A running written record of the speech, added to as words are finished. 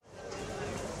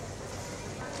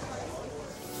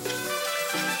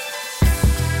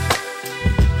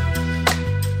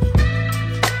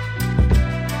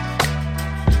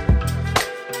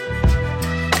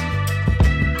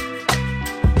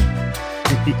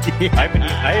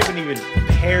I haven't even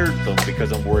paired them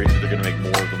because I'm worried that they're going to make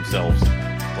more of themselves.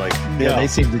 Like, yeah, they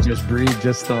seem to just breed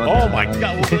just on. Oh my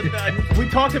god! Well, we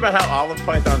talked about how olive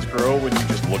pythons grow when you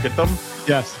just look at them.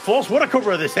 Yes, false. What a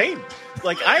cobra the same.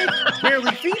 Like I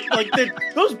barely feed. Like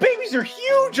those babies are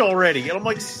huge already, and I'm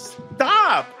like,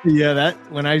 stop. Yeah, that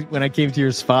when I came to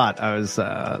your spot, I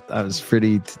was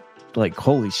pretty like,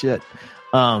 holy shit.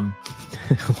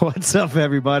 What's up,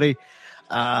 everybody?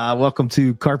 Welcome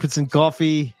to Carpets and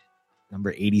Coffee,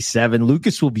 number 87.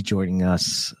 Lucas will be joining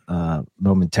us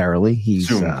momentarily. He's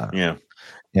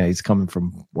he's coming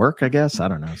from work, I guess. I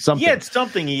don't know. Something. He had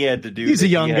something he had to do. He's a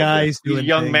young guy. He's a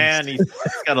young man. He's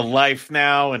got a life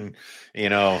now and,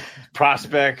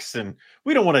 prospects. And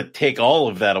we don't want to take all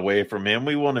of that away from him.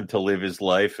 We want him to live his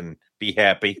life and be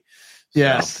happy.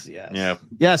 Yes.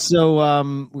 Yeah. So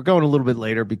we're going a little bit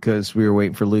later because we were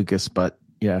waiting for Lucas, but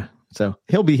yeah. So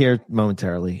he'll be here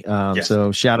momentarily.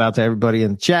 So shout out to everybody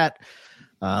in the chat.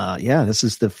 This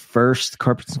is the first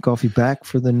Carpets and Coffee back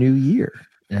for the new year.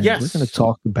 And we're going to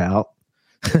talk about.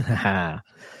 Can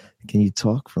you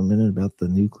talk for a minute about the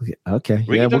nuclear? Okay.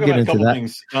 We'll get into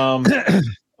that.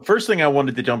 First thing I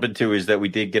wanted to jump into is that we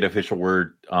did get official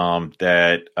word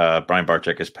that Brian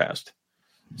Barczyk has passed.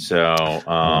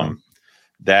 So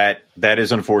that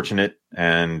is unfortunate.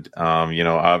 And,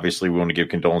 obviously we want to give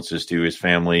condolences to his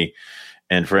family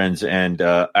and friends. And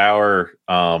our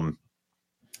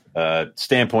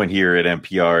standpoint here at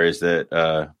NPR is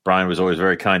that Brian was always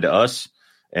very kind to us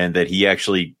and that he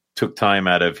actually took time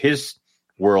out of his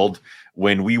world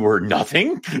when we were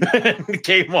nothing and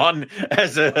came on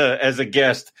as a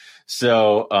guest.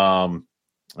 So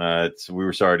we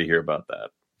were sorry to hear about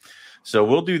that. So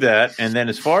we'll do that. And then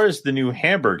as far as the new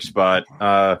Hamburg spot,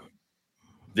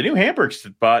 the new Hamburg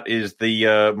spot is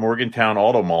the Morgantown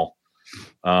Auto Mall.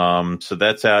 So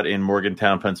that's out in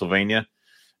Morgantown, Pennsylvania.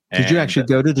 Did you actually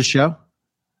go to the show?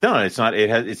 No, it's not.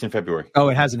 It's in February. Oh,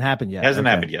 it hasn't happened yet. It hasn't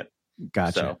happened yet.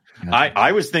 Gotcha. So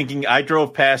I was thinking, I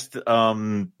drove past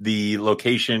the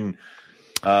location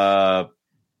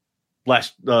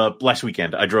last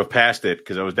weekend. I drove past it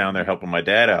because I was down there helping my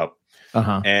dad out.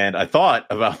 And I thought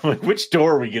about which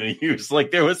door are we going to use?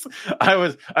 Like I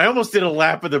almost did a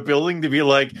lap of the building to be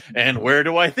like, and where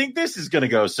do I think this is going to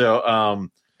go? So,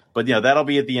 but that'll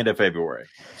be at the end of February.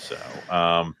 So,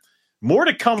 more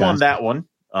to come on that one.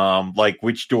 Like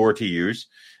which door to use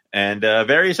and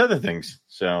various other things.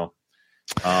 So,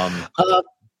 I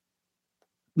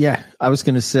was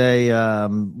going to say,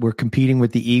 we're competing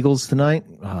with the Eagles tonight.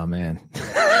 Oh man.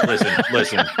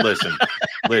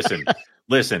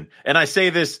 Listen. And I say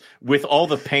this with all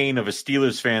the pain of a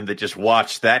Steelers fan that just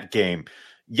watched that game.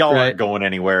 Y'all aren't going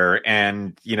anywhere.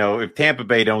 And, if Tampa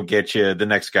Bay don't get you, the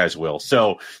next guys will.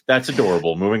 So that's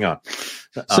adorable. Moving on.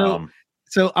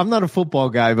 So I'm not a football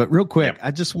guy, but real quick,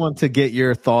 I just want to get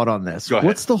your thought on this.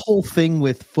 What's the whole thing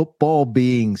with football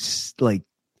being like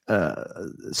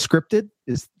scripted?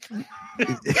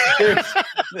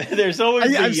 There's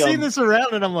always I've seen this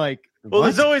around, and I'm like, well,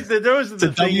 there's always the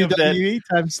thing of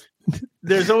that.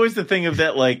 There's always the thing of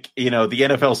that, like the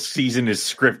NFL season is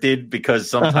scripted because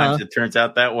sometimes it turns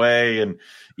out that way, and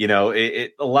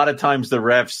a lot of times the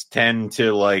refs tend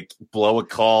to like blow a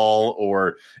call,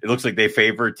 or it looks like they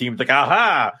favor a team. Like,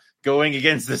 aha, going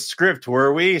against the script,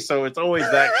 were we? So it's always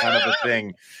that kind of a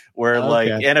thing where like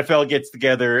NFL gets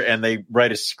together and they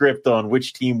write a script on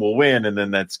which team will win, and then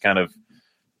that's kind of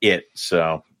it.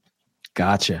 So,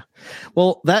 gotcha.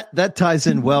 Well, that ties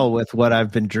in well with what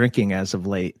I've been drinking as of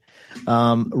late.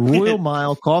 Royal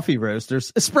Mile Coffee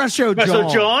Roasters Espresso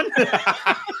John.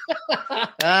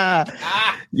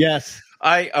 Yes.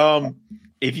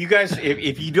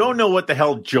 If you don't know what the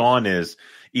hell John is,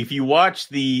 if you watch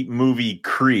the movie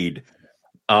Creed,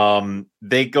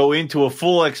 they go into a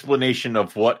full explanation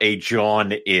of what a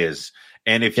John is.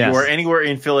 And if you are anywhere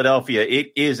in Philadelphia,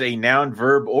 it is a noun,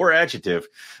 verb, or adjective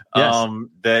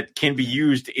that can be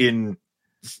used in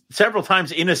several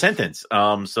times in a sentence.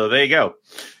 So there you go.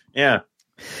 Yeah.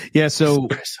 So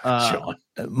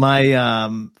my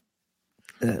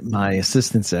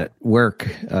assistants at work,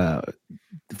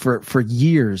 for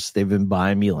years, they've been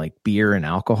buying me like beer and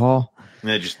alcohol.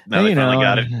 They finally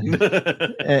got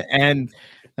it. And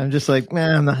I'm just like,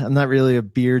 man, I'm not really a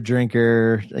beer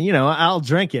drinker. I'll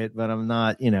drink it, but I'm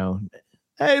not,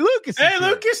 Hey,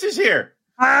 Lucas is here.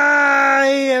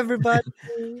 Hi, everybody.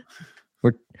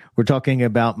 We're talking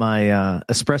about my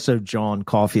Espresso John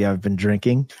coffee I've been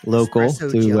drinking, local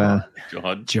Espresso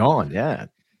to John. Yeah. Did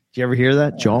you ever hear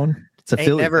that, John? It's a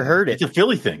Philly. Never heard it. It's a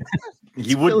Philly thing.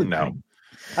 He wouldn't know.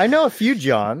 I know a few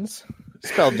Johns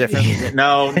spelled differently.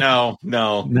 No.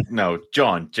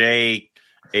 John,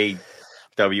 J-A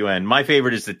WN. My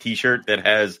favorite is the T-shirt that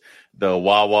has the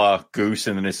Wawa goose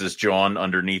and then this is John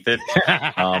underneath it.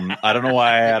 I don't know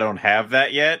why I don't have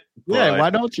that yet. Yeah, why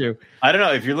don't you? I don't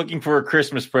know. If you're looking for a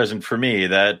Christmas present for me,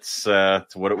 that's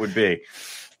what it would be.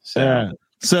 So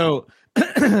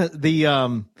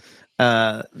the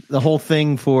whole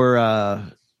thing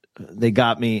for they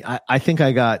got me. I think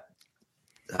I got.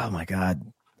 Oh my God.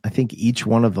 I think each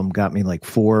one of them got me like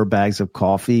 4 bags of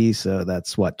coffee. So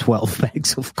that's 12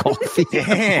 bags of coffee.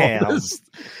 Damn.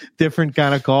 Different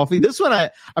kind of coffee. This one,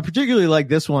 I particularly like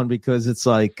this one because it's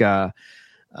like, I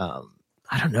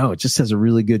don't know. It just has a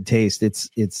really good taste.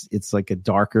 It's like a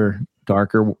darker.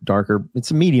 It's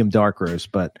a medium dark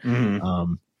roast, but,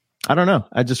 I don't know.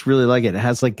 I just really like it. It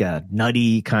has like a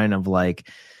nutty kind of like,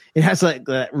 it has like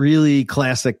that really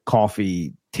classic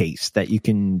coffee taste that you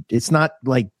can, it's not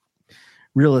like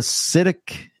real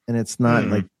acidic and it's not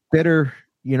like bitter,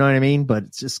 you know what I mean? But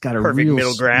it's just got a perfect real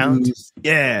middle ground.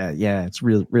 Yeah, it's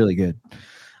really, really good.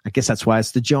 I guess that's why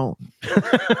it's the Joan.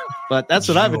 But that's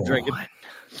what I've been drinking.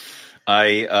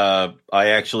 I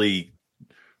actually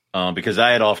because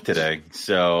I had off today,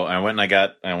 so I went and I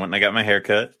got my hair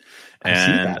cut.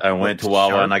 And I went to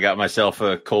Wawa and I got myself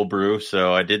a cold brew,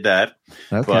 so I did that.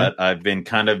 Okay. But I've been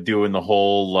kind of doing the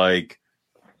whole like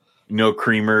no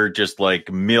creamer, just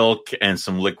like milk and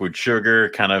some liquid sugar,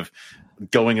 kind of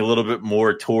going a little bit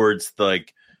more towards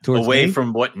away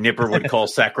from what Nipper would call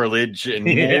sacrilege and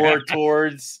more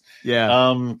towards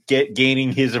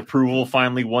gaining his approval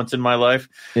finally once in my life.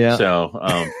 Yeah. So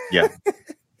well,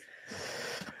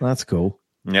 that's cool.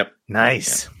 Yep.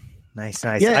 Nice.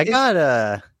 Yeah, I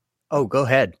got oh, go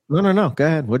ahead. No. Go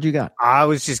ahead. What do you got? I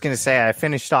was just going to say I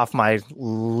finished off my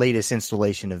latest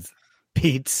installation of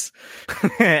Pete's.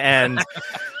 And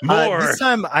this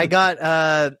time I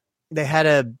got they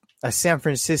had a San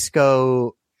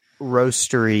Francisco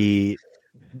roastery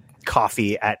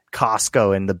coffee at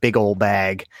Costco in the big old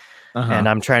bag. And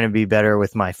I'm trying to be better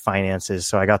with my finances,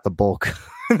 so I got the bulk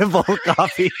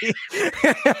coffee.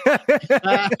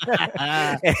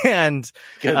 And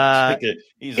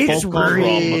it's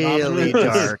really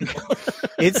dark.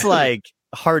 It's like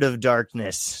Heart of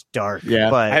Darkness dark. Yeah.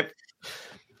 But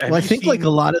I think like a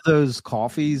lot of those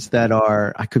coffees that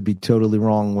are, I could be totally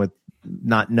wrong with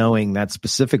not knowing that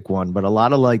specific one, but a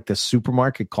lot of like the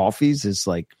supermarket coffees is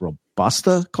like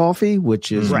Robusta coffee,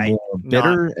 which is more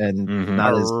bitter and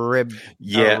not as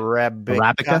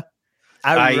Arabica.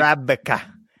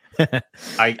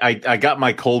 I got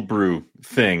my cold brew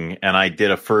thing and I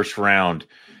did a first round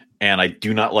and I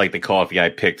do not like the coffee I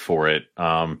picked for it.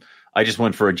 I just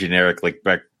went for a generic like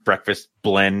breakfast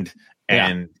blend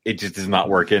and it just is not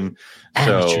working.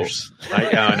 So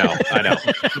I know.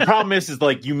 The problem is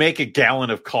like you make a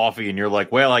gallon of coffee and you're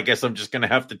like, well, I guess I'm just going to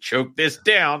have to choke this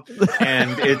down.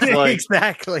 And it's like,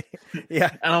 exactly. Yeah.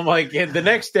 And I'm like, and the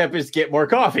next step is get more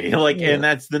coffee. And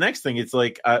that's the next thing. It's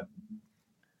like,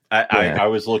 I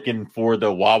was looking for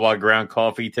the Wawa ground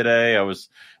coffee today. I was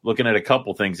looking at a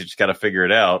couple things. I just got to figure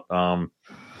it out.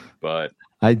 But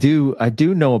I do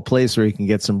know a place where you can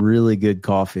get some really good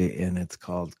coffee, and it's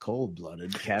called Cold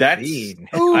Blooded Caffeine.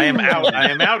 I am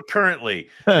out currently.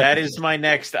 That is my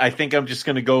next. I think I'm just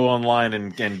going to go online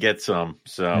and get some.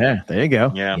 So yeah, there you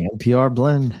go. Yeah, the NPR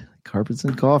blend, carpets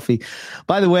and coffee.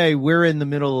 By the way, we're in the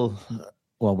middle.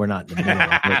 Well, we're not in the middle.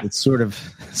 It's sort of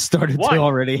started to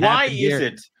already happen. Why is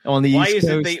it on the East Coast? Why is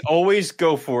it they always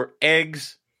go for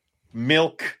eggs,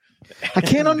 milk? I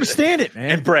can't understand it,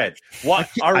 man. And bread. What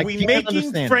are we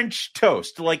making French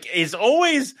toast? Like is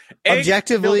always eggs,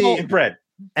 objectively milk, and bread.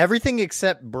 Everything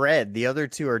except bread. The other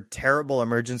two are terrible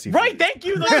emergency. Right. Thank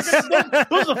you. Those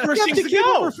are the first things to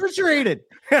go. Refrigerated.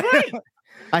 Right.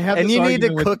 I have, and you need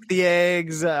to cook the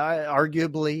eggs,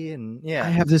 arguably, and I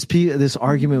have this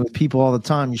argument with people all the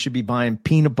time. You should be buying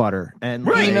peanut butter and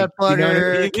peanut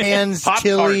butter, cans,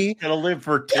 chili. Gonna live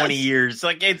for 20 years.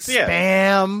 Like it's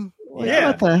spam.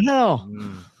 What the hell?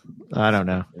 I don't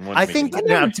know. I think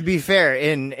now, to be fair,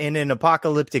 in an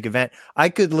apocalyptic event, I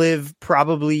could live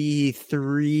probably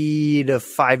 3 to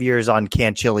 5 years on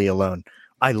canned chili alone.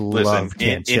 I love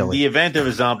canned chili. In the event of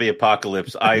a zombie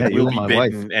apocalypse, I will be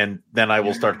bitten, and then I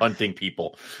will start hunting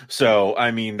people. So, I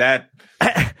mean, that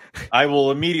I will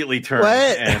immediately turn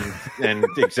and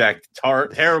exact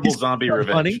terrible zombie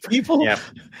revenge. Hunting people? Yep.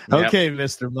 Okay,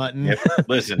 Mr. Mutton. Yep.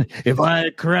 Listen, if I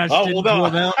crashed into a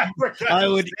mountain, I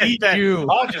would eat you.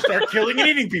 I'll just start killing and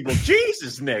eating people.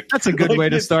 Jesus, Nick. That's a good way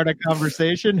to start a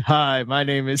conversation. Hi, my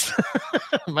name is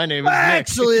Nick.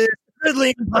 Actually,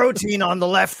 riddling protein on the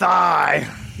left thigh.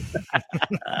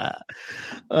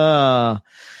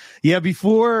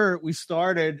 Before we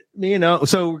started,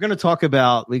 so we're going to talk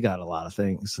about, we got a lot of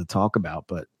things to talk about,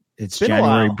 but It's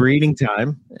January breeding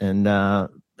time, and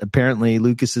apparently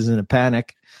Lucas is in a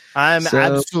panic. I'm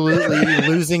absolutely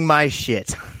losing my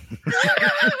shit.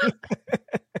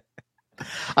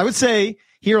 I would say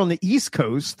here on the East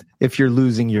Coast, if you're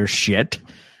losing your shit,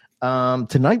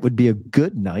 tonight would be a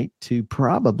good night to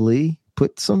probably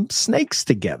put some snakes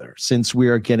together, since we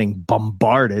are getting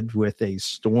bombarded with a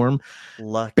storm.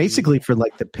 Lucky. Basically for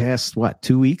like the past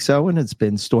 2 weeks, Owen. It's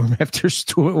been storm after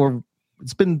storm, or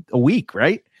it's been a week,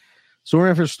 right? Storm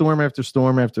after storm after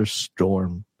storm after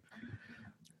storm.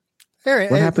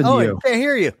 What happened to you? I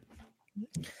hear you.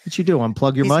 What you do?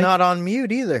 Unplug your mic? He's not on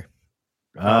mute either.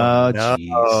 Oh, jeez.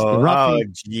 Oh,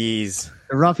 jeez.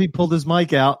 The Ruffy pulled his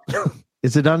mic out.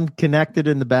 Is it unconnected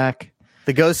in the back?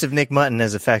 The ghost of Nick Mutton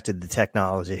has affected the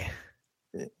technology.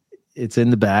 It's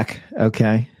in the back.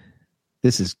 Okay.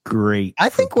 This is great. I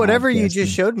think whatever you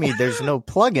just showed me, there's no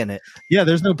plug in it. Yeah,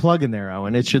 there's no plug in there,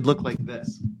 Owen. It should look like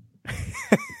this.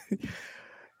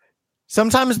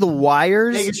 Sometimes the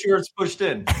wires. Making sure it's pushed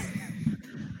in.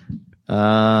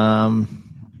 Oh,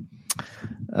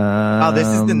 this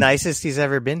is the nicest he's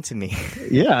ever been to me.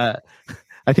 Yeah.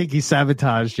 I think he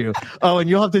sabotaged you. Oh, and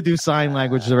you'll have to do sign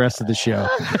language the rest of the show.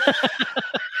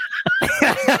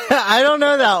 I don't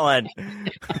know that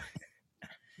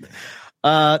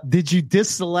one. Did you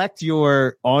deselect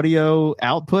your audio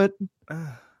output?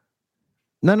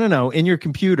 No. In your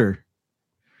computer.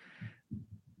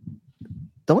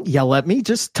 Don't yell at me.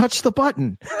 Just touch the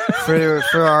button. For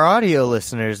our audio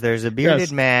listeners, there's a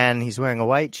bearded man. He's wearing a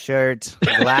white shirt,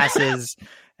 glasses.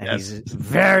 And he's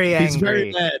very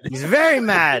angry. He's very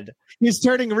mad. He's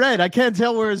turning red. I can't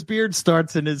tell where his beard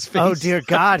starts in his face. Oh, dear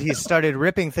God. He started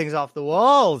ripping things off the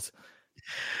walls.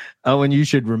 Oh, and you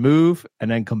should remove and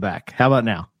then come back. How about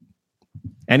now?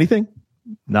 Anything?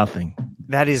 Nothing.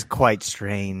 That is quite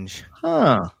strange.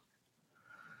 Huh.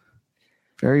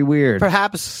 Very weird.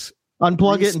 Perhaps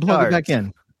unplug it and plug it back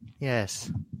in.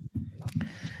 Yes.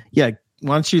 Yeah.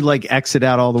 Why don't you exit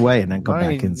out all the way and then go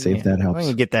back and see if that helps? Why don't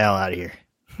you get the hell out of here?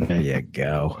 There you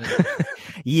go.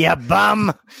 Yeah,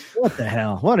 bum. What the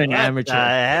hell? What an amateur. What the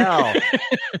hell?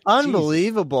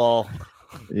 Unbelievable.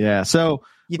 Yeah. So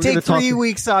you take 3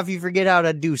 weeks off, you forget how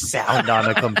to do sound on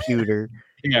a computer.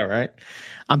 Yeah, right.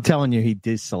 I'm telling you, he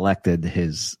deselected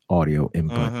his audio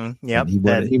input. Mm-hmm. Yep. He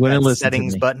wouldn't listen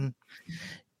settings to me. Button.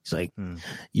 He's like,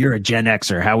 you're a Gen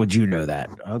Xer. How would you know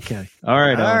that? Okay. All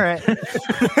right.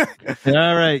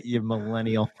 All right, you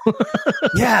millennial.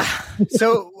 Yeah.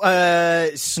 So,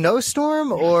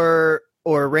 snowstorm or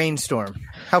rainstorm?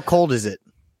 How cold is it?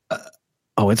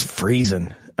 It's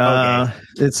freezing. Okay.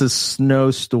 It's a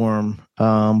snowstorm,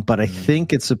 but I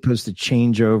think it's supposed to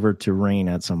change over to rain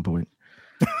at some point.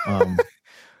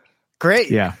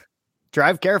 Great. Yeah.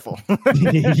 Drive careful.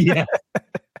 Yeah.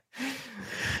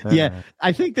 Yeah,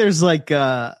 I think there's I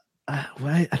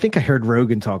think I heard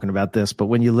Rogan talking about this, but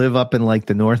when you live up in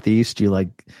the Northeast, you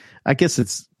I guess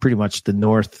it's pretty much the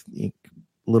North, a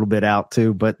little bit out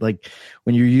too, but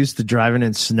when you're used to driving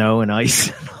in snow and ice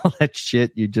and all that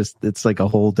shit, it's a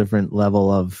whole different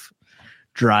level of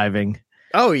driving.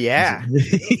 Oh yeah.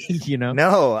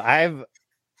 No, I've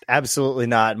absolutely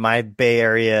not. My Bay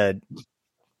Area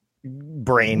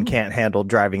brain can't handle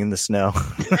driving in the snow.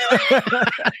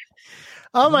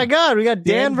 Oh my God, we got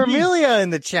Dan Vermilia in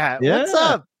the chat. Yeah. What's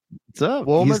up? What's up?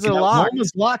 Woma's locked.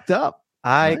 Woma's locked up.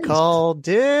 I call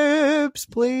dibs,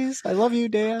 please. I love you,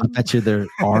 Dan. I bet you they're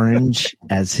orange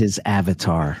as his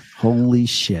avatar. Holy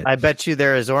shit. I bet you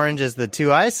they're as orange as the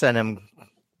two I sent him.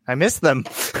 I miss them.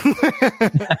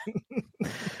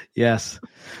 Yes.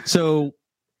 So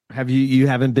you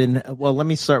haven't been, well, let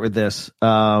me start with this.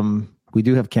 We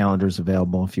do have calendars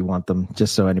available if you want them,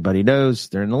 just so anybody knows.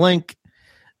 They're in the link.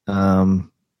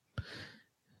 Doing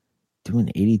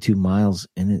 82 miles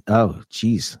in it. Oh,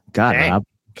 geez. God, dang. Rob.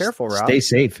 Careful, Rob. Stay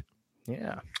safe.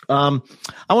 Yeah. I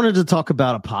wanted to talk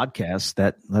about a podcast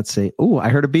that, let's say, I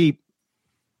heard a beep.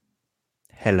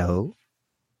 Hello.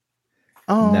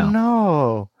 Oh,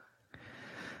 no.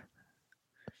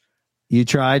 You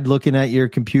tried looking at your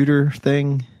computer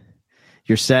thing,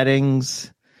 your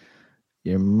settings,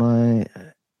 turn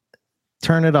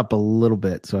it up a little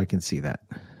bit so I can see that.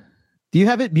 Do you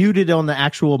have it muted on the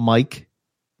actual mic?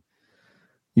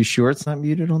 You sure it's not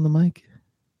muted on the mic?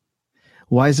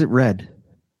 Why is it red?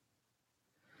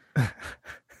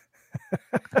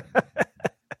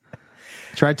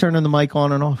 Try turning the mic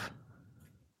on and off.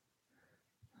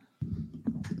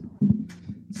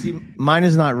 See, mine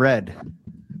is not red.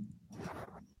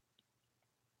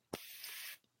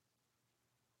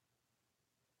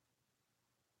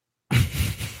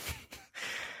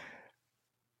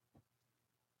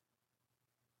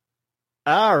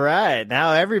 All right.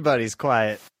 Now everybody's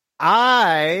quiet.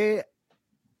 I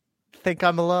think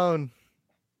I'm alone.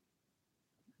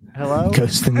 Hello?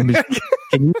 Ghost in the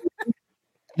machine.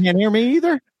 Can't hear me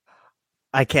either?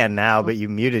 I can now, but you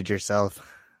muted yourself.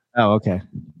 Oh, okay.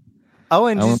 Oh,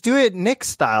 and just do it Nick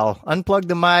style. Unplug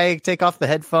the mic, take off the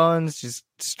headphones, just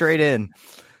straight in.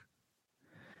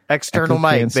 External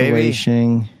mic, baby.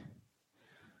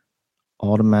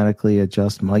 Automatically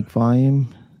adjust mic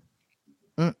volume.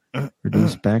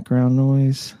 Reduce background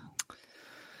noise.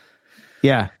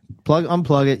 Yeah.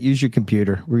 Unplug it. Use your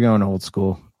computer. We're going old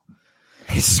school.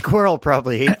 Squirrel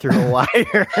probably ate through a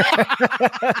wire.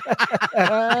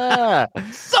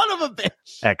 Son of a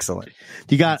bitch. Excellent.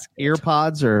 You got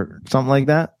earpods or something like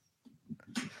that?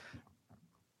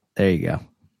 There you go.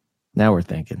 Now we're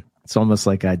thinking. It's almost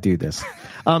like I do this.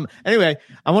 Anyway,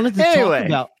 I wanted to talk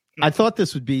about, I thought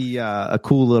this would be a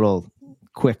cool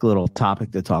quick little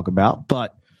topic to talk about,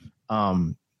 but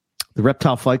the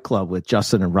Reptile Fight Club with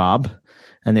Justin and Rob,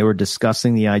 and they were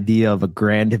discussing the idea of a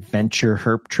grand adventure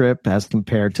herp trip as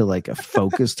compared to like a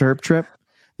focused herp trip.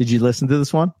 Did you listen to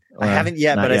this one? I haven't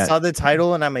yet, but I saw the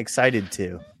title and I'm excited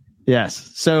to.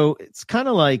 Yes. So it's kind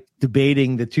of like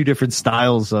debating the two different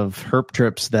styles of herp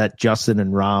trips that Justin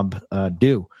and Rob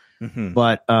do. Mm-hmm.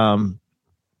 But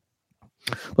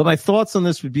my thoughts on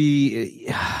this would be,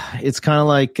 it's kind of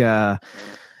like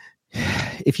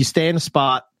if you stay in a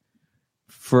spot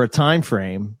for a time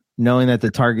frame, knowing that the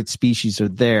target species are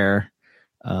there,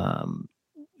 that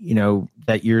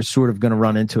you're sort of going to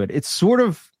run into it. It's sort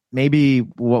of maybe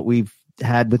what we've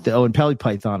had with the Owen Pelly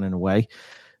python in a way,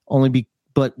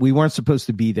 but we weren't supposed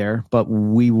to be there, but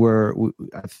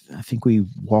I think we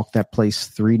walked that place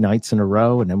 3 nights in a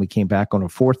row, and then we came back on a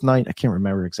 4th night. I can't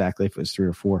remember exactly if it was 3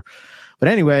 or 4, but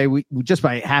anyway, we just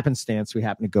by happenstance, we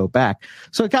happened to go back.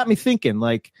 So it got me thinking,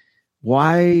 like,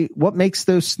 what makes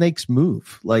those snakes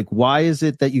move? Like, why is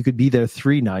it that you could be there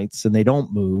 3 nights and they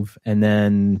don't move, and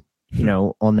then,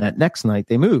 on that next night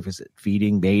they move? Is it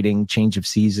feeding, mating, change of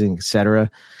season,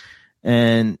 etc.?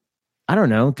 And I don't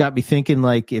know, it got me thinking,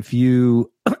 like, if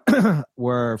you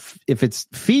if it's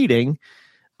feeding,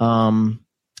 then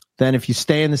if you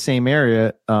stay in the same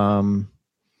area,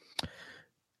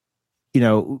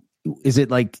 is it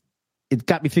like, it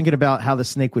got me thinking about how the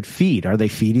snake would feed. Are they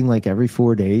feeding like every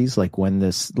 4 days? Like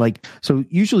so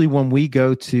usually when we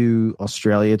go to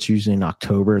Australia, it's usually in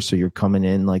October. So you're coming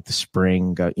in like the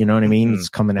spring, you know what I mean? Mm-hmm. It's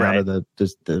coming out of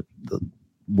the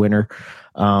winter.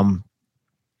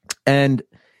 And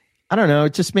I don't know,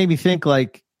 it just made me think,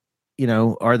 like,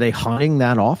 are they hunting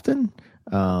that often?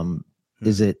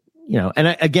 Is it,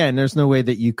 and again, there's no way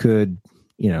that you could,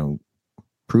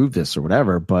 prove this or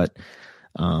whatever, but,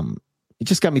 it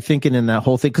just got me thinking in that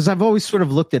whole thing, because I've always sort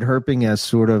of looked at herping as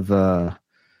sort of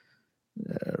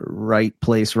right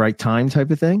place, right time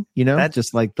type of thing. That's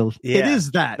just like it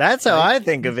is that. That's how I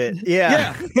think of it.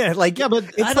 Yeah. Yeah. But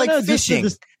it's like fishing.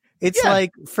 It's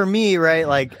like, for me, right?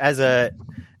 Like as a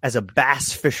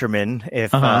bass fisherman,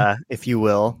 if you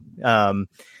will,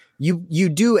 you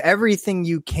do everything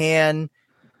you can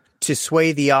to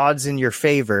sway the odds in your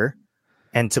favor,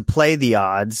 and to play the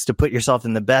odds, to put yourself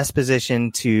in the best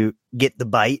position to get the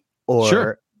bite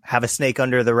or have a snake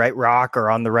under the right rock or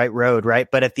on the right road, right?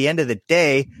 But at the end of the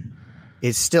day,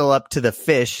 it's still up to the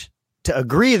fish to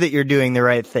agree that you're doing the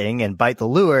right thing and bite the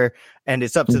lure. And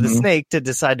it's up to the snake to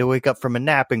decide to wake up from a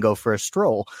nap and go for a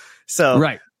stroll.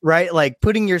 So, right? Like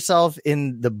putting yourself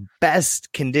in the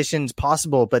best conditions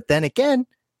possible. But then again,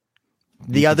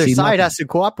 the other side has to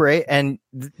cooperate, and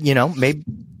maybe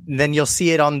then you'll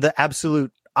see it on the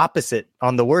absolute opposite,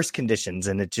 on the worst conditions,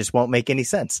 and it just won't make any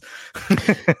sense.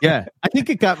 Yeah, I think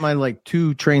it got my like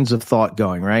 2 trains of thought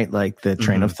going, right? Like the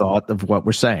train of thought of what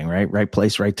we're saying, right? Right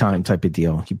place, right time type of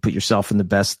deal. You put yourself in the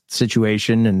best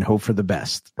situation and hope for the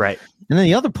best, right? And then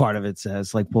the other part of it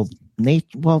says, like,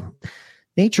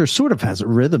 nature sort of has a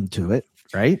rhythm to it,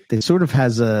 right? It sort of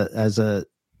has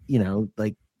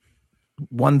like,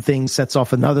 one thing sets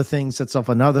off another thing,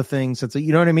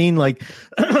 you know what I mean? Like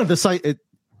the site,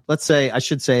 I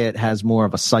should say it has more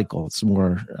of a cycle. It's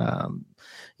more,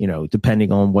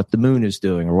 depending on what the moon is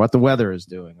doing or what the weather is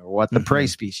doing or what the prey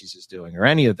species is doing or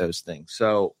any of those things.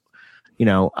 So,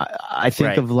 I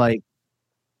think of like,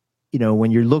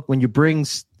 when you bring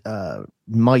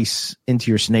mice into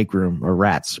your snake room, or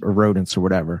rats or rodents or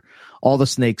whatever, all the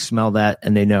snakes smell that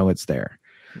and they know it's there.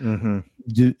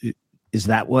 Is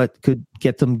that what could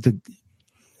get them to?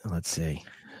 Let's see.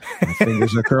 My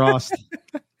fingers are crossed.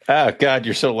 Oh God,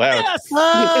 you're so loud.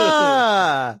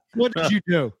 Yes! What did you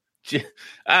do?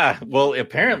 Well,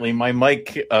 apparently my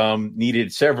mic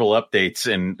needed several updates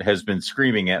and has been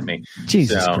screaming at me.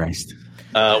 Jesus Christ.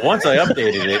 Once I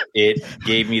updated it, it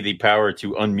gave me the power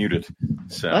to unmute it.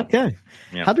 So okay,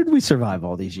 yeah. How did we survive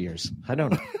all these years? I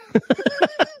don't know.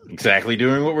 Exactly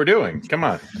doing what we're doing. Come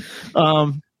on.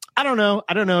 I don't know.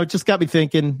 It just got me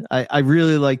thinking. I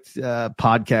really liked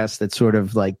podcasts that sort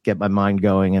of like get my mind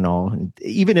going and all. And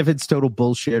even if it's total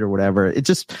bullshit or whatever, it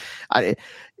just, and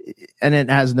it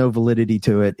has no validity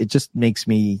to it. It just makes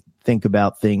me think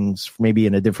about things maybe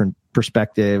in a different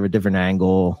perspective, a different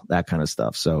angle, that kind of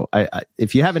stuff. So I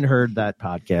if you haven't heard that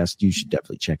podcast, you should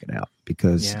definitely check it out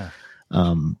because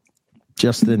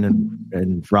Justin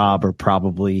and Rob are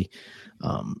probably,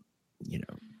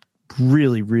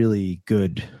 really, really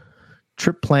good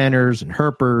trip planners and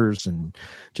herpers and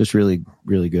just really,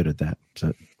 really good at that.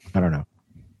 So I don't know.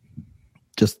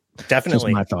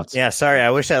 Definitely just my thoughts. Yeah. Sorry.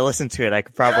 I wish I listened to it. I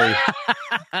could probably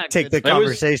take the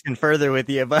conversation further with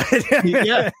you, but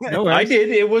yeah, no worries. I did.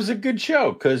 It was a good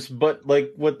show but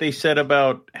like what they said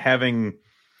about having,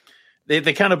 they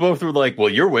kind of both were like, well,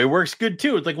 your way works good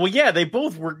too. It's like, well, yeah, they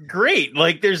both work great.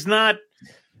 Like there's not,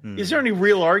 is there any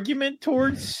real argument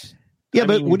towards? Yeah,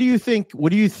 but what do you think?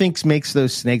 What do you think makes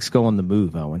those snakes go on the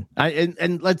move, Owen?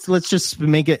 And let's just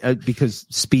make it because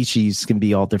species can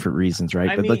be all different reasons,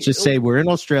 right? But let's just say we're in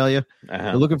Australia,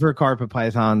 we're looking for carpet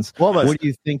pythons. Womas. What do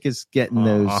you think is getting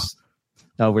those?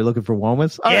 Oh, we're looking for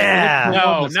womas.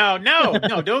 Yeah,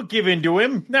 no, don't give in to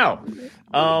him. No,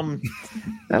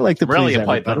 I like the Morelia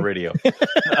Python radio.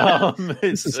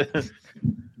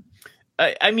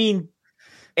 I mean,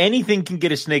 anything can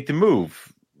get a snake to move.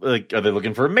 Like, are they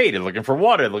looking for a mate? Are they looking for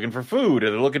water? Are they looking for food?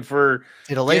 Are they looking for...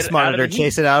 Did a lace monitor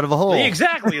chase it out of a hole?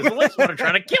 Exactly. Is the lace monitor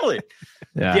trying to kill it?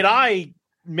 Yeah. Did I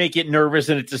make it nervous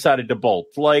and it decided to bolt?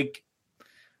 Like,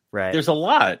 right. There's a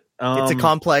lot. It's a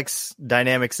complex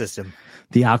dynamic system.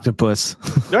 The octopus.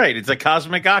 Right. It's a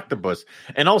cosmic octopus.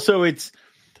 And also it's...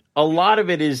 A lot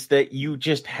of it is that you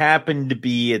just happen to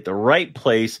be at the right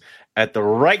place at the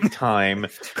right time...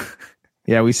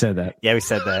 Yeah, we said that. Yeah, we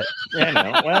said that. Yeah,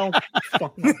 no. Well,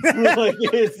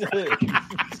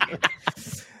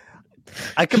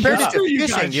 I compared it to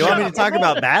fishing. Do you want me to talk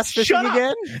about bass fishing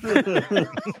again?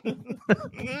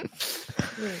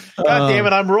 God damn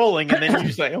it, I'm rolling. And then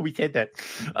you say, oh, we did that.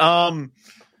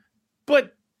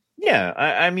 But yeah,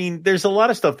 I mean, there's a lot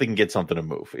of stuff that can get something to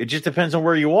move. It just depends on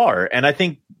where you are. And I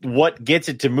think what gets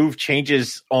it to move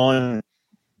changes on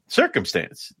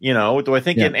circumstance. Do I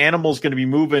think an animal's going to be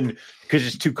moving because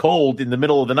it's too cold in the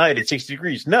middle of the night at 60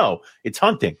 degrees? No, it's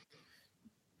hunting.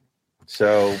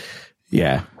 So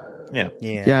yeah,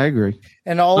 I agree.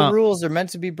 And all rules are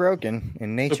meant to be broken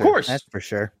in nature. Of course, that's for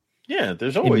sure. Yeah,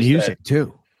 there's always in music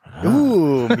too.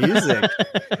 Ooh, music.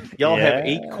 Y'all have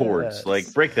 8 chords.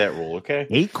 Like, break that rule, okay?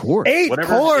 8 chords. 8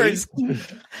 chords.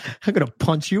 I'm gonna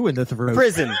punch you in the throat.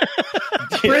 Prison.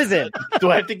 Do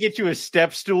I have to get you a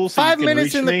step stool? So 5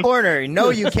 minutes in the corner. No,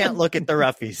 you can't look at the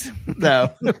roughies.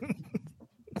 No.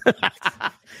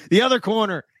 The other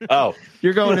corner. Oh,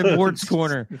 you're going in Mort's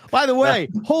corner. By the way,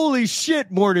 holy shit,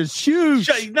 Mort is huge.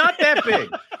 Not that big,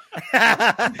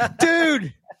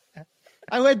 dude.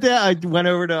 I went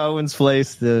over to Owen's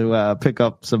place to pick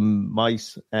up some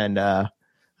mice, and I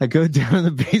go down in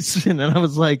the basement, and I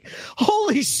was like,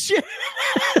 "Holy shit!"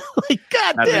 Like,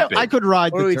 goddamn, I could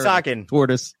ride. What are we talking?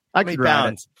 Tortoise. I could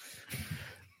ride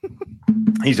it.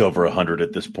 He's over 100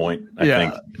 at this point. I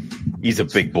think he's a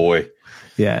big boy.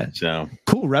 Yeah. So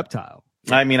cool reptile.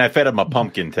 I mean, I fed him a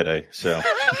pumpkin today, so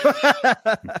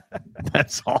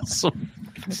that's awesome.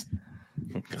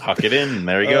 Huck it in, and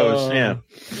there he goes.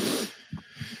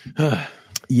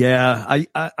 Yeah,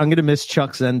 I'm gonna miss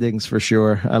Chuck's endings for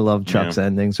sure. I love Chuck's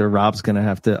endings, or Rob's gonna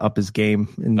have to up his game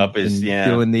and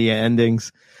doing the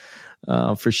endings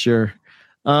for sure.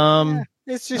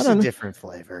 It's just a different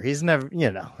flavor. He's never,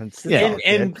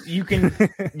 and you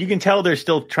can tell they're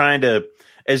still trying to,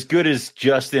 as good as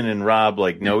Justin and Rob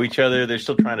know each other, they're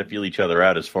still trying to feel each other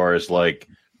out as far as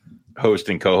host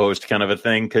and co-host kind of a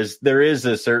thing, because there is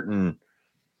a certain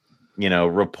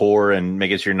rapport and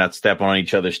making sure you're not stepping on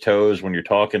each other's toes when you're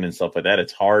talking and stuff like that.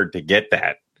 It's hard to get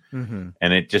that. Mm-hmm.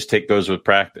 And it just goes with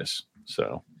practice.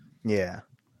 So, yeah.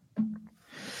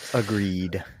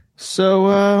 Agreed. So,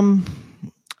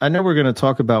 I know we're going to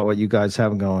talk about what you guys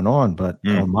have going on, but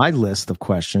on my list of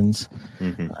questions,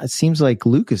 it seems like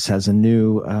Lucas has a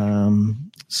new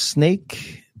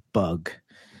snake bug.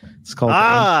 It's called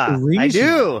I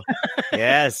do.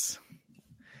 Yes.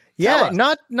 Yeah,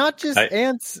 not just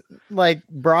ants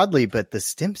broadly, but the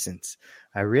Stimpsons.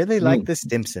 I really like the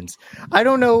Stimpsons. I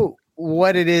don't know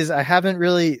what it is. I haven't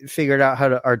really figured out how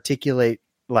to articulate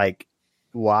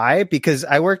why, because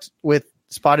I worked with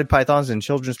spotted pythons and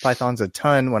children's pythons a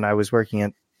ton when I was working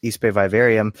at East Bay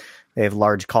Vivarium. They have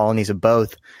large colonies of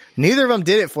both. Neither of them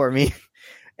did it for me,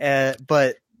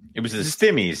 but it was the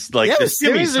Stimmies. Like the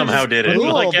Stimmies somehow did it.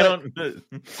 Cool, like I don't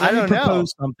know.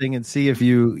 Propose something and see if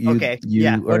you okay.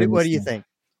 Yeah. What do you think?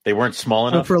 They weren't small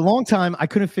enough. So for a long time, I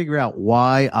couldn't figure out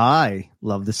why I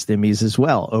love the Stimmies as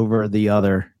well over the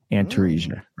other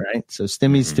Antaresia. Right. So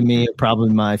Stimmies to me are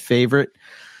probably my favorite.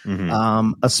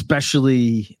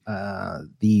 Especially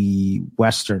the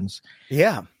Westerns.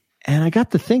 Yeah. And I got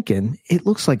to thinking, it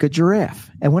looks like a giraffe.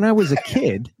 And when I was a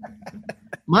kid,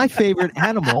 my favorite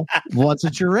animal was a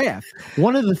giraffe.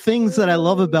 One of the things that I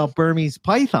love about Burmese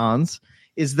pythons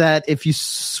is that if you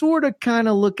sort of kind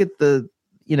of look at the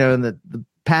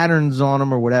patterns on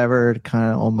them or whatever, it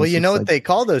kind of almost. Well, you know what they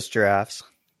call those giraffes?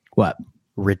 What?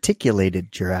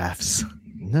 Reticulated giraffes.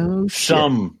 No,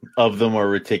 some of them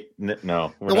are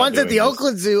No, the ones at the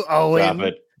Oakland Zoo. Oh,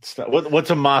 Stop it.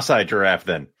 What's a Maasai giraffe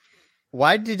then?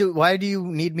 Why do you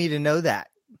need me to know that?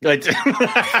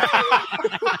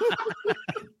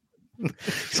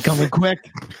 He's coming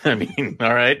quick. I mean,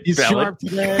 all right. He's sharp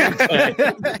today.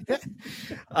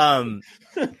 But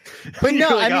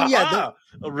no, like, I mean,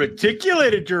 a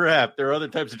reticulated giraffe. There are other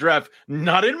types of giraffe.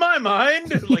 Not in my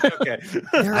mind. Like, okay.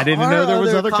 I didn't know there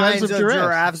was other kinds of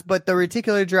giraffes. But the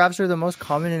reticulated giraffes are the most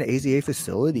common in AZA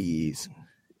facilities.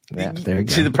 Yeah, there you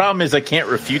go. See, the problem is I can't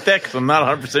refute that because I'm not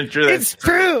 100% sure that's it's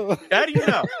true. How do you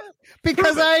know?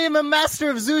 Because I am a master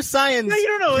of zoo science. No, you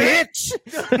don't know, bitch.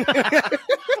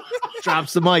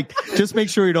 Drops the mic. Just make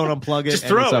sure you don't unplug it. Just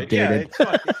throw it's updated.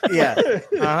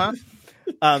 Yeah.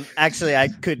 Actually, I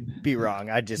could be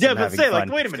wrong. I just but say fun.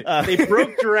 Like, wait a minute. They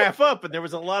broke giraffe up, and there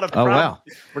was a lot of problems. Wow.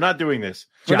 We're not doing this.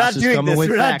 We're not doing this.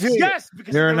 Yes,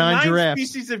 because there are 9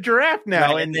 species of giraffe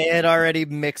now, and they had already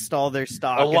mixed all their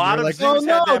stock. A lot of zoos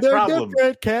had that problem.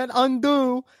 Different. Can't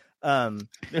undo.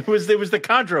 It was the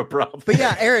chondro problem. But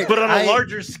yeah, Eric, but on a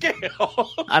larger scale.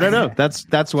 I don't know.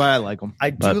 That's why I like them. I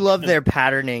do love their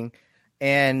patterning,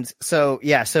 and so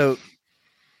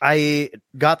I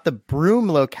got the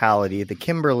Broome locality, the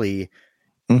Kimberly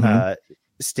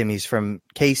Stimmies from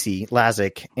Casey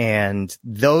Lazick, and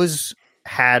those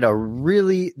have a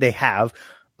really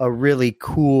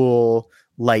cool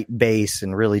light base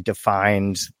and really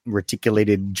defined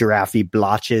reticulated giraffe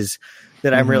blotches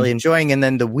that I'm really enjoying. And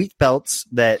then the wheat belts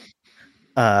that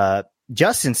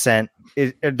Justin sent,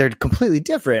 they're completely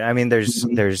different. I mean,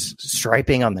 there's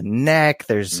striping on the neck.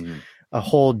 There's a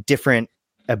whole different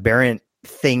aberrant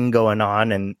thing going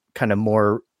on, and kind of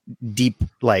more deep,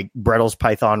 like Brettles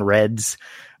Python reds.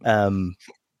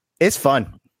 It's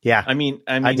fun. Yeah. I mean,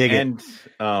 I dig it.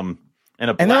 And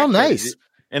they're all nice.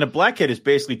 And a blackhead is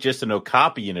basically just an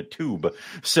okapi in a tube.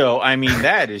 So, I mean,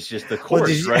 that is just the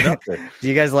course right up there. Do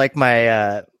you guys like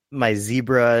my my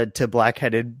zebra to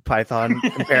black-headed python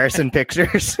comparison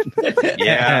pictures?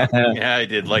 Yeah, I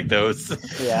did like those.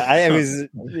 That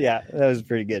was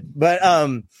pretty good. But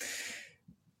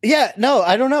yeah, no,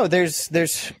 I don't know. There's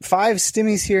 5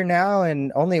 Stimmies here now,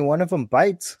 and only one of them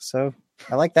bites. So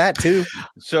I like that too.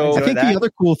 So I think the other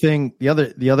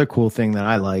cool thing that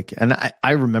I like, and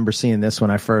I remember seeing this when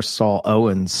I first saw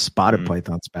Owen's spotted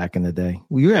pythons back in the day.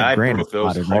 Well, you had granite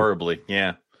those spotted, horribly,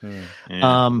 right?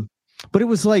 Yeah. But it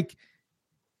was like,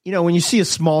 when you see a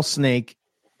small snake,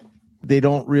 they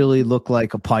don't really look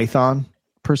like a python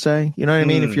per se. You know what I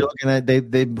mean? If you're looking at,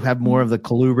 they have more of the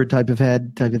colubrid type of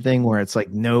head type of thing, where it's like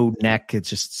no neck,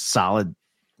 it's just solid.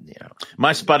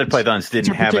 My spotted pythons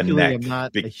didn't have a neck. I'm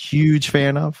not a huge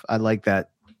fan of. I like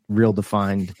that real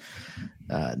defined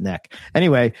neck.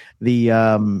 Anyway,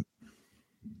 the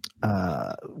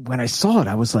when I saw it,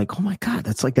 I was like, oh my God,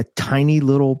 that's like a tiny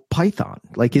little python.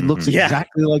 Like it looks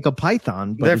exactly like a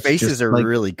python. But their faces are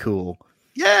really cool.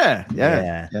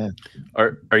 Yeah.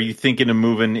 Are you thinking of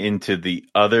moving into the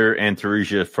other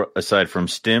Antaresia aside from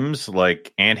Stims,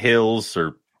 like anthills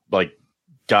or like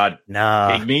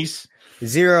pygmies?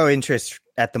 Zero interest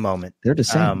at the moment. They're the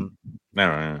same.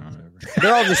 No.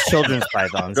 They're all just children's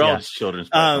pythons. They're all just children's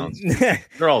pythons.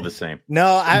 They're all the same.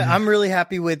 No, I'm really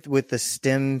happy with the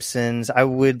Stimsons.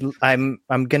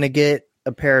 I'm gonna get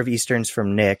a pair of Easterns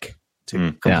from Nick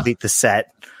to complete the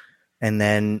set, and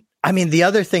then the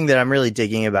other thing that I'm really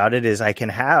digging about it is I can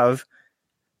have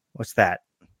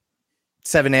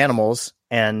 7 animals,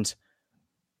 and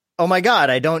oh my God,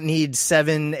 I don't need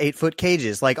 7 8-foot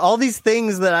cages. Like all these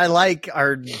things that I like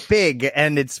are big,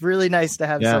 and it's really nice to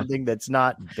have something that's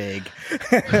not big.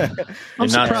 I'm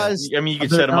surprised. You can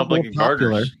set them up like a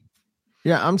garter.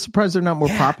 Yeah, I'm surprised they're not more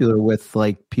popular with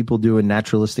like people doing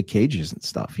naturalistic cages and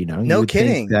stuff. No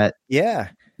kidding.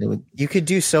 You could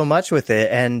do so much with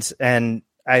it, and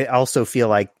I also feel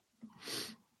like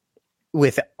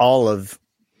with all of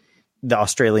the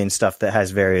Australian stuff that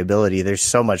has variability. There's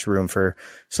so much room for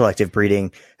selective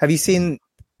breeding. Have you seen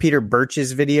Peter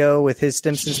Birch's video with his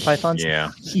Stimson's pythons?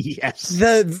 Yeah. Yes.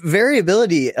 The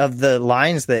variability of the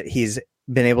lines that he's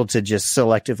been able to just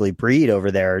selectively breed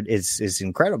over there is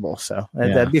incredible. So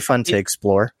that'd be fun to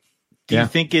explore. Do you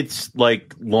think it's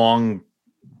like long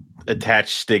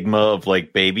attached stigma of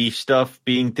like baby stuff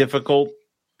being difficult?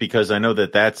 Because I know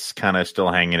that's kind of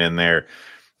still hanging in there.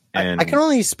 And I can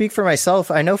only speak for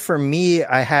myself. I know for me,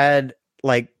 I had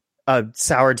like a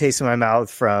sour taste in my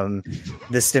mouth from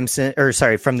from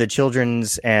the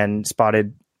children's and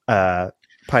spotted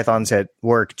pythons at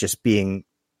work just being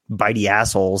bitey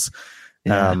assholes.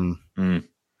 Yeah.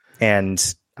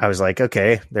 And I was like,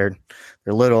 okay, they're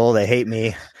little, they hate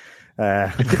me. I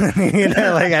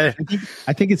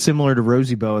think it's similar to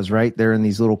rosy boas, right? They're in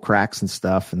these little cracks and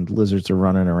stuff, and lizards are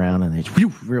running around, and they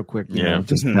real quick,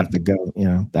 just have to go,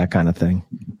 that kind of thing.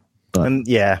 But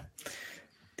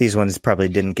these ones probably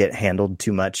didn't get handled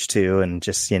too much too, and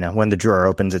just when the drawer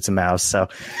opens, it's a mouse, so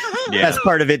that's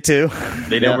part of it too.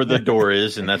 They know where the door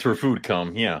is, and that's where food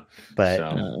come. Yeah,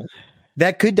 but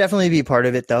that could definitely be part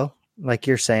of it, though. Like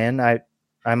you're saying,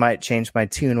 I might change my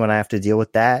tune when I have to deal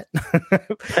with that.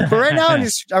 But right now,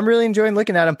 I'm really enjoying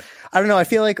looking at them. I don't know. I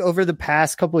feel like over the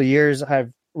past couple of years,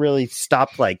 I've really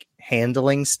stopped like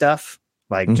handling stuff.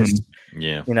 Like just,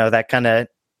 that kind of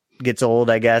gets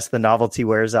old, I guess. The novelty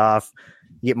wears off.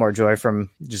 You get more joy from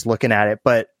just looking at it.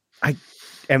 But I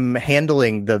am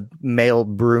handling the male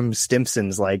broom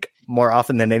Stimsons like more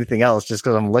often than anything else, just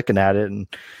because I'm looking at it. And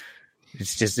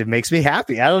it makes me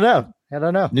happy. I don't know.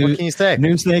 What can you say?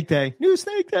 New Snake Day.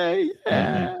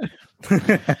 Yeah.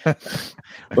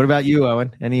 What about you,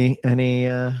 Owen? Any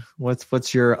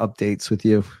what's your updates with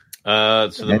you? So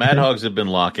the Mad Hogs have been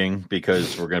locking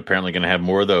because we're apparently going to have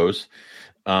more of those.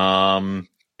 And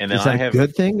then is that a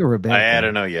good thing or a bad thing? I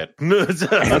don't know yet.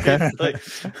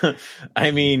 Okay.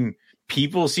 I mean,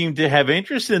 people seem to have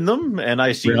interest in them, and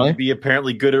I seem to be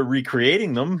apparently good at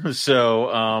recreating them.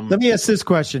 So let me ask this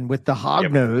question: with the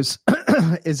hognose,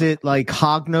 is it like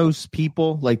hognose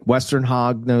people, like Western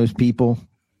hognose people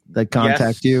that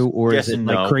contact you, or is it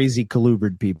like crazy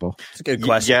colubrid people? It's a good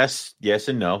question. Yes,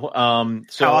 and no.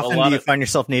 So how often do you find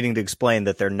yourself needing to explain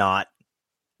that they're not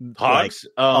hogs?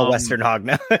 Like, a Western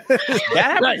hognose?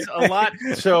 That happens a lot.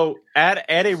 So at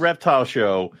a reptile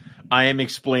show, I am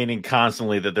explaining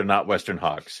constantly that they're not Western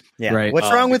hogs. Yeah. Right. What's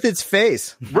wrong with its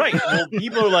face? Right. Well,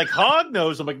 people are like, hog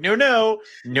nose. I'm like, no.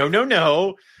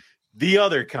 The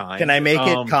other kind. Can I make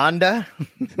it Conda?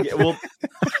 Yeah, well,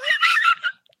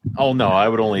 oh, no. I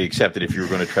would only accept it if you were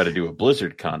going to try to do a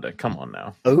Blizzard Conda. Come on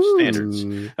now. Ooh.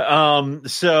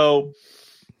 Standards. So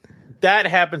that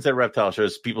happens at reptile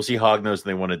shows. People see hog nose and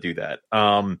they want to do that.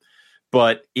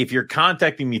 But if you're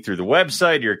contacting me through the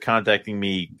website, you're contacting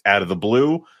me out of the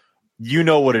blue, you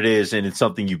know what it is, and it's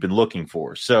something you've been looking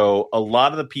for. So a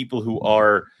lot of the people who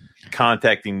are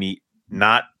contacting me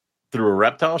not through a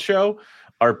reptile show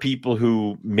are people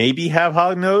who maybe have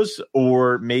hognose,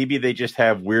 or maybe they just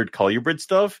have weird colubrid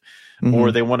stuff,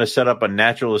 or they want to set up a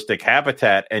naturalistic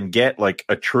habitat and get like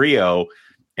a trio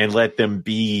and let them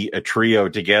be a trio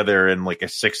together in like a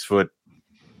 6-foot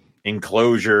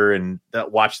enclosure and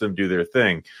watch them do their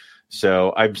thing.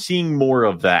 So I'm seeing more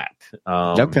of that.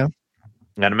 Okay.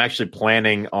 And I'm actually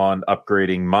planning on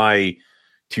upgrading my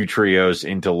 2 trios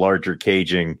into larger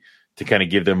caging to kind of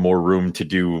give them more room to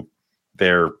do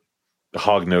their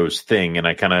hognose thing. And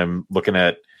I kind of am looking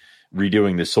at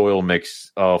redoing the soil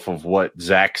mix off of what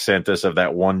Zach sent us of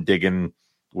that one digging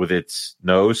with its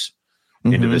nose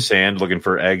into the sand looking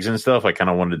for eggs and stuff. I kind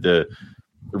of wanted to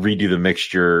redo the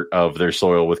mixture of their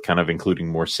soil with kind of including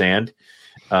more sand.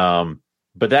 But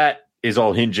that is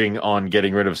all hinging on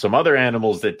getting rid of some other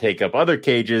animals that take up other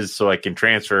cages so I can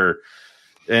transfer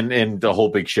and the whole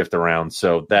big shift around.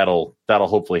 So that'll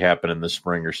hopefully happen in the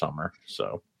spring or summer.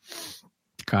 So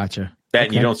gotcha.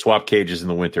 And you don't swap cages in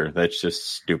the winter. That's just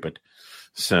stupid.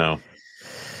 So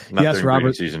yes,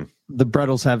 Robert, season. The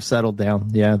Brettles have settled down.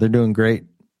 Yeah, they're doing great.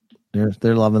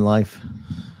 They're loving life.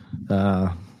 They're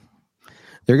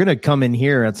going to come in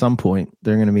here at some point.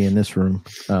 They're going to be in this room.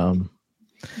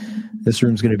 This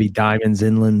room's going to be diamonds,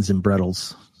 inlands, and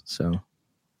Brettles. So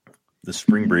the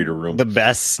spring breeder room, the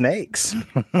best snakes.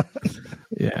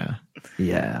 Yeah,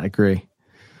 I agree.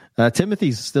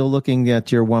 Timothy's still looking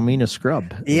at your Wamena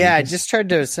scrub. Yeah, I just tried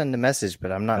to send a message,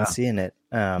 but I'm not seeing it.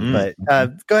 But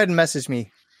go ahead and message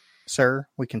me, sir.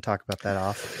 We can talk about that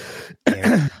off.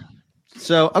 Yeah.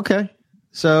 Okay.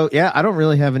 So, yeah, I don't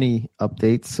really have any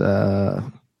updates. I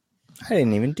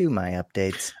didn't even do my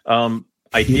updates.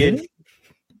 I did.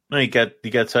 No, you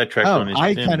got sidetracked on his.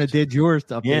 I kind of did yours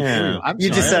up. Yeah,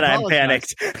 you just said I'm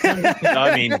panicked.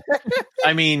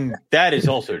 I mean that is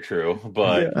also true,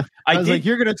 but yeah. I was like,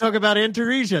 you're going to talk about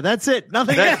Antaresia. That's it.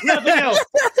 Nothing else.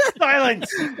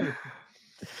 Silence.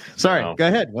 Sorry. Go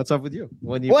ahead. What's up with you?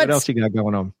 What else you got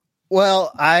going on?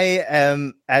 Well, I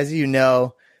am, as you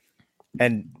know,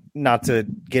 and not to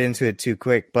get into it too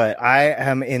quick, but I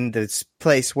am in this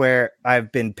place where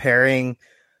I've been pairing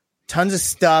tons of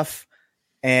stuff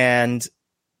and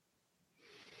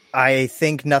I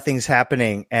think nothing's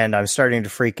happening and I'm starting to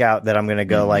freak out that I'm going to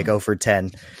go like 0 for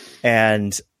 10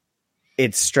 and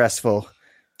it's stressful,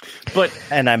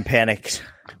 and I'm panicked.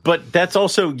 But that's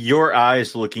also your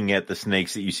eyes looking at the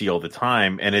snakes that you see all the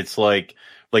time. And it's like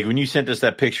when you sent us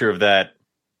that picture of that,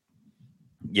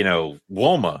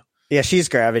 Woma. Yeah, she's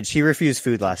gravid. She refused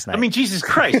food last night. I mean, Jesus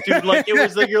Christ, dude. Like, it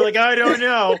was like, you're like, I don't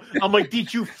know. I'm like,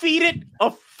 did you feed it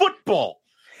a football?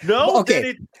 No, okay. Then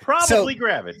it probably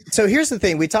gravid. So here's the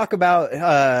thing. We talk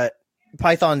about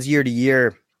pythons year to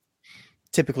year,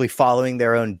 typically following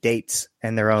their own dates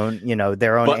and their own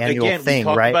annual thing,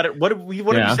 right? About it. What did we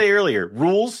say earlier?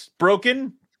 Rules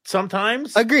broken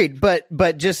sometimes? Agreed.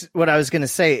 But just what I was going to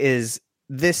say is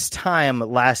this time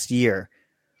last year,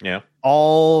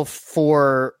 all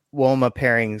 4 Woma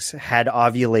pairings had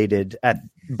ovulated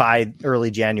by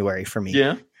early January for me.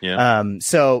 Yeah.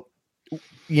 So,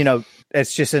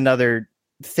 it's just another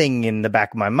thing in the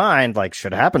back of my mind, like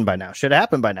should have happened by now.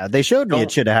 They showed me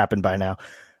it should have happened by now.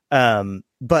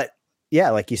 But yeah,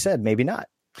 like you said, maybe not.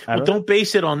 Don't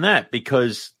base it on that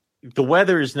because the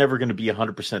weather is never going to be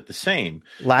 100% the same.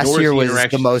 Last year was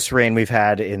the most rain we've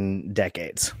had in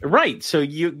decades. Right. So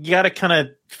you got to kind of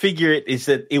figure it is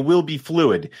that it will be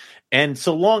fluid. And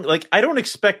so long, like I don't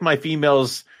expect my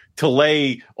females to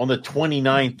lay on the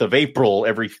 29th of April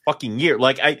every fucking year.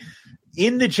 Like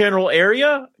in the general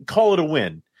area, call it a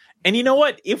win. And you know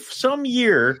what? If some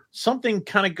year something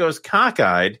kind of goes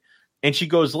cockeyed and she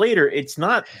goes later, it's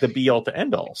not the be all to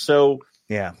end all. So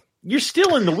yeah, you're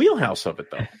still in the wheelhouse of it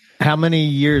though. How many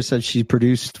years has she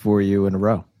produced for you in a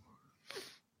row?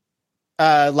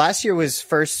 Last year was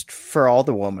first for all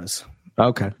the Womas.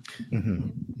 Okay. Mm-hmm.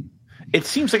 It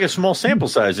seems like a small sample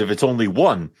size if it's only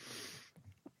one.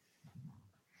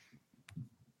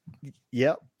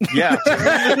 Yep. Yeah.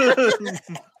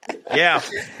 Yeah.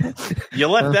 You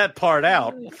left that part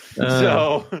out.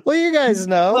 So well, you guys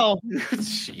know. Well,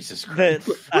 Jesus Christ.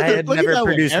 I had never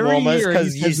produced Womas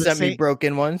because you sent me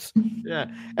broken ones. Yeah.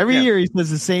 Every year he says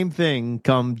the same thing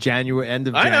come January, end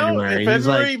of January. I know.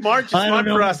 February, March is my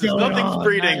process. Nothing's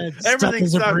breeding. Everything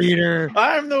sucks. Breeder.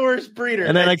 I'm the worst breeder.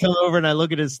 And then I come over and I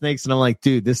look at his snakes and I'm like,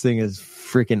 dude, this thing is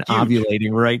freaking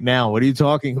ovulating right now. What are you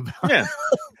talking about? Yeah.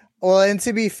 Well, and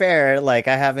to be fair, like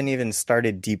I haven't even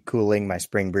started deep cooling my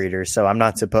spring breeders, so I'm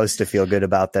not supposed to feel good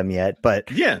about them yet. But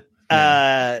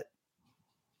I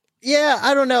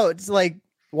don't know. It's like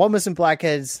Womas and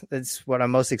Blackheads. That's what I'm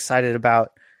most excited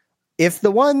about. If the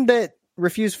one that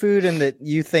refused food and that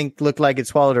you think looked like it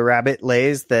swallowed a rabbit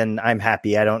lays, then I'm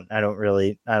happy. I don't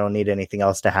need anything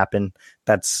else to happen.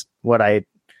 That's my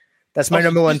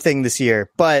number one thing this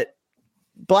year. But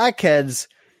Blackheads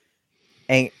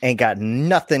ain't got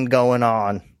nothing going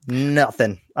on.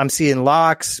 Nothing. I'm seeing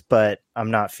locks, but I'm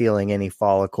not feeling any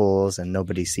follicles and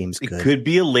nobody seems good. It could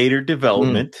be a later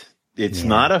development. It's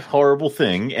not a horrible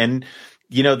thing. And,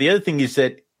 the other thing is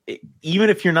that even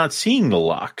if you're not seeing the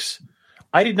locks,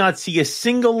 I did not see a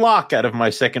single lock out of my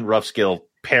second rough scale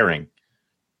pairing.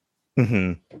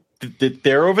 Mm-hmm.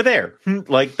 They're over there.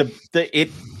 Like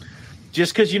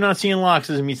just because you're not seeing locks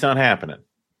doesn't mean it's not happening.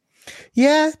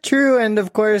 Yeah, true. And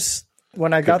of course,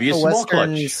 when I got the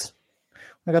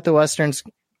Westerns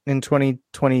in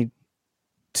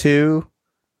 2022,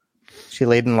 she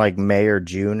laid in like May or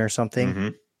June or something. Mm-hmm.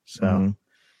 So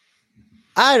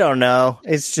I don't know.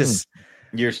 It's just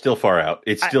you're still far out.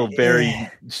 It's still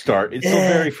it's still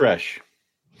very fresh.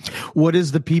 What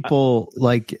is the people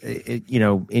like,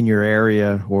 in your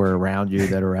area or around you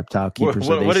that are reptile keepers?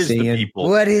 What is the people?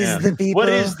 What is the people? What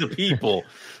is the people?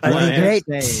 Are they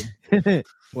great?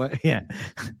 What? Yeah.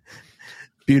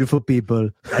 Beautiful people.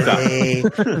 Are they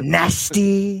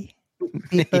nasty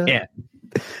people? Yeah.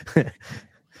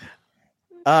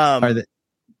 Are they?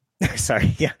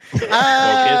 Sorry. Yeah.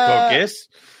 Focus.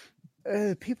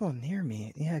 People near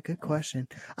me. Yeah. Good question.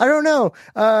 I don't know.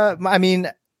 I mean,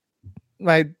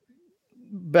 my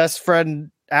best friend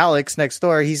Alex next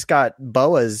door, he's got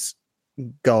boas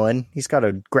going. He's got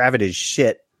a gravid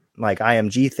shit like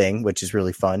IMG thing, which is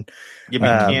really fun. Yeah,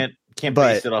 but you can't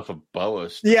base it off of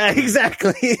boas. Yeah,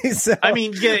 exactly. So, I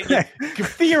mean,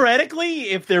 theoretically,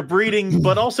 if they're breeding,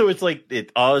 but also it's like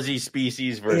Aussie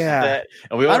species versus that.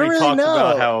 And we already talked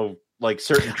about how like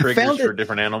certain triggers for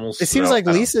different animals. It seems like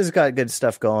Lisa's got good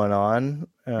stuff going on.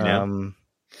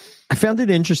 I found it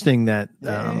interesting that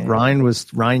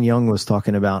Ryan Young was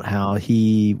talking about how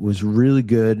he was really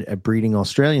good at breeding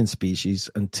Australian species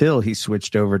until he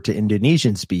switched over to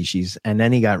Indonesian species, and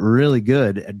then he got really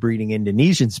good at breeding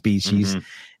Indonesian species. Mm-hmm.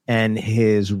 And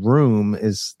his room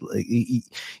is he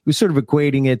was sort of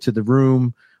equating it to the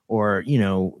room, or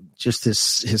just his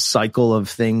cycle of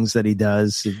things that he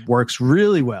does. It works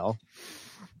really well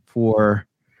for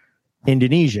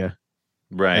Indonesia,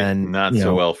 right? And not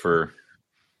so well for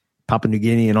Papua New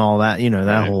Guinea and all that,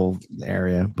 that whole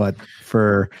area. But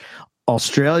for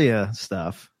Australia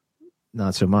stuff,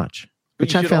 not so much,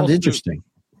 which I found interesting.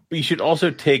 But you should also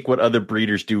take what other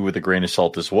breeders do with a grain of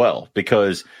salt as well,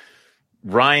 because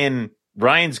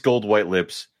Ryan's gold white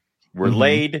lips were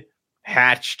laid,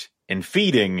 hatched, and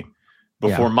feeding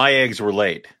before my eggs were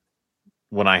laid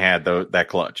when I had that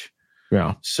clutch.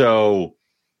 Yeah. So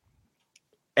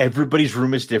everybody's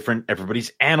room is different.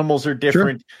 Everybody's animals are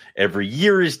different. Sure. Every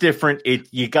year is different.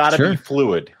 You got to be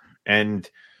fluid. And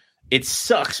it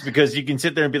sucks because you can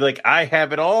sit there and be like, I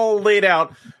have it all laid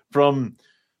out from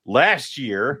last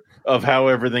year of how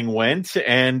everything went,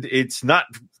 and it's not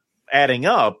adding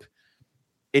up.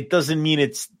 It doesn't mean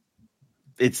it's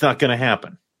not going to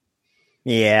happen.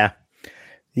 Yeah.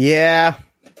 Yeah.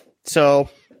 So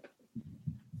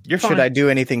you're fine. Should I do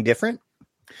anything different?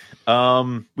 We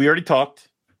already talked.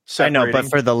 Separating. I know, but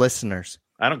for the listeners,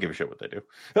 I don't give a shit what they do.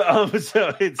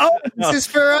 So it's this is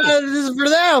for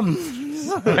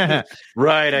them,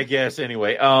 right? I guess.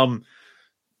 Anyway,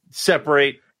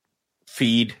 separate,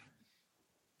 feed,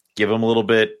 give them a little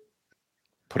bit,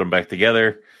 put them back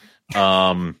together.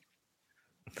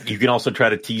 You can also try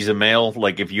to tease a male.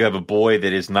 Like if you have a boy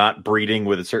that is not breeding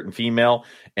with a certain female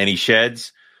and he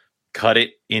sheds, cut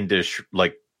it into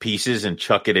pieces and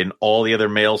chuck it in all the other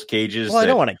males' cages. Well, I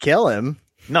don't want to kill him.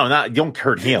 No, don't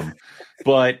hurt him.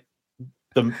 But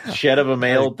the shed of a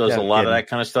male does a lot of that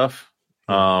kind of stuff.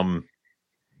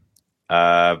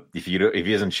 If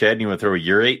he hasn't shed and you want to throw a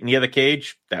urate in the other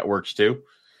cage, that works too.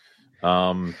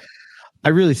 I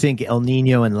really think El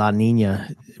Nino and La Nina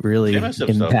really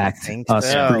impact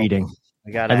us breeding.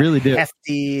 I really do.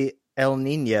 Hefty El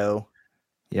Nino.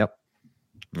 Yep.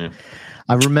 Yeah.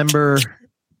 I remember,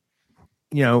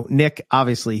 Nick,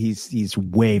 obviously he's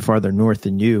way farther north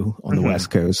than you on the West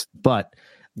Coast, but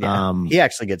he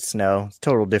actually gets snow. It's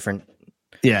total different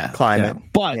climate. Yeah.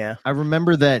 But I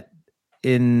remember that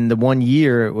in the 1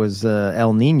 year it was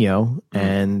El Nino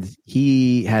and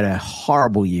he had a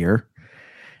horrible year.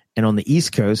 And on the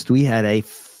East Coast, we had a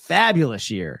fabulous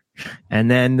year.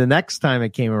 And then the next time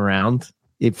it came around,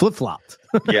 it flip-flopped.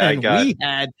 Yeah,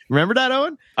 remember that,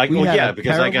 Owen?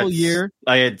 Because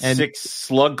I had 6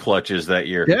 slug clutches that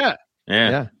year.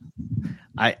 Yeah.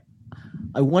 I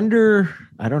wonder,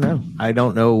 I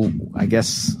don't know. I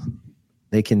guess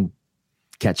they can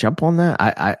catch up on that.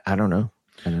 I don't know.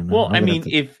 Well, I mean,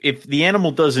 if the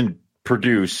animal doesn't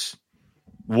produce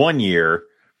 1 year,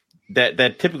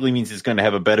 that typically means it's going to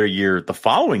have a better year the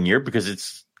following year because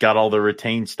it's got all the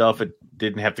retained stuff. It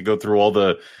didn't have to go through all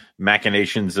the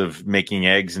machinations of making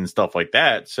eggs and stuff like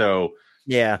that. So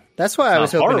yeah, that's why I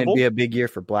was hoping it'd be a big year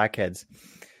for blackheads.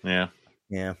 Yeah.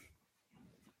 Yeah.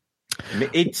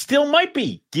 It still might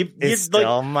be. You're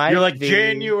like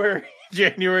January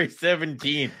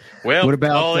 17th. Well, what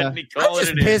about I'm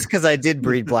just pissed because I did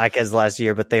breed blackheads last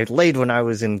year, but they laid when I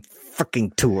was in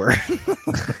freaking tour.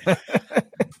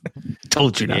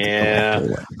 Told you not to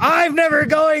go. I'm never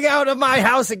going out of my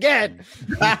house again.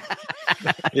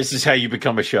 This is how you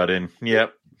become a shut-in.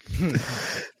 Yep.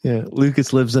 Yeah,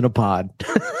 Lucas lives in a pod.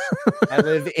 I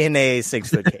live in a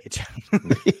 6-foot cage.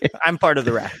 I'm part of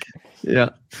the rack. Yeah.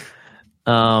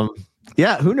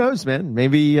 Yeah, who knows, man?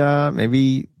 Maybe I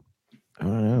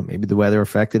don't know. Maybe the weather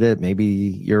affected it. Maybe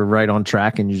you're right on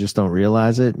track and you just don't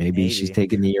realize it. Maybe she's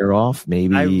taking the year off.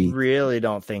 Maybe I really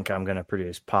don't think I'm going to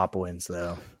produce Papuans,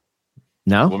 though.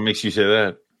 No? What makes you say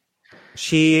that?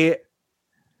 She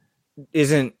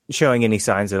isn't showing any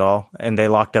signs at all, and they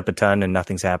locked up a ton and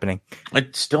nothing's happening.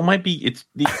 It still might be. It's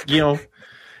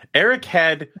Eric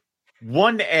had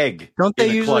 1 egg. Don't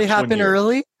they usually happen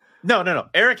early? No.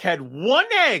 Eric had 1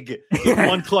 egg in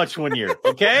 1 clutch 1 year.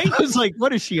 Okay, I was like,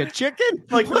 "What is she? A chicken?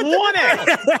 Like 1 egg?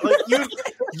 Like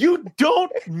you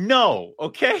don't know."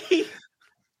 Okay.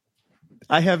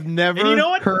 I have never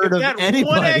heard of anybody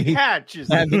 1 egg hatches.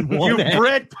 You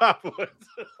bred Papuans.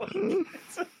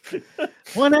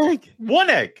 1 egg. 1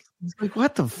 egg. It's like,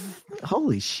 what the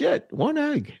holy shit, 1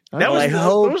 egg.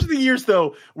 Those are the years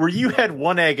though where you had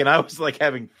 1 egg and I was like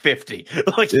having 50.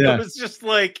 Like it was just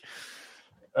like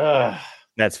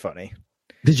that's funny.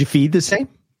 Did you feed the same?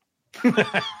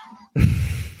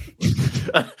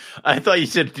 I thought you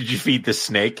said, did you feed the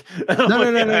snake? No.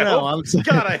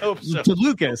 I hope so. To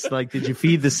Lucas, like, did you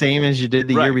feed the same as you did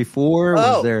the year before?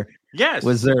 Oh.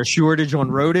 Was there a shortage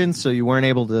on rodents, so you weren't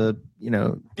able to,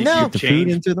 get the food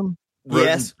into them?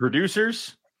 Rodent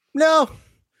producers? No.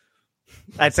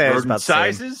 I'd say rodent it's about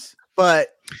sizes? But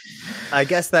I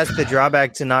guess that's the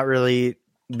drawback to not really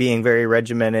being very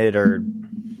regimented or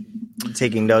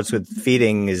taking notes with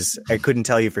feeding is I couldn't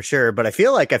tell you for sure, but I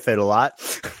feel like I fed a lot.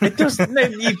 It doesn't.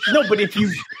 No, but if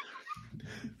you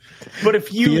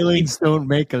feelings don't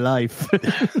make a life.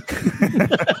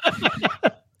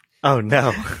 Oh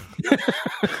no.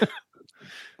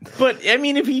 But I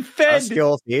mean, if he fed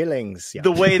your feelings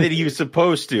the way that he was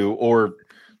supposed to, or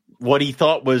what he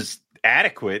thought was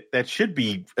adequate, that should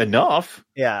be enough.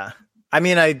 Yeah. I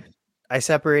mean, I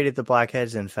separated the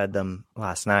blackheads and fed them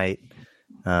last night.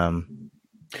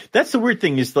 That's the weird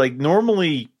thing is like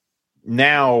normally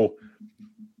now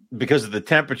because of the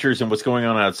temperatures and what's going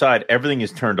on outside, everything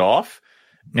is turned off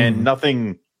and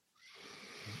nothing.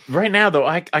 Right now, though,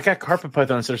 I got carpet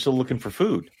pythons that are still looking for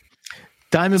food.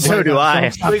 Diamond. So do I.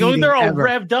 They're all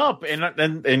revved up,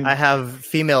 and I have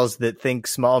females that think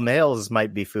small males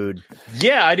might be food.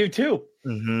 Yeah, I do too.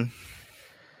 Mm-hmm.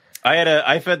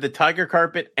 I fed the tiger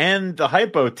carpet and the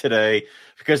hypo today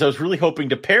because I was really hoping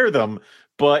to pair them.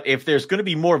 But if there's going to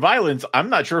be more violence,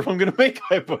 I'm not sure if I'm going to make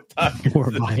hypo tigers.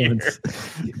 More violence.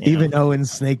 Even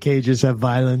Owen's snake cages have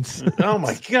violence. Oh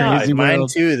my god, mine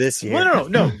too this year.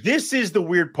 No. This is the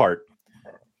weird part.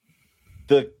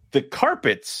 The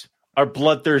carpets are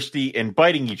bloodthirsty and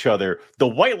biting each other. The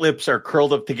white lips are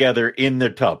curled up together in the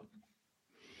tub.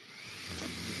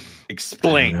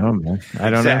 Explain. I don't know.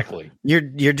 Exactly.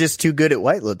 You're just too good at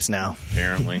white lips now.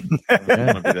 Apparently. I don't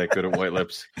want to be that good at white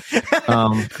lips.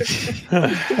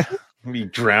 Me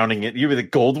drowning it. You're the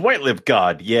gold white lip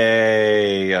god.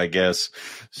 Yay, I guess.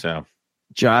 So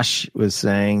Josh was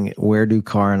saying, where do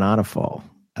Carinata fall?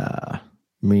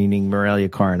 Meaning Morelia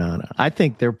carinata. I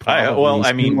think they're probably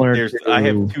I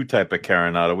have 2 type of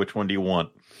Carinata. Which one do you want?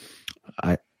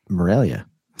 Morelia.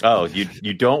 Oh,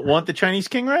 you don't want the Chinese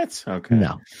king rats? Okay.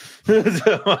 No. No.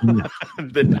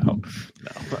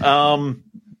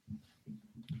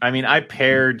 I mean, I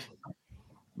paired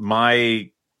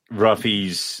my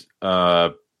roughies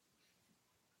around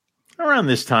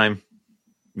this time,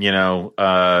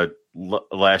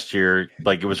 last year,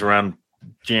 like it was around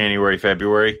January,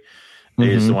 February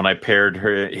is when I paired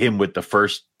him with the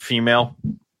first female.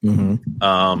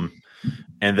 And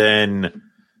then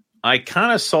I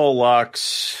kind of saw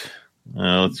Locks.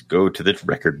 Let's go to the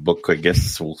record book. I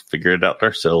guess we'll figure it out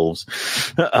ourselves.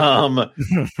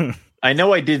 I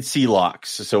know I did see Locks,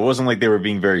 so it wasn't like they were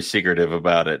being very secretive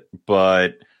about it,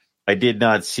 but I did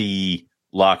not see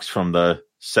Locks from the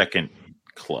second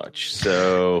clutch.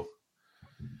 So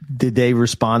did they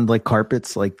respond like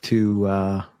carpets, like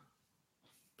to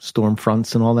storm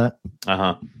fronts and all that?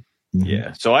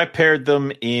 Yeah. So I paired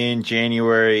them in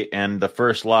January, and the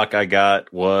first lock I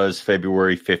got was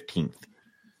February 15th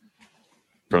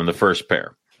from the first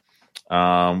pair.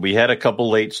 We had a couple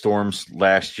late storms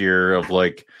last year of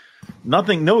like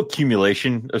no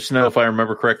accumulation of snow, if I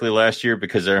remember correctly, last year,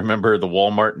 because I remember the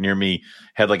Walmart near me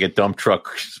had like a dump truck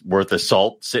worth of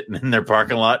salt sitting in their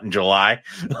parking lot in July.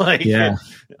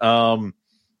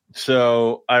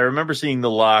 So I remember seeing the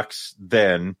locks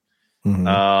then.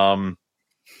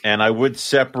 And I would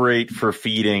separate for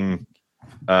feeding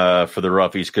for the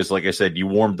roughies because, like I said, you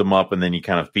warmed them up and then you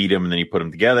kind of feed them and then you put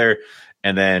them together.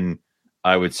 And then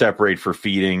I would separate for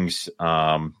feedings.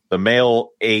 The male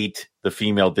ate, the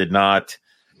female did not.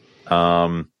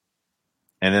 And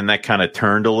then that kind of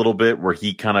turned a little bit where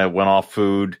he kind of went off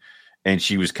food and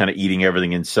she was kind of eating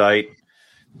everything in sight.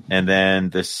 And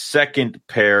then the second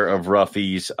pair of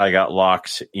roughies, I got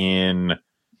locks in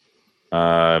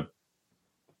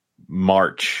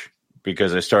March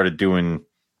because I started doing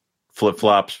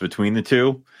flip-flops between the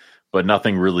two, but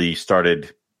nothing really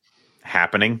started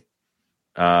happening.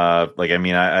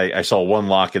 I saw one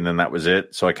lock and then that was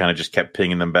it. So I kind of just kept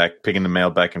pinging the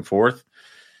male back and forth,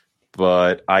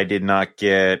 but I did not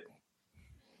get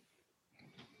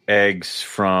eggs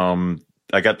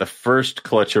I got the first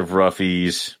clutch of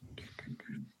roughies.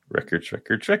 Records.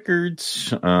 Look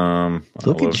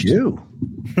at you.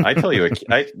 I tell you,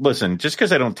 listen, just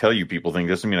because I don't tell you people things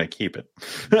doesn't mean I keep it.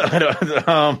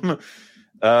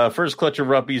 First clutch of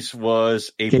roughies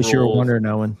was April. In case you're wondering,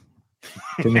 Owen.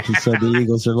 Timothy said the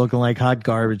Eagles are looking like hot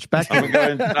garbage.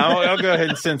 I'll go ahead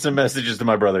and send some messages to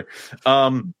my brother.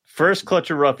 First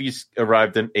clutch of roughies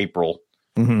arrived in April.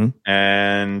 Mm-hmm.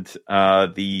 And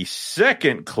the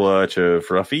second clutch of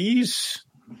roughies,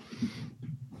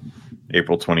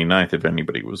 April 29th, if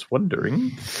anybody was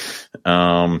wondering.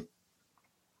 The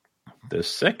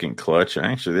second clutch,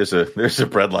 actually, there's a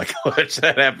breadline clutch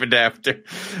that happened after.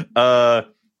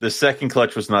 The second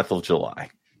clutch was not till July.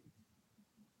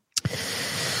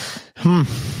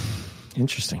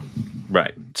 Interesting.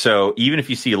 Right. So even if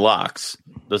you see locks,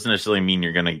 doesn't necessarily mean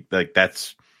you're gonna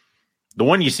that's the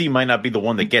one you see might not be the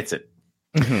one that gets it.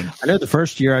 I know the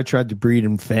first year I tried to breed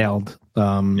and failed.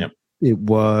 It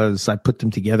was I put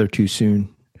them together too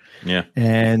soon. Yeah.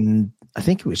 And I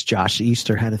think it was Josh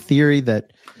Easter had a theory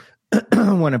that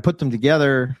when I put them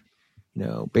together,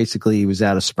 basically he was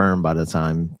out of sperm by the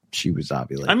time she was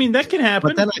ovulating. I mean, that can happen.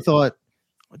 But then I thought,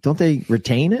 don't they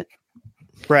retain it?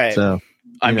 Right. So,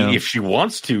 I mean, if she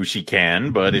wants to, she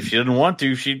can, but if she doesn't want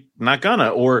to, she's not gonna.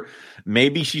 Or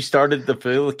maybe she started the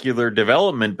follicular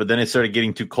development, but then it started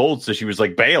getting too cold, so she was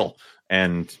like, bail.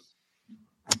 And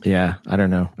yeah, I don't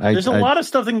know. There's a lot of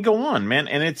stuff that can go on, man.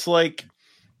 And it's like,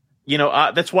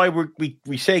 that's why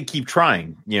we say keep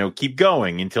trying, keep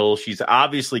going until she's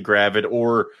obviously gravid,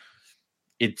 or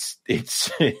it's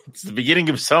the beginning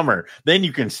of summer. Then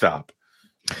you can stop.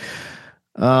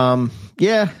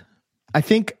 Yeah, I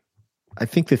think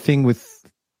the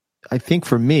thing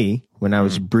for me when I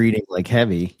was breeding like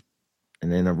heavy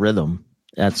and in a rhythm,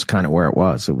 that's kind of where it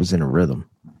was. It was in a rhythm.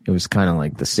 It was kind of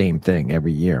like the same thing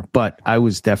every year, but I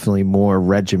was definitely more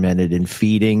regimented in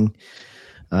feeding.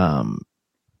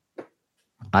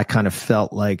 I kind of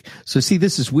felt like, see,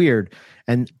 this is weird.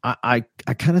 And I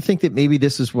kind of think that maybe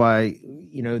this is why,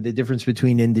 the difference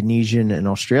between Indonesian and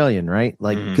Australian, right?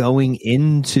 Like going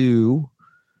into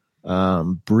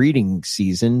breeding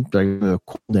season, like the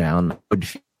cool down would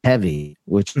feed heavy,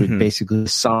 which would basically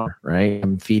summer, right?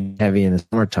 I'm feeding heavy in the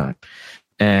summertime.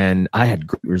 And I had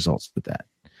great results with that.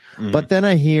 But then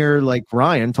I hear like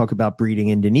Ryan talk about breeding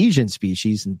Indonesian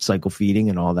species and cycle feeding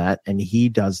and all that. And he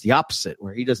does the opposite,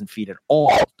 where he doesn't feed at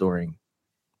all during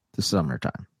the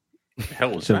summertime. What the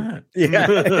hell was that?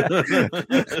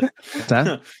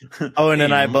 Yeah. Owen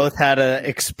and I both had an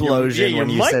explosion when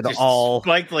you said all.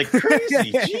 Spiked like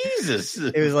crazy. Jesus.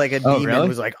 It was like a demon really?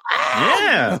 was like,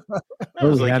 yeah. That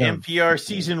was like NPR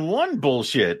season 1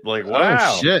 bullshit. Like, wow.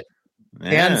 Oh, shit.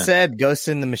 Dan said Ghost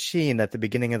in the Machine at the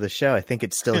beginning of the show. I think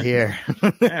it's still here.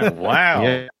 Yeah, wow.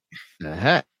 Yeah. The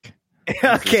heck?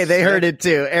 Okay, they heard it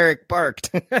too. Eric barked.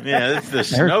 Yeah, it's the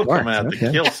snow coming out to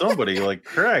kill somebody. Like,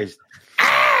 Christ.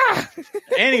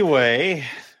 Anyway,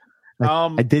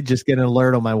 I did just get an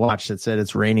alert on my watch that said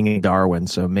it's raining in Darwin,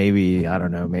 so maybe I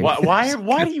don't know. Maybe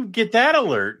why do you get that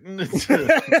alert?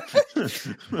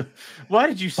 Why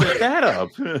did you set that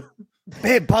up?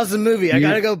 Babe, pause the movie. I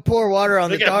gotta go pour water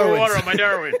on the Darwins. Pour water on my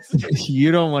Darwins.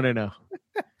 You don't want to know.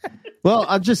 Well,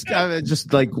 I'm just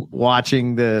like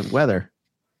watching the weather.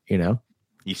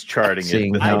 He's charting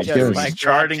Seeing it. how I it just goes. like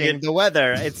charting watching it. the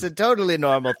weather. It's a totally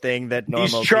normal thing that normal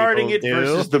He's charting people it do.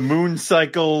 versus the moon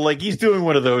cycle. Like, he's doing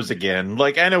one of those again.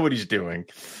 Like, I know what he's doing.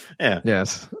 Yeah.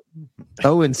 Yes.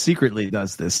 Owen secretly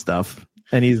does this stuff.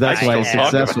 And that's why he's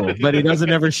successful. But he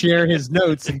doesn't ever share his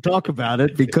notes and talk about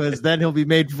it, because then he'll be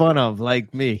made fun of,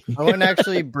 like me. Owen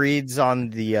actually breeds on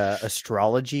the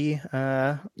astrology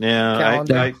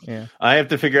calendar. I have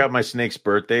to figure out my snake's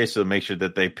birthday, so make sure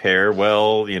that they pair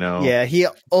well, Yeah, he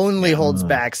only holds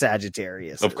back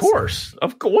Sagittarius. Of course.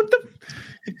 What the?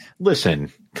 Listen,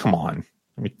 come on.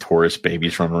 I mean, Taurus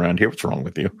babies running around here. What's wrong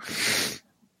with you?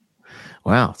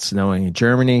 Wow, it's snowing in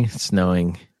Germany. It's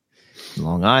snowing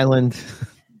Long Island,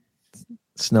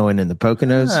 snowing in the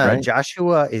Poconos, right?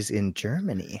 Joshua is in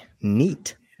Germany.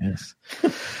 Neat. Yes.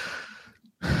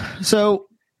 So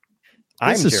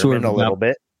I'm German sort of a little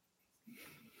bit.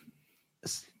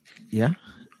 Yeah.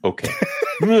 Okay.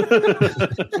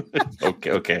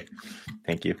 Okay.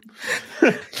 Thank you.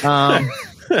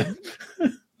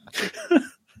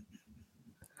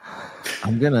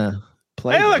 I'm gonna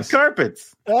play. Hey, look,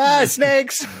 carpets.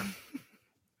 Snakes.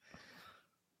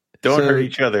 Don't hurt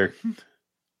each other.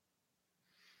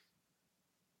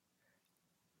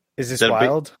 Is this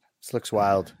wild? This looks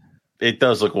wild. It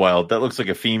does look wild. That looks like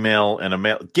a female and a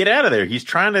male. Get out of there. He's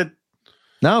trying to.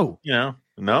 No.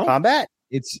 No. Combat.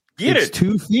 It's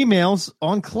two females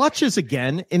on clutches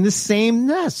again in the same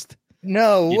nest.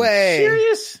 No way.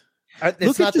 Serious?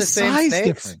 It's not the same size snakes?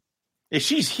 Difference.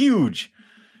 She's huge.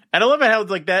 And I love it how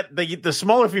like that the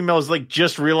smaller females like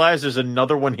just realize there's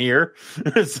another one here.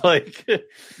 It's like,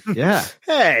 yeah,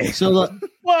 hey, so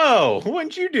whoa,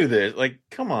 when'd you do this? Like,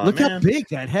 come on, look man. how big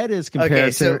that head is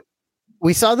compared to.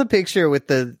 We saw the picture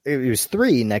with it was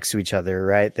 3 next to each other,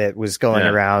 right? That was going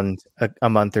around a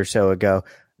month or so ago.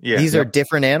 Yeah, these are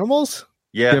different animals.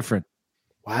 Yeah, different.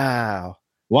 Wow.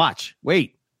 Watch.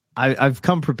 Wait. I've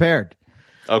come prepared.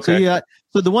 Okay.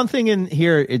 So the one thing in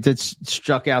here that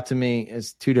struck out to me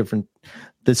is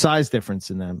the size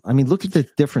difference in them. I mean, look at the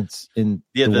difference in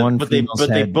one. But they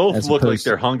both look like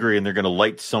they're hungry and they're going to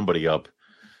light somebody up.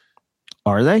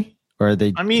 Are they? Or are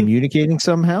they communicating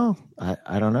somehow?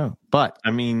 I don't know. But I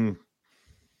mean,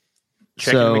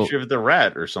 check and make sure if the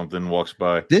rat or something walks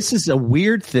by. This is a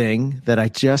weird thing that I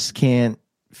just can't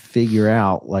figure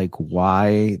out, like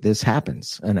why this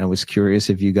happens. And I was curious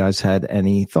if you guys had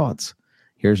any thoughts.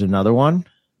 Here's another one.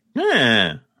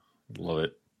 Yeah, love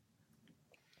it.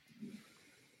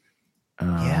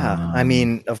 Yeah, I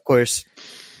mean, of course.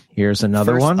 Here's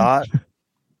another one.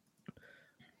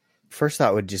 First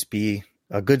thought would just be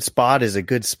a good spot is a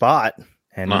good spot.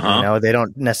 And, they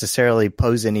don't necessarily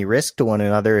pose any risk to one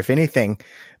another. If anything,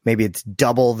 maybe it's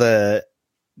double the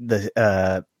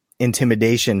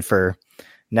intimidation for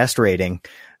nest rating.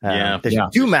 There's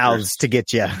 2 mouths to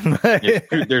get you.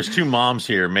 There's 2 moms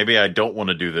here. Maybe I don't want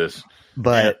to do this.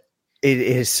 But it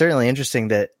is certainly interesting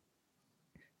that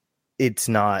it's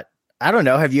not. I don't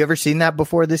know. Have you ever seen that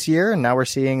before this year? And now we're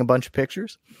seeing a bunch of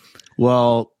pictures.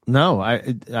 Well, no,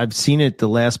 I've seen it the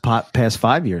past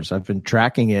 5 years. I've been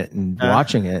tracking it and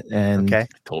watching it. And okay,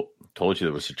 told you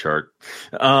there was a chart.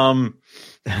 But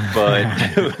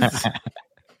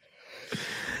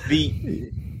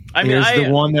the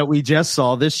one that we just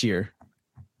saw this year.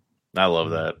 I love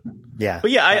that. Yeah,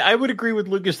 but I would agree with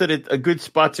Lucas that a good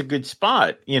spot's a good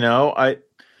spot.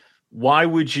 Why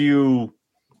would you?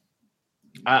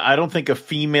 I don't think a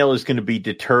female is going to be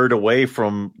deterred away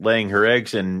from laying her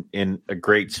eggs in a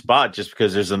great spot just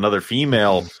because there's another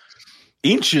female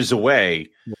inches away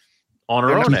on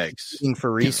her own eggs.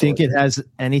 For do you think it has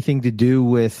anything to do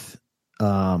with,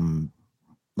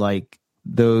 like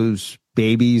those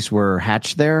babies were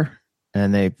hatched there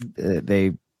and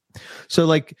they so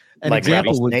like an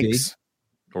example would be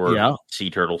or sea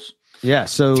turtles. Yeah.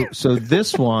 So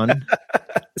this one,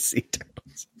 sea turtles.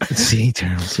 Sea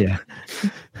turtles, yeah.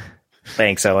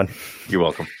 Thanks, Owen. You're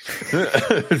welcome.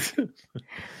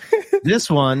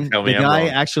 This one, the guy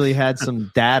actually had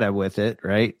some data with it,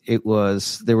 right? There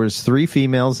was 3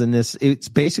 females in this. It's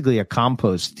basically a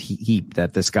compost heap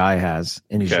that this guy has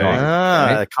in his yard.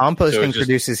 Right? Composting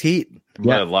produces heat.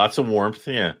 Yeah, lots of warmth.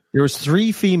 Yeah. There was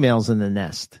 3 females in the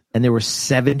nest, and there were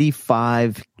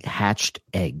 75 hatched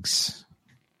eggs.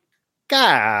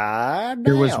 God,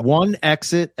 there was 1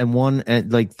 exit and 1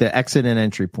 like the exit and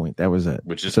entry point. That was it.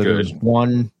 Which is so good. There was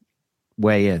 1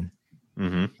 way in.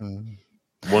 Mm-hmm.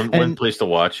 One place to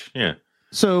watch. Yeah.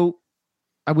 So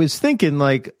I was thinking,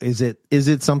 like, is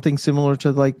it something similar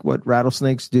to like what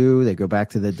rattlesnakes do? They go back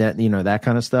to the den, that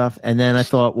kind of stuff. And then I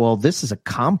thought, well, this is a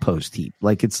compost heap.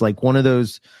 Like it's like one of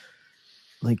those,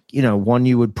 like one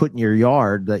you would put in your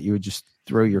yard that you would just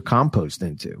throw your compost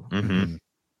into. Mm-hmm.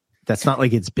 That's not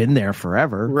like it's been there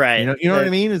forever, right? You know what I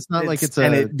mean? It's not like it's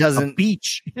a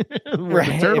beach,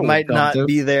 right? It might not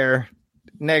be there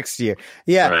next year.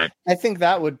 Yeah, right. I think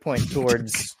that would point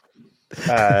towards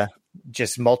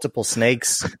just multiple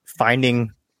snakes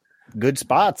finding good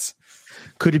spots.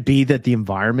 Could it be that the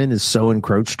environment is so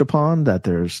encroached upon that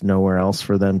there's nowhere else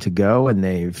for them to go, and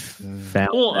they've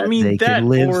found they can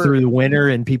live through the winter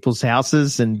in people's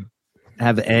houses and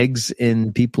have eggs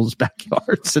in people's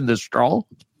backyards in the straw?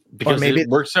 Because maybe it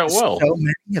works out well. So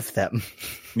many of them.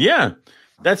 Yeah.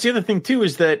 That's the other thing too,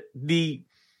 is that we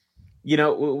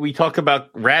talk about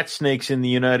rat snakes in the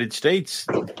United States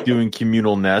doing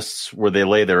communal nests where they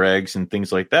lay their eggs and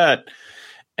things like that.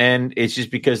 And it's just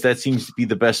because that seems to be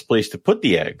the best place to put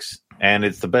the eggs. And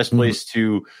it's the best place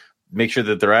to make sure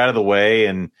that they're out of the way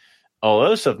and all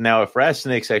other stuff. Now, if rat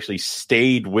snakes actually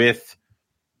stayed with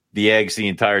the eggs the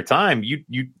entire time,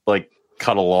 you'd like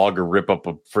cut a log or rip up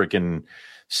a freaking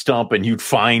stump and you'd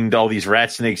find all these rat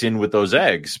snakes in with those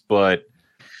eggs. But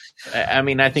I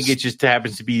mean, I think it just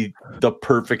happens to be the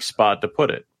perfect spot to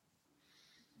put it.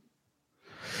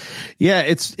 Yeah,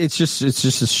 it's just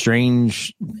a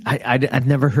strange. I've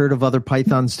never heard of other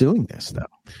pythons doing this though.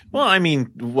 Well, I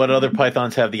mean, what other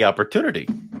pythons have the opportunity?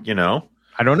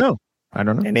 I don't know.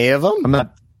 Any of them? I'm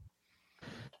not.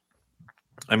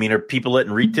 I mean, are people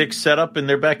letting retics set up in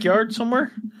their backyard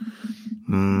somewhere?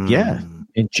 Yeah,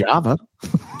 in Java.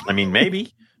 I mean,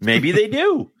 maybe they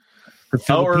do.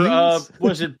 Or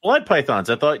was it blood pythons?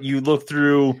 I thought you looked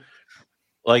through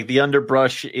like the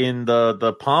underbrush in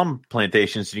the palm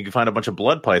plantations and you can find a bunch of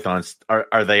blood pythons.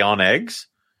 Are they on eggs?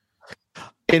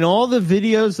 In all the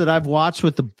videos that I've watched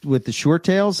with the short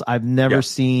tails, I've never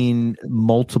seen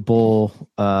multiple.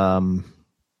 I've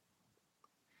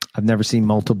never seen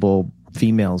multiple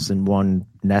females in one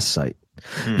nest site.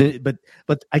 But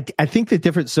I think the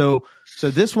difference. So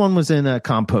this one was in a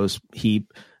compost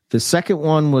heap. The second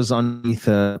one was underneath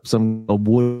some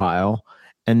wood pile,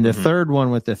 and the third one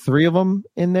with the three of them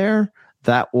in there,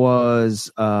 that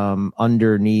was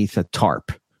underneath a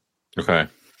tarp. Okay.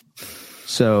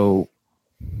 So,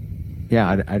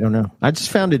 yeah, I don't know. I just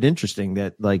found it interesting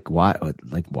that why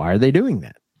are they doing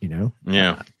that? You know?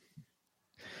 Yeah.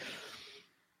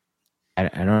 I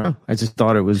don't know. I just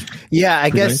thought it was I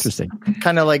guess interesting.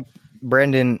 Kind of like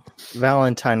Brendan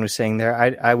Valentine was saying there.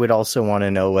 I would also want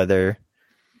to know whether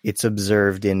it's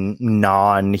observed in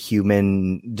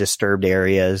non-human disturbed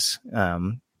areas.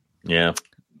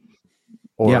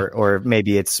 Or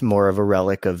maybe it's more of a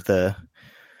relic of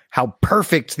how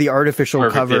perfect the artificial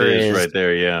cover is right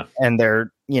there. Yeah. And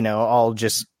they're, all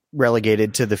just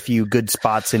relegated to the few good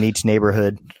spots in each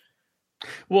neighborhood.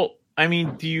 Well, I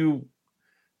mean,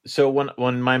 so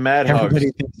when my Mad Hogs,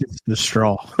 everybody thinks it's the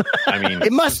straw. I mean,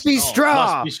 it must be straw.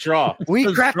 Must be straw.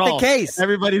 We cracked the case.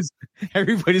 Everybody's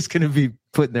going to be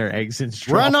putting their eggs in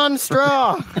straw. Run on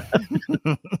straw.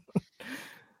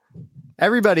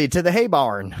 Everybody to the hay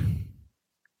barn.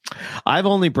 I've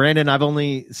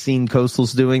only seen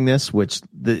coastals doing this, which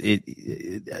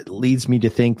it leads me to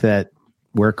think that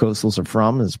where coastals are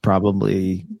from is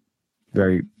probably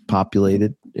very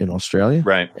populated in Australia.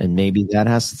 Right. And maybe that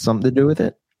has something to do with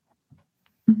it.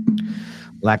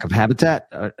 Lack of habitat.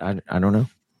 I don't know.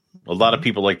 A lot of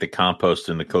people like to compost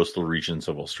in the coastal regions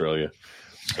of Australia.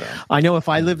 So. I know if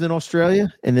I lived in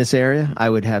Australia in this area, I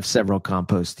would have several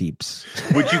compost heaps.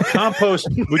 Would you compost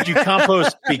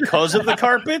because of the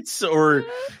carpets, or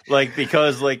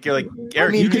because you're like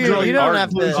Eric? You don't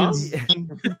have you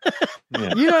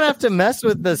don't have to mess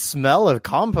with the smell of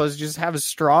compost. Just have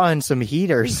straw and some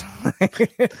heaters.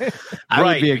 I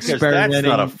would be experimenting. That's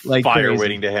not a fire crazy.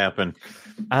 Waiting to happen.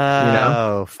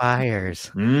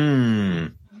 Fires.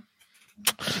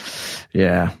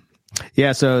 Yeah.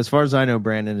 Yeah, so as far as I know,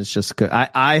 Brandon, it's just good.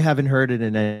 I haven't heard it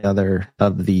in any other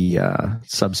of the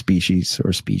subspecies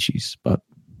or species, but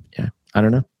yeah, I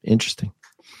don't know. Interesting.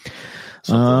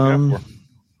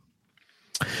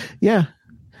 Yeah,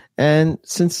 and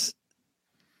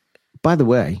by the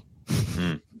way,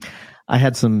 I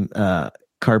had some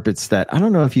carpets that I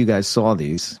don't know if you guys saw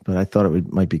these, but I thought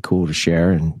might be cool to share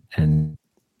and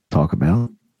talk about.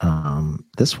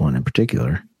 This one in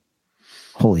particular.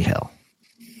 Holy hell.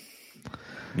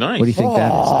 Nice. What do you think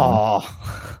that is?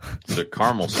 It's a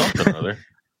caramel something or other.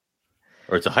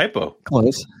 Or it's a hypo.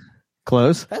 Close.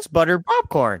 That's buttered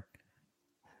popcorn.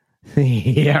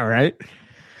 Yeah, right.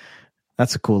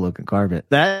 That's a cool looking carpet.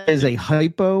 That is a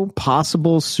hypo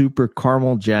possible super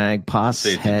caramel jag pos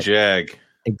het jag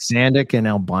exandic and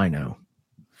albino.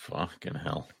 Fucking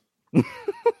hell.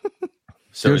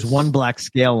 So there's one black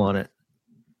scale on it.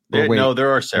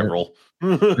 There are several.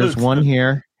 There's one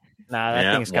here. Nah,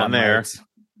 that thing's got one there. Mites.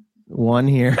 One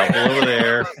here. Couple over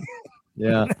there.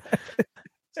 Yeah.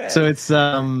 So it's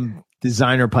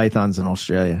designer pythons in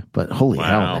Australia, but holy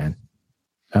hell, man.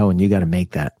 Oh, and you got to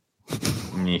make that.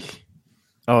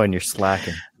 Oh, and you're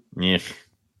slacking. If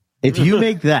you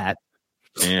make that,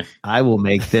 I will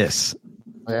make this.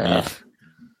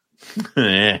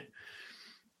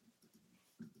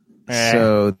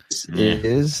 So this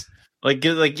is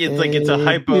it's a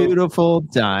hypo beautiful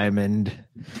diamond.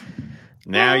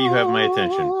 Now you have my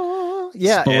attention.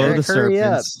 Yeah, Eric, the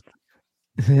serpents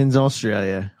in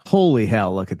Australia. Holy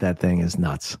hell! Look at that thing, is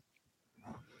nuts.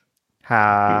 How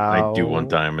I do want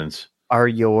diamonds. Are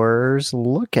yours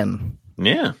looking?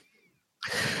 Yeah,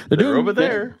 they're over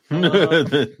there.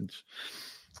 The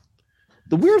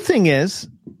weird thing is,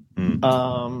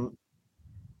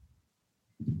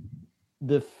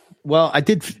 I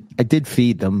did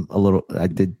feed them a little. I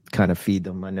did kind of feed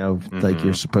them. I know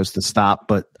you're supposed to stop,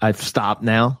 but I've stopped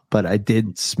now. But I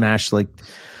did smash 3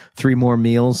 more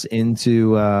meals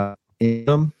into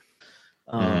them.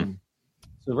 So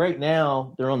right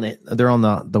now they're on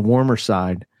the warmer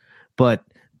side, but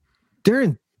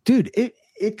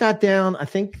it got down. I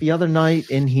think the other night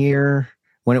in here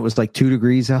when it was 2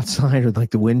 degrees outside, or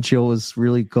the wind chill was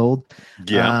really cold.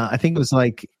 Yeah, I think it was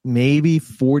maybe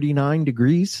 49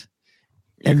 degrees.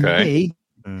 And they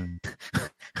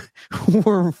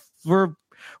we're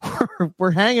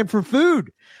hanging for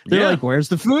food. They're like, "Where's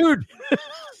the food?"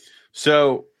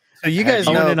 So So you guys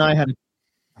Owen know, and I had.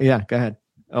 Yeah, go ahead.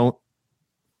 Oh,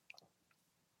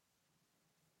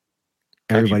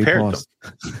 everybody paused.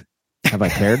 Have I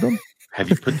paired them? Have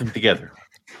you put them together?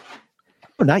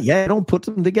 Oh, not yet. I don't put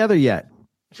them together yet.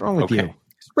 What's wrong with you?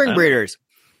 spring breeders.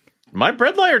 My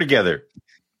bread lie are together.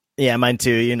 Yeah, mine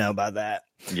too. You know about that.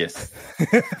 Yes.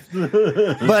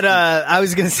 But I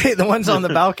was going to say the ones on the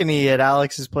balcony at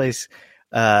Alex's place,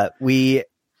 we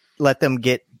let them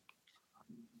get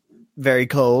very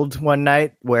cold one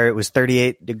night where it was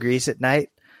 38 degrees at night.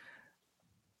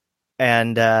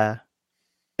 And they're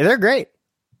great.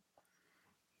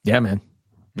 Yeah, man.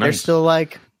 They're still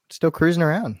cruising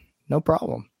around. No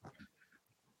problem.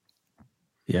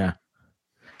 Yeah.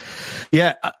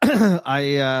 Yeah.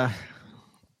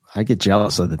 I get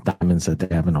jealous of the diamonds that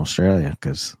they have in Australia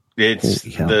because it's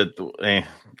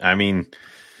I mean,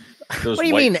 those what do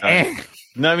you mean?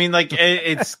 No, I mean, like,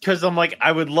 it's because I'm like,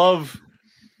 I would love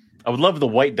the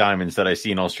white diamonds that I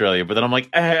see in Australia, but then I'm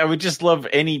like, I would just love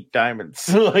any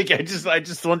diamonds. Like, I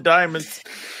just want diamonds.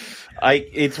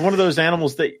 It's one of those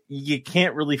animals that you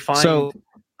can't really find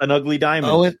an ugly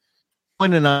diamond.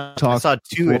 Owen and I saw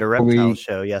two at a reptile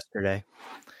show yesterday.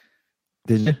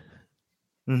 Did you?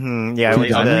 Mm-hmm. Yeah, ugly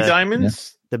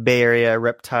diamonds. The Bay Area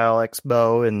Reptile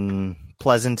Expo in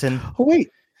Pleasanton. Oh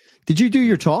wait, did you do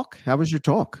your talk? How was your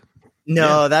talk?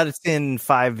 No, that's in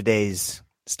 5 days.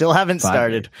 Still haven't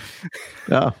started.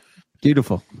 Oh,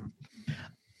 beautiful.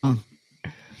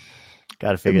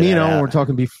 Got to figure that out. We're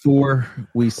talking before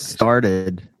we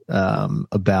started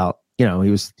about,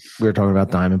 we were talking about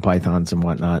diamond pythons and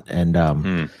whatnot.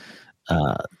 And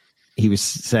he was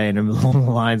saying along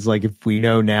the lines, like, if we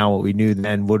know now what we knew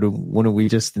then, wouldn't we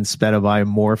just, instead of buying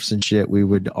morphs and shit, we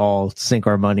would all sink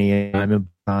our money in diamond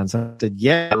pythons? I said,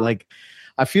 yeah, like,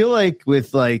 I feel like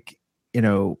with, like,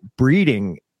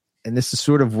 breeding, and this is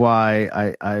sort of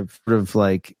why I've sort of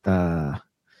like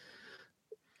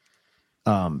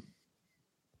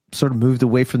sort of moved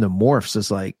away from the morphs.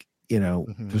 Is like,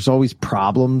 there's always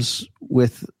problems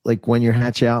with, like, when you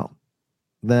hatch out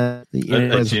that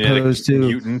as opposed to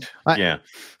mutant. I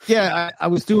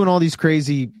was doing all these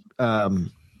crazy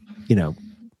combos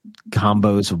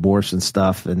of morphs and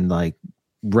stuff, and like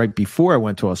right before I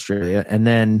went to Australia, and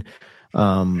then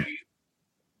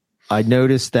I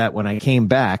noticed that when I came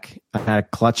back, I had a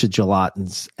clutch of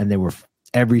gelatins, and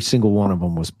every single one of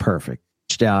them was perfect.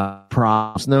 Out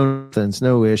problems,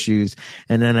 no issues.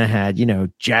 And then I had,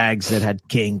 jags that had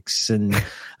kinks, and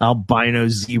albino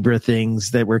zebra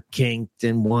things that were kinked,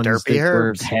 and ones Derpy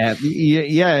herbs. And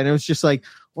it was just like,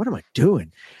 what am I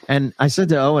doing? And I said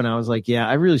to Owen, I was like, yeah,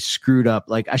 I really screwed up.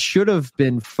 Like, I should have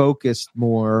been focused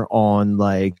more on,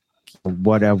 like,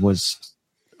 what I was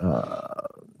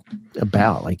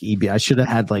about, like EB. I should have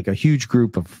had, like, a huge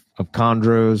group of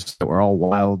chondros that were all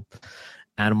wild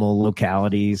animal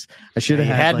localities. I should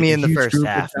have had me in the first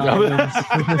half.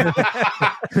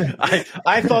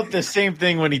 I thought the same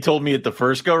thing when he told me at the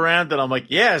first go round, and I'm like,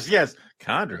 yes,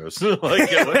 chondros. Like,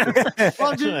 where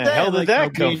the hell did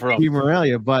that come from?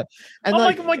 Morelia, but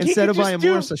instead of buying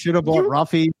morphs, I should have bought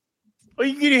Ruffy. Well,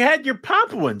 you had your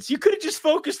Papuans. You could have just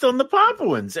focused on the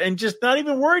Papuans and just not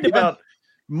even worried about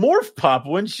morph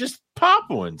Papuans, just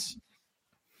Papuans.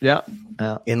 Yeah,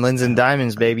 inlands and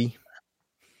diamonds, baby.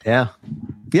 Yeah,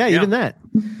 even that.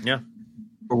 Yeah.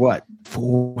 For what?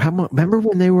 Remember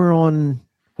when they were on?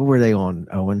 What were they on?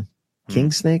 Owen,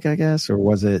 King Snake, I guess, or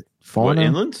was it Fauna?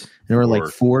 Inland? They were like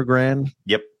 $4,000.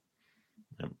 Yep.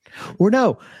 Or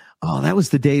no? Oh, that was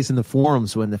the days in the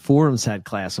forums when the forums had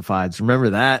classifieds. Remember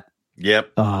that?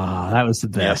 Yep. Oh, that was the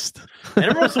best. Yep. And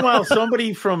every once in a while,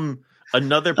 somebody from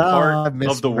another part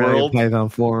of the world. Python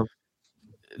forum.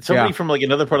 Somebody from like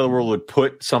another part of the world would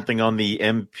put something on the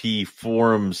MP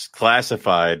forums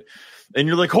classified, and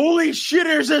you're like, "Holy shit!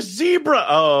 There's a zebra!"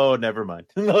 Oh, never mind.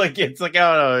 Like, it's like,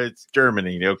 oh no, it's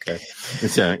Germany. Okay,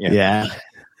 so yeah.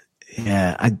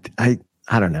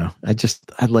 I don't know. I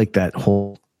like that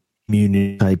whole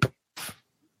community type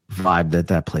vibe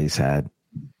that place had.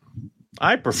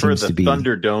 I prefer the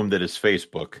Thunderdome that is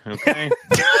Facebook. Okay,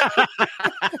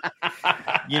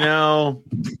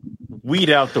 weed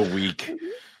out the weak.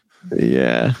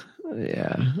 Yeah.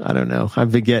 I don't know.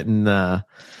 I've been getting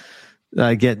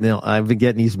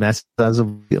these messages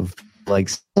of like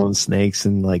selling snakes,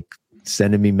 and like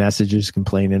sending me messages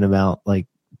complaining about like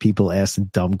people asking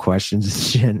dumb questions and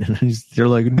shit. And they're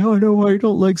like, "No, I know why you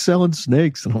don't like selling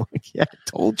snakes." And I'm like, "Yeah, I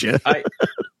told you."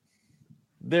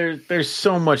 There's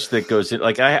so much that goes in.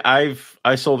 Like, I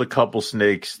sold a couple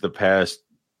snakes the past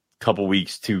couple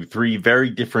weeks to 3 very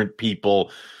different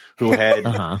people who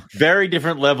had very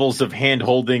different levels of hand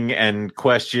holding and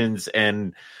questions.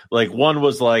 And like one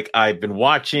was like, I've been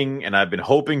watching and I've been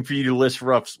hoping for you to list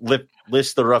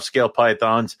the rough scale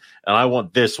pythons, and I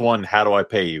want this one. How do I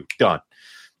pay you? Done.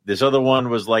 This other one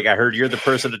was like, I heard you're the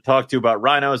person to talk to about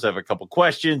rhinos. I have a couple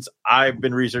questions. I've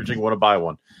been researching, want to buy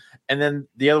one. And then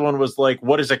the other one was like,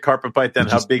 what is a carpet python?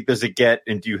 How big does it get?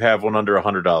 And do you have one under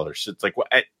 $100? It's like,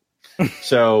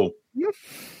 so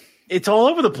it's all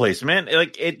over the place, man.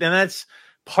 Like and that's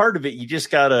part of it. You just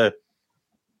gotta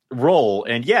roll.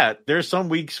 And yeah, there's some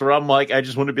weeks where I'm like, I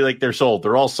just want to be like, they're sold.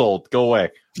 They're all sold. Go away.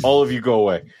 All of you go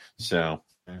away. So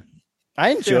I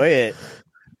enjoy it.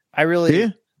 I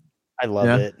really, I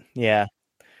love it. Yeah.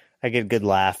 I get good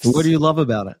laughs. What do you love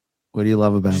about it? What do you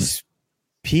love about it?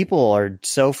 People are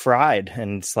so fried.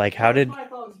 And it's like, how did,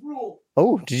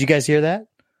 oh, did you guys hear that?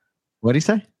 What did he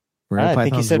say? I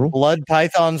think he said blood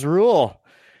pythons rule.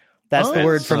 That's the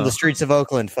word from the streets of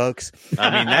Oakland, folks. I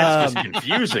mean, that's just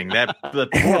confusing. That the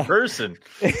poor person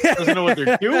doesn't know what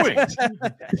they're doing.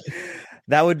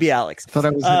 That would be Alex. I thought I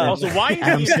was also, why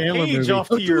is the page off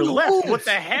to your left? What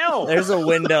the hell? There's a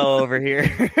window over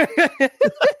here.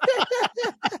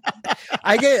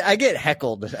 I get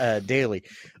heckled daily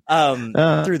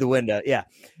through the window. Yeah.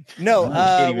 No.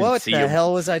 What the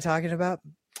hell was I talking about?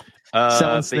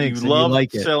 Selling snakes. You love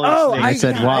like selling snakes. I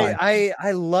said why.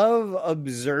 I love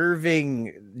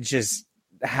observing just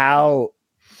how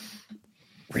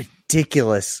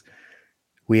ridiculous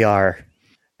we are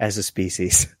as a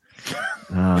species.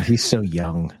 Oh, he's so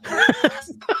young.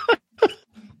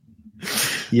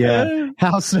 Yeah.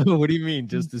 How so? What do you mean?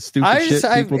 Just the stupid shit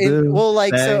people do? Well,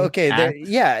 like, so, okay.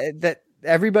 That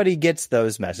everybody gets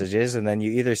those messages, and then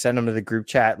you either send them to the group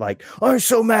chat like, I'm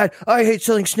so mad, I hate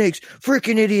selling snakes,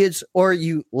 freaking idiots, or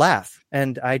you laugh,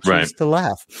 and I choose to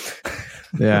laugh.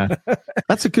 Yeah.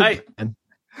 That's a good plan.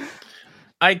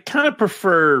 I kind of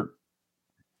prefer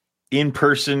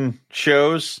in-person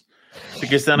shows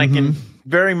because then I can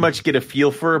very much get a feel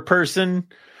for a person,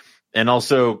 and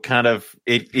also kind of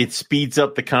it speeds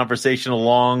up the conversation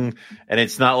along, and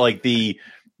it's not like the,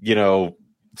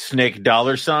 snake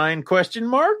 $sign ?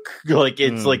 Like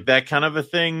it's like that kind of a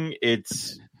thing.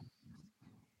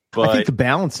 But I think the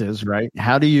balance is right.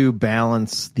 How do you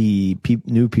balance the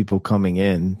new people coming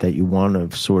in that you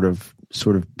want to sort of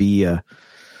be a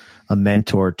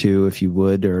mentor to, if you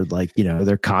would, or like,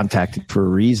 they're contacted for a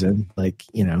reason. Like,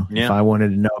 if I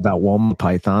wanted to know about Walma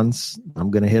pythons, I'm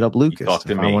going to hit up Lucas. Talk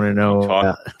to me. I want to know.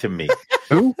 Talk to me.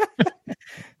 Who?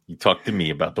 You talk to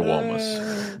me about the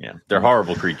Walmas. Yeah, they're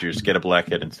horrible creatures. Get a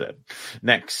blackhead instead.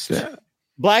 Next.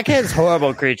 Blackhead's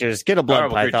horrible creatures. Get a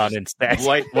blood python instead.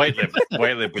 White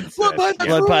lip instead.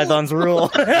 Blood pythons rule.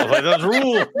 Blood pythons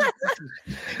rule.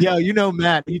 Yeah,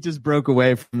 Matt, he just broke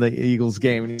away from the Eagles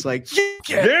game, and he's like,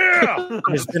 yeah.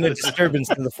 There's been a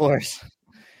disturbance in the force.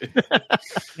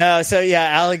 No, so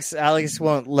yeah, Alex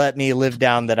won't let me live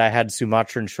down that I had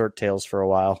Sumatran short tails for a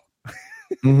while.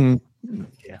 Mm-hmm.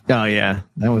 Yeah. Oh yeah,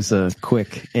 that was a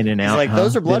quick in and out. He's like,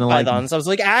 those are blood pythons. I was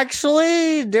like,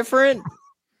 actually, different.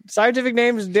 Scientific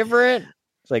name is different.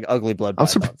 It's like ugly blood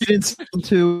pythons. I'm surprised you didn't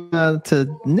send them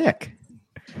to Nick.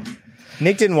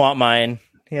 Nick didn't want mine.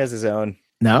 He has his own.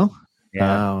 No.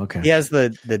 Yeah. Oh, okay. He has the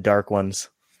dark ones.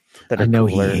 I know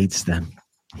cooler. He hates them.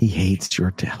 He hates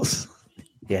short tails.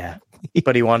 Yeah,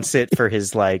 but he wants it for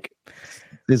his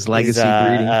his legacy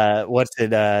breeding. What's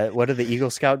it? What are the Eagle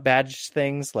Scout badge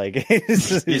things like?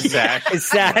 His sash. His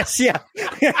sash. Yeah.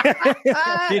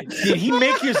 Did he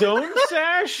make his own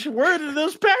sash? Where did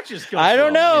those patches come from? I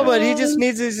don't know, but he just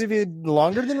needs it to be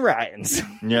longer than Ryan's.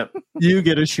 Yep. You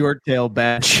get a short tail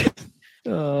badge.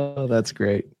 Oh, that's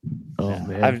great. Oh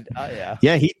yeah.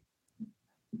 Man.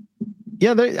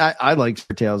 Yeah. I like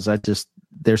short tails.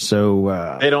 They're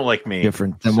so they don't like me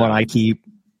different than what I keep.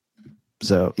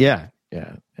 So yeah.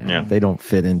 They don't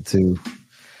fit into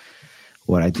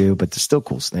what I do, but they're still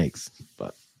cool snakes.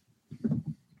 But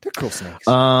they're cool snakes.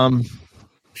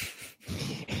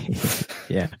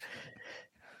 Yeah.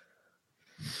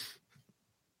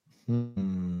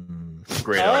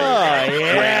 Great audio.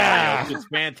 Yeah. It's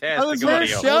fantastic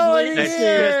audio.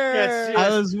 I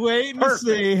was waiting to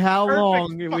see how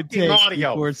long it would take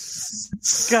before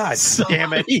God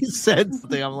damn it. He said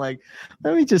something. I'm like,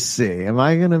 let me just see. Am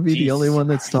I going to be the only one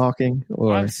that's talking?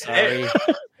 Or I'm sorry.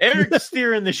 Eric's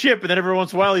steering the ship, and then every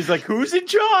once in a while he's like, who's in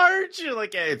charge? You're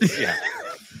like,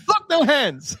 Look, no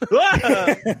hands. How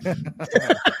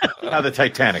the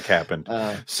Titanic happened.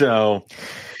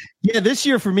 Yeah, this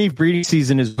year for me, breeding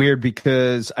season is weird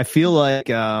because I feel like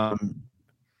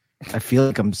I feel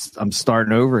like I'm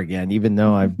starting over again, even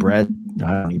though I've bred.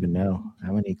 I don't even know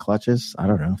how many clutches. I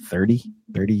don't know, 30.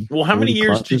 Well, how many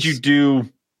years did you do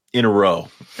in a row,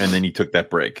 and then you took that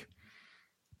break?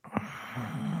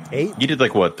 8. You did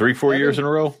like what, 3-4 years in a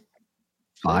row?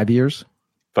 5 years.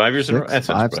 5 years in a row. That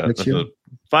sounds better. 6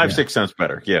 years. 6 sounds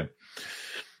better. Yeah.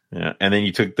 And then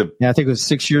you took the. Yeah, I think it was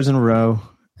 6 years in a row,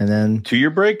 and then 2-year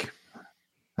break.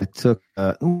 I took.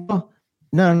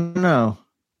 No.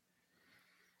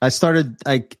 I started.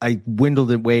 I dwindled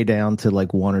it way down to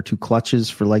like 1 or 2 clutches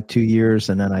for like 2 years,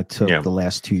 and then I took the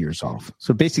last 2 years off.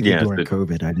 So basically, during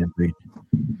COVID, I didn't breed.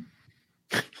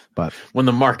 But when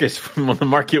the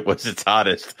market was its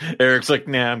hottest, Eric's like,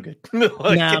 "Nah, I'm good.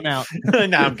 I'm out.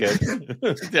 Nah, I'm good.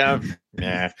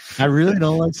 Nah." I really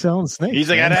don't like selling snakes. He's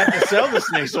like, "I'd have to sell the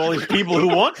snakes to all these people who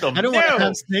want them. I don't want to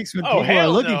have snakes when people are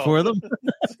looking for them.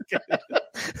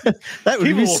 That would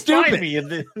people be stupid. Find me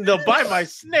and they'll buy my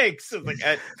snakes." Like,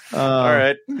 all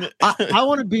right, I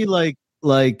want to be like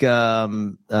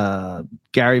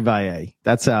Gary Valle.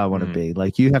 That's how I want to be.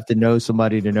 Like, you have to know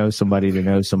somebody to know somebody to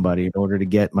know somebody in order to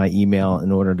get my email,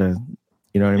 in order to,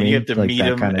 you know what I mean? You have to like meet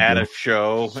him at a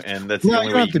show, and that's the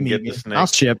only way you can get the snake. I'll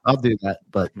ship. I'll do that.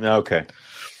 But okay.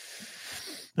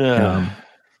 Yeah.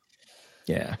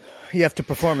 You have to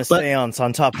perform a seance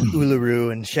on top of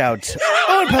Uluru and shout,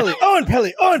 "Owen Pelly, Owen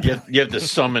Pelly, Owen Pelly." You have to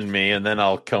summon me, and then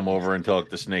I'll come over and talk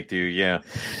the snake to you. Yeah.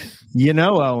 You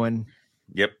know, Owen.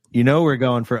 Yep. You know we're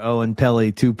going for Owen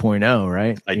Pelly 2.0,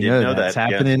 right? I didn't know that's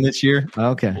that. happening this year.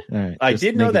 Okay. All right. I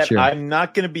did know that. Sure. I'm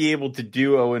not going to be able to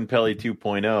do Owen Pelly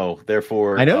 2.0.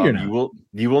 Therefore, I know you're not.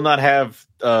 You will not have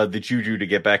the juju to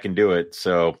get back and do it.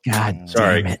 So, God,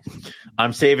 sorry. damn it.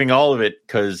 I'm saving all of it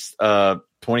because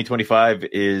 2025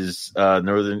 is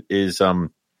Northern. I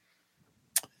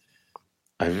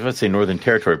was about to say Northern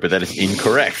Territory, but that is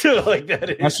incorrect. Like that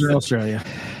is Western Australia.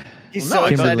 He's so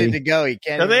excited to go. He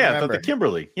can't even remember. The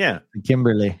Kimberley. Yeah. The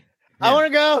Kimberley. Yeah. I want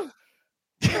to go.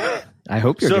 I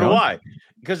hope you're going. So do I.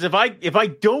 Because if I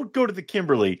don't go to the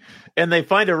Kimberley and they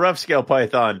find a rough scale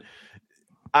python,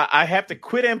 I have to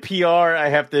quit NPR. I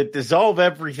have to dissolve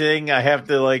everything. I have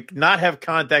to like not have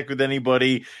contact with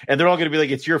anybody. And they're all going to be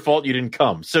like, "It's your fault you didn't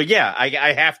come." So yeah,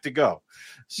 I have to go.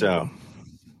 So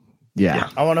yeah.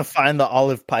 I want to find the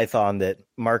olive python that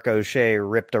Mark O'Shea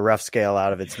ripped a rough scale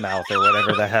out of its mouth or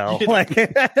whatever the hell.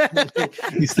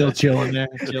 He's still chilling there.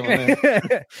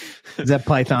 Is that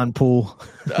python pool?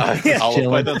 Olive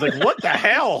python's like, what the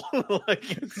hell?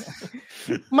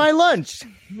 My lunch.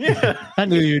 Yeah. I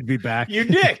knew you'd be back. You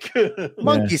dick.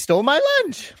 Monkey stole my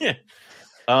lunch. Yeah.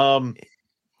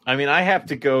 I mean, I have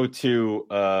to go to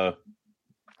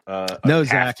no,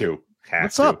 Zach.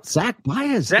 What's up, Zach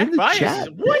Baez? Zach Baez.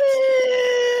 Chat. What?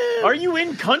 Are you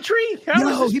in country?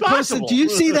 How is this possible? Posted. Do you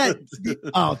see that?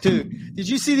 Oh, dude, did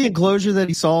you see the enclosure that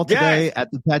he saw today at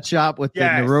the pet shop with the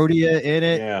Nerodia in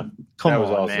it? Yeah, come on,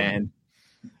 awesome. Man.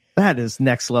 That is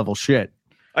next level shit.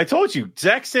 I told you,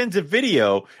 Zach sends a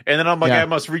video, and then I'm like, I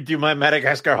must redo my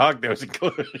Madagascar hognose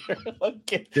enclosure.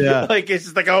 Like it's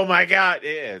just like, oh my god,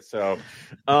 yeah. So,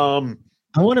 I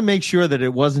want to make sure that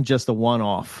it wasn't just a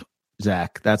one-off.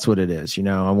 Zach, that's what it is. You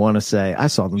know, I want to say I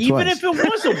saw them even twice. If it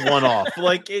was a one-off,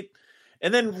 like it.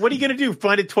 And then what are you going to do?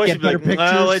 Find it twice? And be like,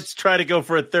 well, let's try to go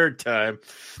for a third time.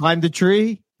 Climb the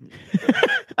tree.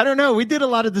 I don't know. We did a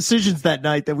lot of decisions that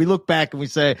night that we look back and we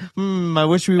say, I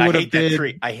wish we would have did.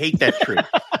 Tree. I hate that tree.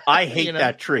 I hate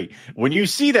that tree. When you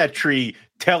see that tree,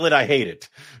 tell it I hate it.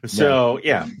 So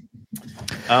yeah.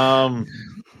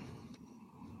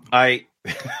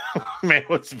 Man,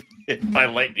 what's hit by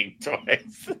lightning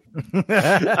twice?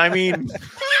 I mean,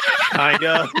 kind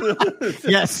of.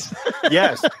 Yes.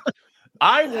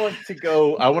 I want to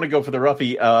go for the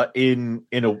roughie. In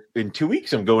 2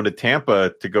 weeks, I'm going to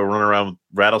Tampa to go run around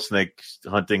rattlesnake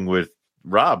hunting with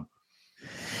Rob.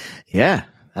 Yeah,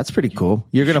 that's pretty cool.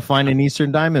 You're going to find an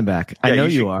Eastern Diamondback. I know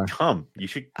you are. Come. You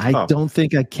should come. I don't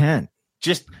think I can.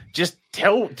 Just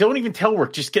don't even tell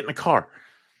work. Just get in the car.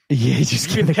 Yeah, just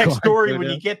get in the car. Text story when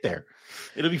you get there.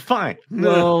 It'll be fine.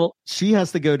 Well, she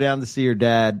has to go down to see her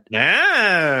dad.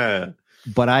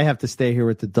 But I have to stay here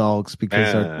with the dogs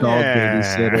because our dog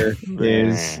babysitter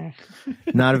is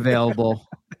not available.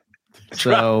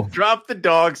 So drop the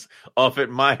dogs off at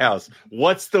my house.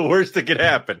 What's the worst that could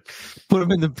happen? Put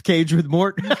them in the cage with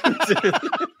Mort.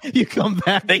 You come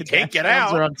back. They can't get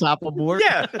out. They're on top of Mort.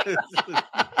 Yeah.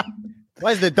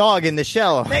 Why is the dog in the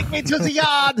shell? Take me to the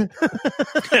yard.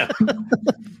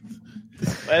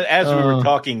 As we were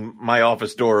talking, my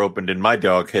office door opened and my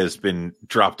dog has been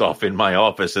dropped off in my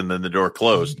office and then the door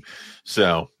closed.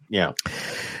 So, yeah.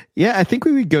 Yeah, I think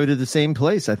we would go to the same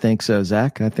place. I think so,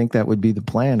 Zach. I think that would be the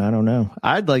plan. I don't know.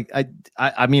 I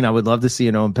mean, I would love to see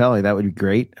an Oenpelli. That would be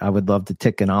great. I would love to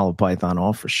tick an olive python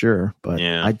off for sure. But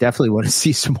I definitely want to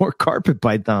see some more carpet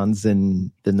pythons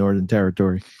in the Northern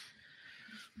Territory.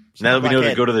 Now that we know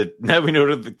to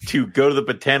go to the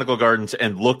botanical gardens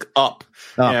and look up.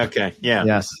 Yeah, okay. Yeah.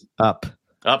 Yes. Up,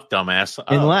 dumbass. Up.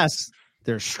 Unless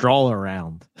there's straw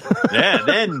around. Yeah,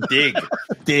 then dig.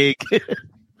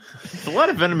 It's a lot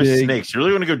of venomous snakes. You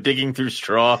really want to go digging through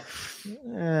straw?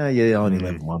 You only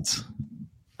live once.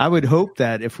 I would hope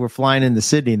that if we're flying into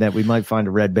Sydney that we might find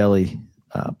a red belly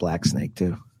black snake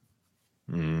too.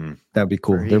 That would be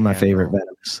cool. They're my favorite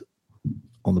venomous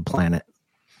on the planet.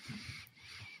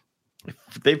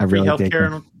 They have free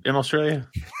healthcare in Australia?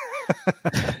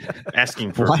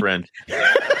 Asking for a friend.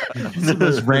 It's the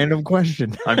most random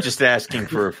question. I'm just asking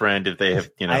for a friend if they have,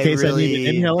 I really need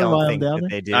an inhaler while I'm down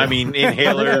there. I mean,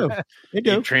 inhaler,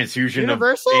 transfusion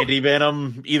Universal? Of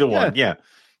anti-venom, either one. Yeah.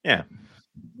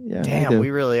 Damn,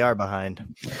 we really are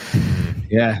behind.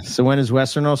 Yeah. So when is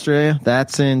Western Australia?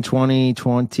 That's in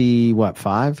 2020, what,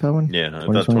 5, Owen? Yeah, I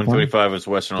thought 2025 was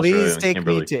Western Australia. Please take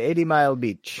me to 80 Mile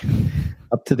Beach.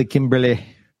 Up to the Kimberley.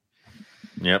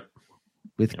 Yep.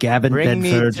 With Gavin Bring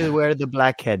Bedford. me to where the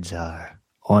blackheads are.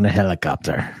 On a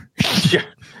helicopter. Yeah.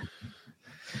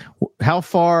 How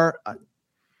far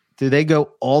do they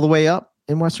go all the way up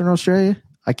in Western Australia?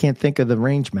 I can't think of the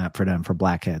range map for them for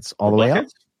blackheads. All the way up?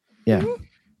 Yeah.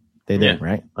 They did,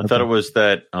 right? I thought it was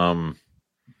that. I'm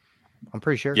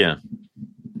pretty sure. Yeah.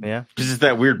 Yeah. Because it's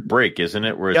that weird break, isn't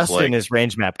it? Where Justin it's is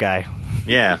range map guy.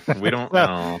 Yeah. We don't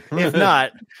know. If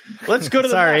not, let's go to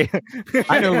the Sorry.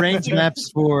 I know range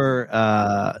maps for,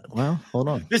 hold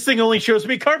on. This thing only shows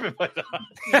me carpet python.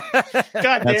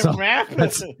 Goddamn map.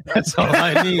 That's all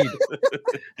I need.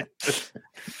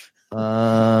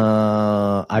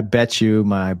 I bet you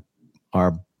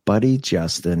our buddy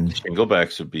Justin.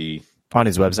 Shinglebacks would be on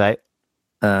his website.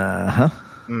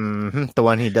 Mm-hmm. The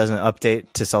one he doesn't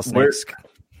update to sell snakes.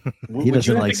 He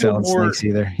doesn't like selling snakes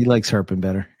either. He likes herping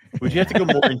better. Would you have to go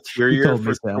more interior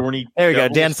for thorny? There we go.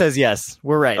 Dan says yes.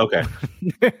 We're right. Okay.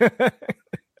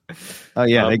 Oh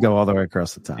yeah, they go all the way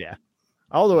across the top. Yeah,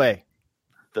 all the way.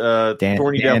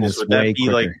 Thorny devils, would that be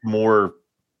quicker. Like more?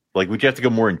 Like, would you have to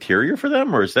go more interior for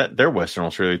them, or is that they're Western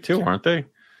Australia too, aren't they?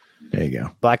 There you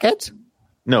go. Blackheads?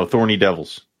 No, thorny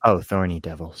devils. Oh, thorny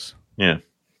devils. Yeah.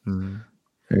 There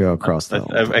you go across the.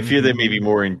 I fear they may be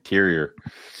more interior.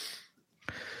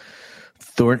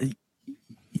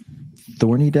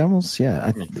 Thorny devils,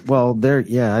 yeah.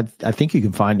 I think you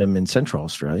can find them in Central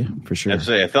Australia for sure.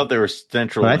 I thought they were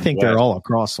central. But I think they're all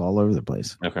over the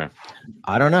place. Okay.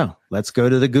 I don't know. Let's go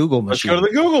to the Google machine. Let's go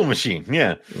to the Google machine.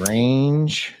 Yeah.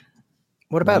 Range.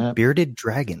 What about bearded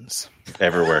dragons?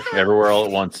 Everywhere all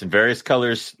at once in various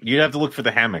colors. You'd have to look for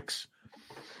the hammocks.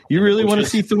 You really want to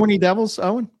see thorny devils,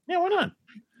 Owen? Yeah, why not?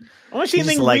 I want to see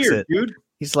anything weird, dude.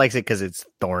 He just likes it because it's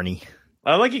thorny.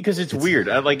 I like it because it's weird.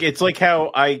 It's like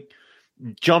how I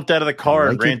jumped out of the car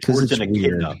and ran towards an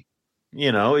echidna.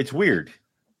 You know, it's weird.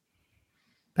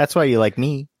 That's why you like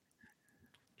me.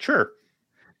 Sure.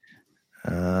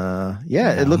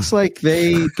 It looks like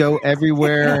they go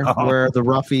everywhere where the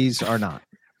roughies are not.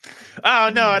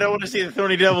 Oh no, I don't want to see the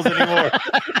thorny devils anymore.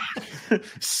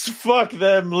 Fuck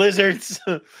them lizards.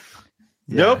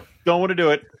 Nope, don't want to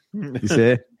do it. You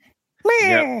see?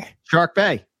 Yep. Shark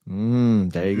Bay.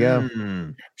 There you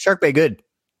go. Shark Bay, good.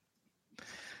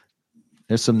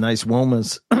 There's some nice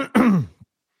womas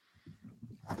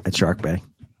at Shark Bay.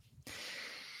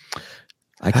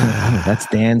 That's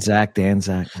Dan Zach.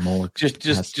 Mullock.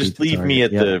 Just leave me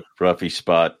at the roughy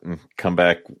spot and come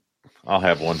back. I'll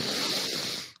have one.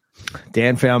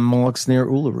 Dan found Mullocks near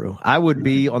Uluru. I would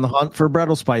be on the hunt for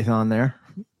Brettles python there.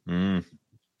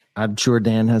 I'm sure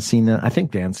Dan has seen them. I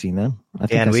think Dan's seen them.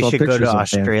 Dan, we should go to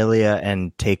Australia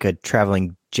and take a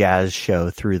traveling jazz show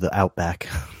through the outback.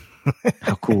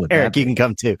 How cool would Eric, that you can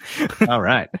come too. All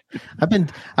right. I've been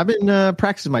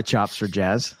practicing my chops for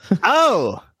jazz. Did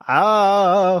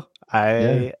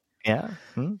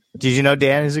you know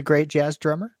Dan is a great jazz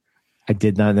drummer? I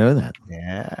did not know that.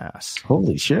 Yes.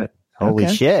 Holy shit. Holy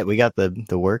shit. We got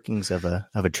the workings of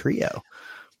a trio.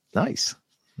 Nice.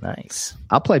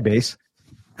 I'll play bass.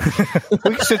 We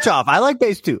can switch off. I like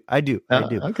bass too. I do.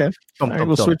 Okay.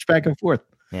 We'll switch back and forth.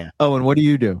 Yeah. Oh, and what do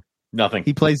you do? Nothing.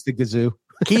 He plays the kazoo.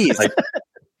 Keys.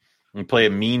 You play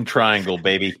a mean triangle,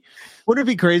 baby. Wouldn't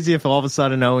it be crazy if all of a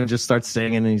sudden Owen just starts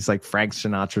singing and he's like Frank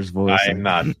Sinatra's voice? I'm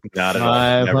not at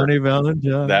all. Honey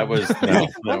Valentine. That was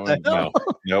no.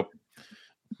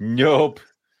 Nope.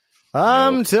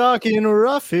 I'm talking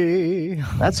Ruffy.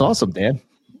 That's awesome, Dan.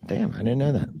 damn, I didn't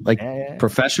know that. Like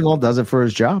professional does it for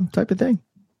his job type of thing.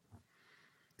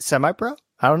 Semi-pro?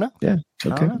 I don't know. Yeah.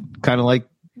 Okay. Kind of like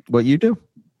what you do,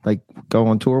 like go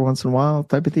on tour once in a while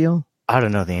type of deal. I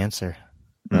don't know the answer,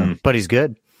 but he's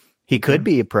good. He could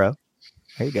be a pro.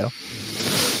 There you go.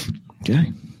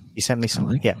 Okay. You sent me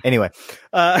some. Yeah. Anyway,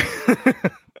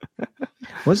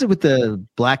 what's it with the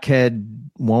blackhead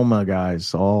Woma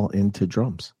guys all into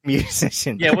drums?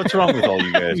 Musician. Yeah. What's wrong with all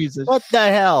you guys? What the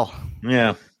hell?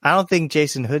 Yeah. I don't think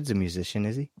Jason Hood's a musician,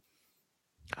 is he?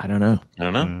 I don't know.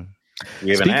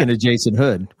 Speaking of Jason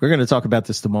Hood, we're going to talk about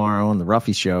this tomorrow on the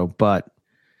Ruffy Show, but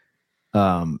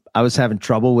I was having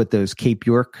trouble with those Cape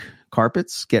York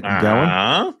carpets getting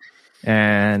going.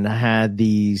 And I had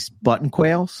these button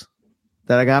quails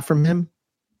that I got from him.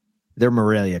 They're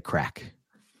Morelia crack.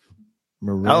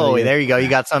 Morelia there you go. You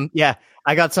got some. Yeah,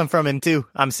 I got some from him too.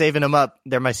 I'm saving them up.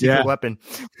 They're my secret weapon.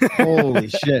 Holy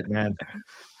shit, man.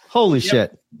 Holy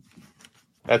shit.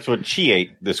 That's what she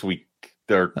ate this week.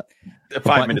 They're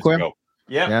 5 minutes ago.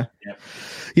 Yeah.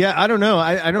 I don't know.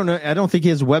 I don't know. I don't think he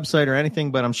has a website or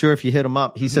anything, but I'm sure if you hit him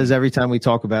up, he says every time we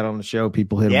talk about it on the show,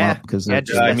 people hit him up because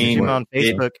just message him on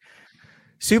Facebook.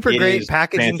 Super great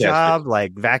packaging job,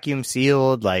 like vacuum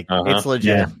sealed, like it's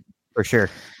legit for sure.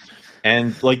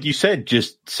 And like you said,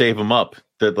 just save them up.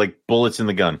 They're like bullets in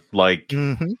the gun. Like,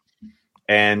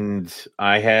 and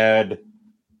I had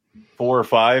 4 or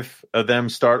 5 of them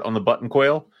start on the button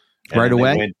quail right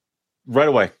away. Right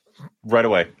away.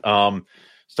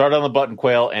 Started on the button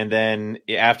quail, and then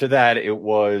after that, it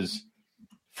was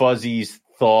fuzzies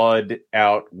thawed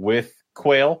out with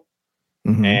quail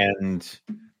and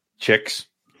chicks,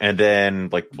 and then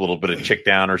like a little bit of chick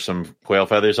down or some quail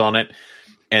feathers on it.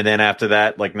 And then after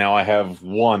that, like now I have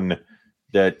one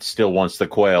that still wants the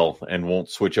quail and won't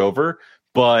switch over,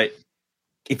 but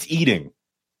it's eating.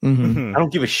 I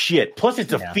don't give a shit. Plus,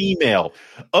 it's a female.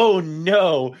 Oh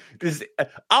no!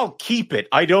 I'll keep it.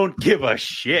 I don't give a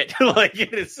shit. Like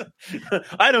it is.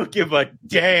 I don't give a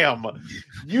damn.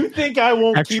 You think I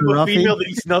won't keep a female that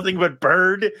eats nothing but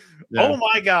bird? Yeah. Oh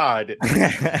my god!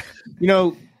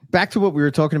 Back to what we were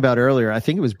talking about earlier. I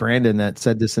think it was Brandon that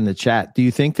said this in the chat. Do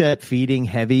you think that feeding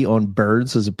heavy on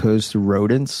birds as opposed to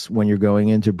rodents when you're going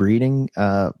into breeding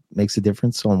makes a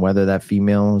difference on whether that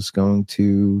female is going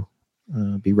to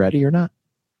be ready or not?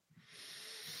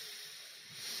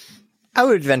 I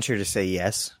would venture to say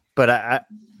yes, but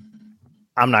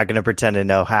I'm not going to pretend to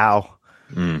know how.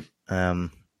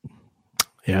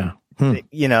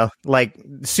 Like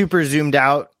super zoomed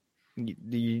out,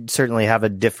 you certainly have a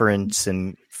difference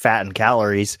in fat and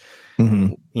calories.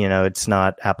 It's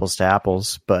not apples to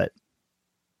apples, but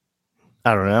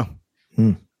I don't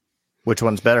know which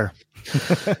one's better.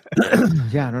 I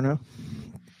don't know.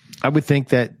 I would think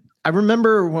that I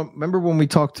remember when we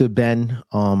talked to Ben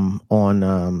on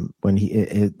when he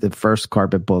the first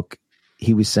carpet book,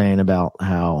 he was saying about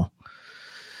how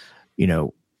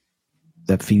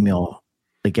that female,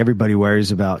 like everybody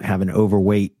worries about having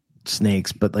overweight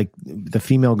snakes, but like the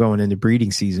female going into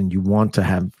breeding season, you want to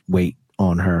have weight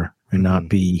on her and not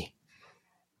be,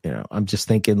 I'm just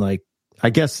thinking like, I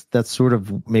guess that's sort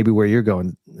of maybe where you're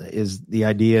going is the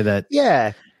idea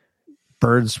that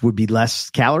birds would be less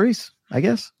calories, I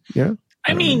guess.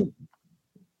 I mean,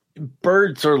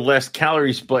 birds are less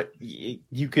calories, but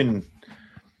you can.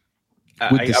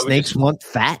 Would the snakes want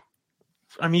fat?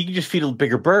 I mean, you can just feed a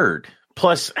bigger bird.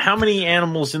 Plus, how many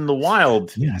animals in the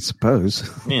wild? Yeah, I suppose.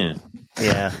 Yeah.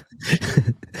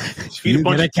 Just feed a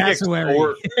bunch of cassowary.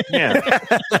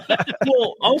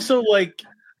 Well, also like.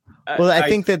 I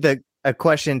think that a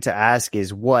question to ask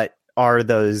is, what are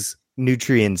those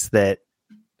nutrients that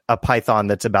a python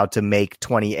that's about to make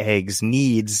 20 eggs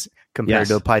needs compared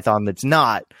to a python that's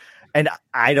not? And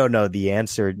I don't know the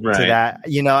answer to that.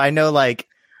 I know like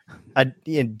a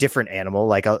different animal,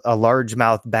 like a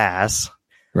largemouth bass,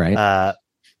 right?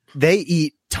 They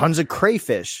eat tons of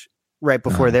crayfish right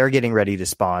before they're getting ready to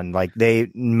spawn. Like they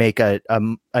make a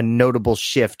notable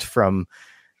shift from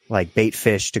like bait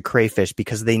fish to crayfish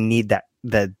because they need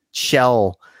the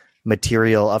shell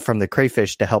material from the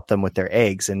crayfish to help them with their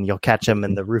eggs, and you'll catch them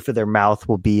and the roof of their mouth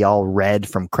will be all red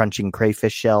from crunching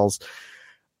crayfish shells.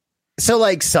 So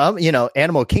like some,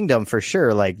 Animal Kingdom for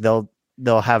sure, like they'll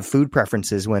have food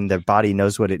preferences when their body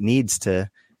knows what it needs to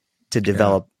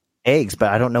develop eggs, but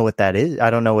I don't know what that is.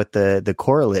 I don't know what the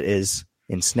correlate is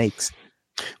in snakes.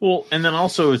 Well, and then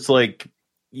also it's like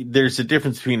there's a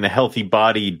difference between a healthy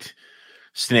bodied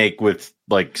snake with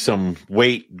like some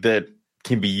weight that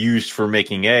can be used for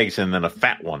making eggs and then a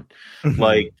fat one.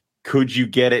 Like, could you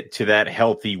get it to that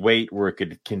healthy weight where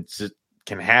it can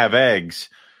have eggs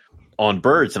on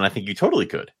birds? And I think you totally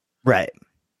could. Right.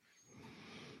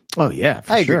 Oh yeah,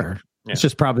 for sure. Yeah. It's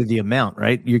just probably the amount,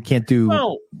 right? You can't do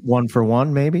 1 for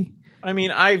 1, maybe. I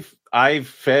mean, I've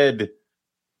fed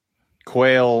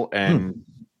quail and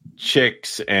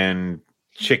chicks and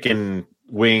chicken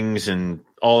wings and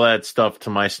all that stuff to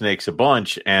my snakes a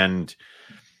bunch. And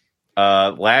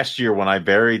last year when I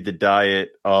varied the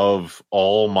diet of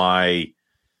all my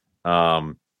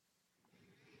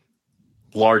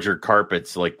larger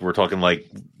carpets, like we're talking like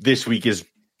this week is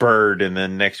bird and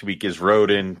then next week is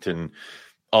rodent and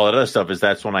all that other stuff,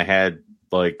 that's when I had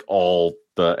like all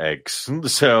the eggs.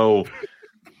 So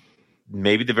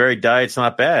maybe the varied diet's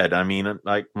not bad. I mean,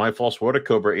 like my false water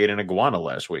cobra ate an iguana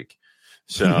last week.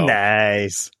 So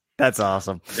nice. That's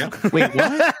awesome. Yeah. Wait,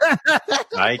 what?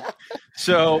 My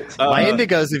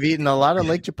indigos have eaten a lot of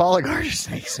Lake Chapala garter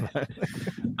snakes.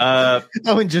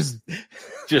 And just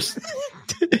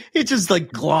it just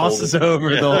like glosses over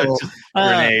the whole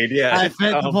grenade. Yeah, I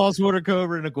fed the false water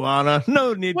cobra and iguana.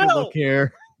 No need to look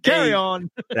here. Carry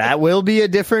on. That will be a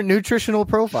different nutritional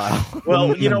profile.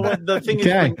 Well, you know what the thing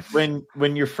is,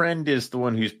 when your friend is the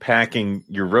one who's packing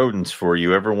your rodents for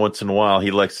you, every once in a while he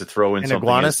likes to throw in an something.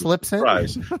 Iguana slips in.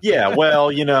 Yeah,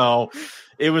 well, you know,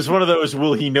 it was one of those.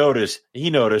 Will he notice? He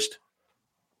noticed.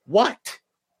 What?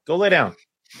 Go lay down.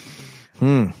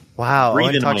 Wow,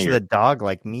 Owen talks to the dog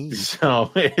like me.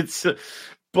 So it's,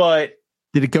 but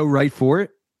did it go right for it?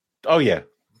 Oh yeah,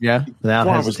 without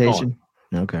hesitation.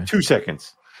 Okay, 2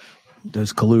 seconds.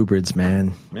 Those colubrids,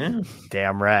 man. Yeah.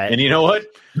 Damn right. And you know what?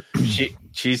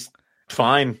 She's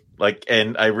fine. Like,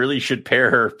 and I really should pair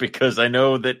her because I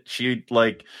know that she'd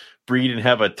like breed and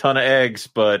have a ton of eggs,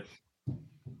 but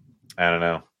I don't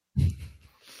know.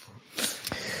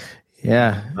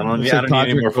 Yeah. I don't need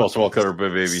any more false wall cover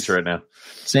babies right now.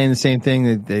 Saying the same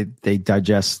thing, that they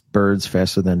digest birds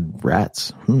faster than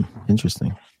rats.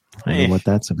 Interesting. I don't know what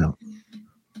that's about.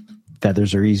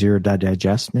 Feathers are easier to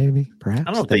digest, maybe, perhaps.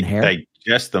 I don't think they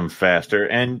digest them faster.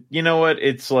 And you know what?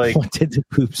 It's like, what did the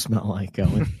poop smell like,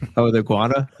 Owen? Oh, the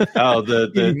iguana? Oh,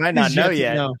 you might not know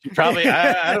yet. Probably,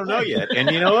 I don't know yet.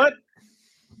 And you know what?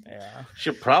 Yeah,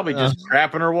 she'll probably just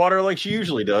crap in her water like she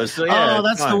usually does. So yeah,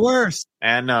 that's the worst.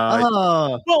 And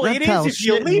well, it is if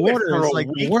you leave it for a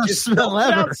week. Worst smell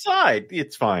ever. Outside,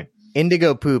 it's fine.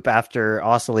 Indigo poop after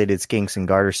ocellated skinks and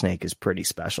garter snake is pretty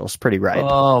special. It's pretty ripe.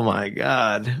 Oh my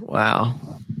god! Wow.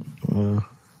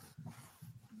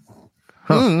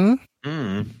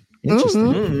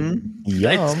 Interesting.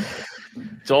 Yum.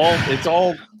 It's all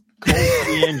cold to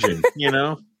the engine, you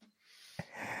know.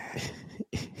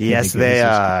 Yes, they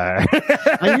are.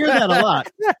 I hear that a lot.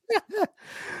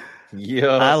 Yeah,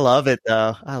 I love it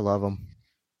though. I love them.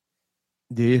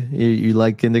 Do you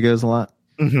like indigos a lot?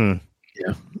 Mm-hmm.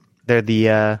 Yeah. They're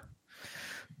the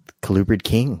colubrid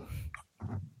king.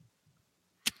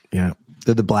 Yeah,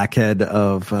 they're the blackhead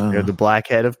of. They're the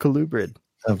blackhead of colubrid.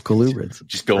 Of colubrids.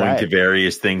 Just going to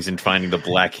various things and finding the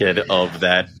blackhead of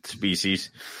that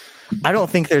species. I don't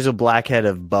think there's a blackhead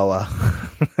of boa.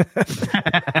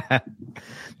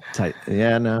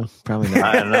 Yeah, no, probably not.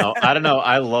 I don't know.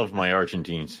 I love my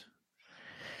Argentines.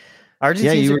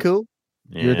 Argentines are cool.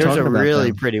 Yeah. There's a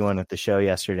really pretty one at the show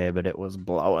yesterday, but it was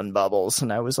blowing bubbles,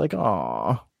 and I was like,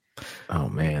 "Oh,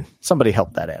 man, somebody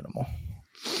help that animal."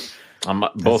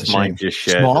 Both mine just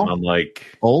shed. Small? And I'm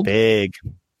like, old, big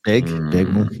one,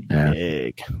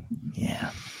 big,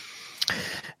 yeah.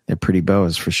 They're pretty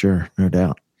boas for sure, no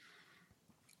doubt.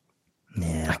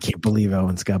 Yeah, I can't believe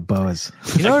Owen's got boas.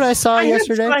 You know what I saw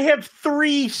yesterday? I have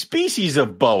 3 species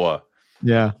of boa.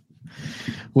 Yeah,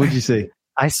 what did you see?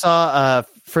 I saw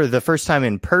for the first time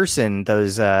in person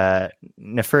those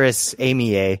Nephrurus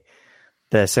amiae,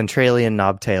 the Centralian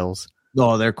knobtails.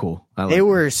 Oh, they're cool. They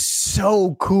were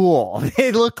so cool.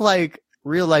 They look like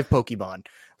real life Pokemon.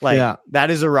 Like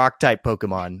that is a rock type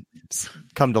Pokemon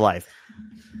come to life.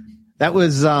 That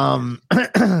was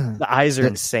the eyes are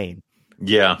insane.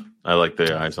 Yeah, I like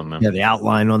the eyes on them. Yeah, the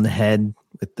outline on the head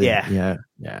with the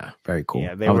yeah, very cool.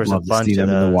 Yeah, there was a bunch of them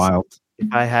in the wild.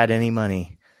 If I had any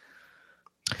money.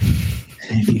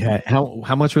 If you had,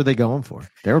 how much were they going for?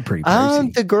 They were pretty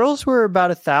pricey. The girls were about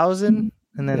 1,000,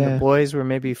 and then the boys were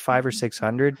maybe 500 or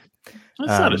 600.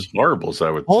 That's not as horrible as I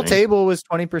would. Whole table was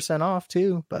 20% off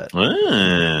too, but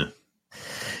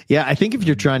yeah, I think if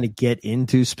you're trying to get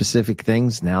into specific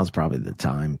things, now's probably the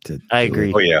time to. I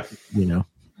agree. Oh yeah, you know.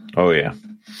 Oh yeah,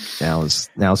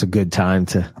 now's a good time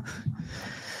to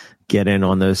get in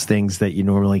on those things that you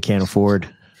normally can't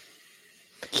afford.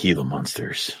 Gila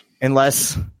monsters.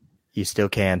 Unless you still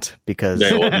can't because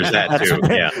there's that too.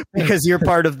 Yeah, because you're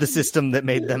part of the system that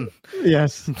made them.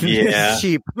 Yes. Yeah.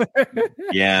 Cheap.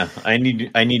 Yeah, I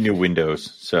need new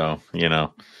windows. So you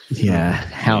know. Yeah,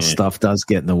 house stuff does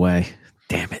get in the way.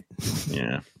 Damn it.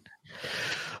 Yeah.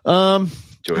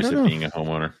 Joys of being a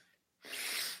homeowner.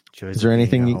 Is there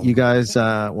anything you guys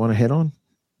want to hit on,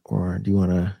 or do you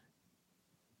want to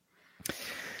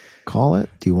call it?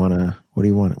 Do you want to? What do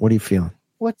you want? What are you feeling?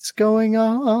 What's going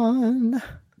on?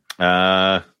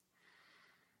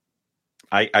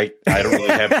 I don't really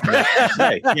have much to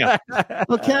say. Yeah.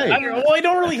 Okay. I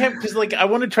don't really have, because like I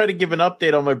want to try to give an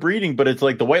update on my breeding, but it's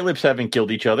like the white lips haven't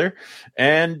killed each other,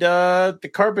 and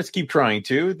the carpets keep trying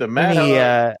to. The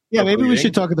mat. Maybe we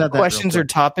should talk about that. Questions or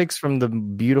topics from the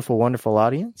beautiful, wonderful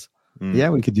audience.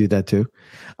 Yeah, we could do that too.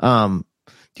 Do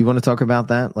you want to talk about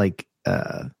that? Like,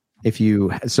 if you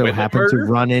happen to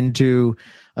run into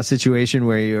a situation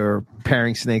where you're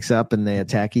pairing snakes up and they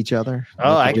attack each other.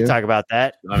 Oh, I can talk about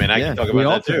that. I mean, I can talk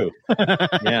about that too.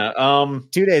 Yeah.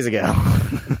 2 days ago.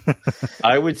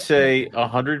 I would say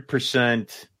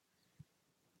 100%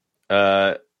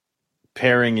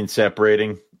 pairing and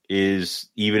separating is,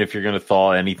 even if you're going to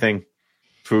thaw anything,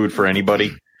 food for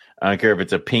anybody. I don't care if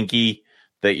it's a pinky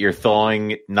that you're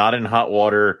thawing, not in hot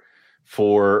water,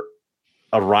 for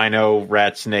a rhino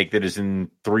rat snake that is in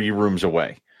 3 rooms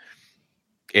away.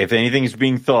 If anything is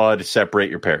being thawed, separate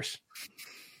your pairs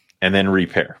and then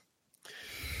repair.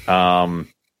 I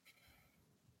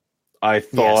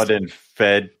thawed and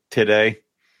fed today,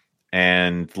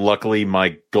 and luckily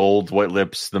my gold white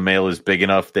lips, the male is big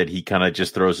enough that he kind of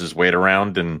just throws his weight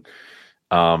around, and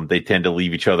they tend to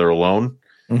leave each other alone.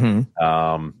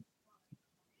 Mm-hmm.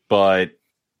 But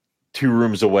 2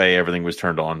 rooms away, everything was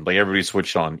turned on. Like, everybody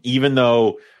switched on, even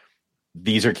though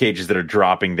these are cages that are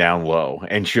dropping down low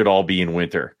and should all be in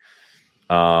winter.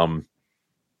 So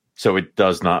it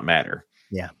does not matter.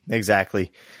 Yeah,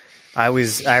 exactly. I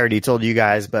already told you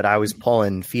guys, but I was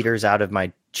pulling feeders out of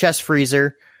my chest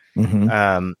freezer,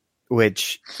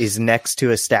 which is next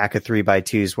to a stack of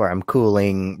 3x2s where I'm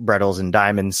cooling Brettles and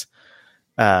Diamonds,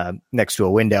 next to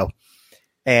a window.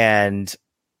 And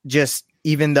just,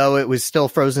 even though it was still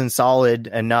frozen solid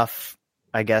enough,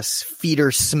 I guess feeder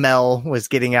smell was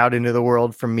getting out into the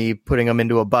world from me putting them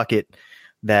into a bucket,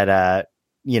 that, a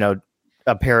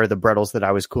pair of the Brettles that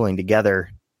I was cooling together,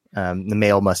 the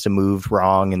male must have moved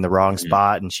wrong in the wrong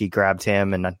spot, and she grabbed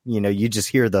him, and, you just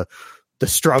hear the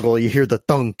struggle, you hear the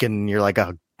thunk, and you're like,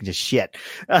 oh, just shit.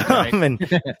 Right.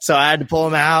 And so I had to pull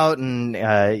him out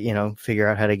and, figure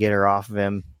out how to get her off of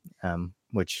him,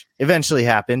 which eventually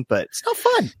happened, but it's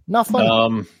not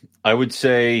fun. I would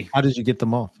say, how did you get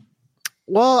them off?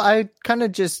 Well, I kind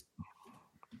of just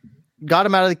got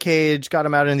him out of the cage, got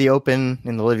him out in the open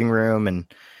in the living room, and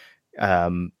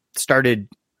started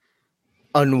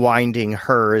unwinding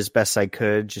her as best I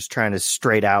could, just trying to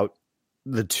straight out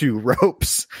the 2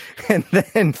 ropes, and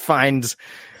then find,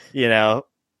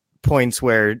 points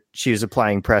where she was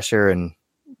applying pressure and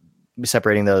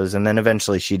separating those. And then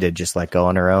eventually she did just let go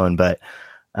on her own. But,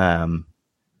 that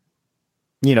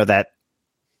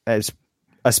as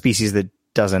a species that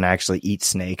doesn't actually eat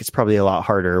snake, it's probably a lot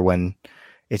harder when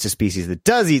it's a species that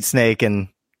does eat snake and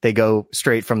they go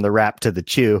straight from the wrap to the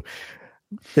chew.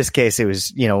 This case, it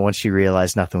was, once she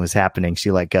realized nothing was happening,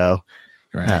 she let go.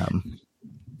 Right.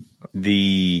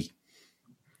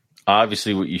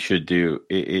 Obviously what you should do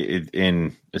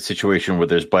in a situation where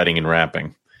there's biting and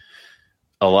wrapping,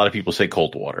 a lot of people say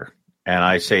cold water, and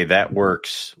I say that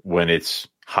works when it's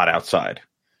hot outside.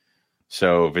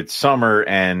 So if it's summer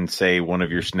and say one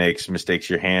of your snakes mistakes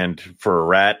your hand for a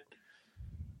rat,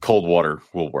 cold water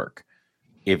will work.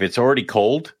 If it's already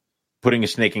cold, putting a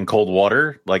snake in cold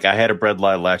water, like I had a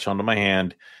bredli latch onto my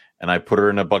hand and I put her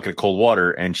in a bucket of cold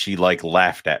water and she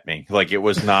laughed at me. Like, it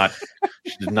was not,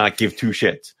 she did not give 2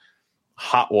 shits.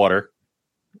 Hot water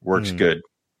works good.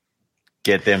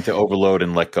 Get them to overload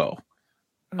and let go.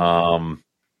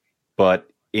 But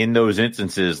in those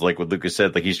instances, like what Lucas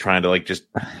said, like he's trying to just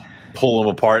pull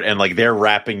them apart, and they're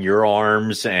wrapping your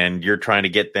arms and you're trying to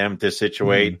get them to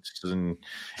situate, and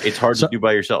it's hard to do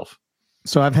by yourself.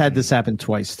 So I've had this happen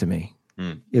twice to me.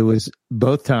 It was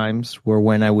both times were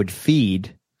when I would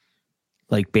feed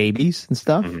babies and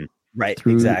stuff, right?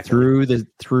 Through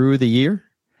the year.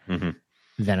 Mm-hmm.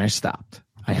 Then I stopped.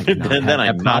 I have not then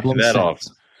I knocked that off.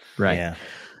 Right. Yeah.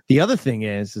 The other thing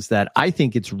is that I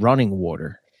think it's running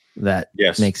water that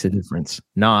makes a difference,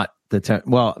 not the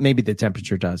well, maybe the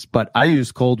temperature does, but I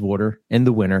use cold water in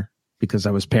the winter because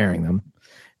I was pairing them,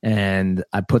 and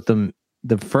I put them.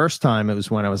 The first time it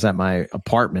was when I was at my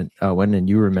apartment, and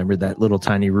you remember that little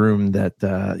tiny room that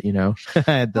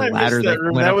had the ladder that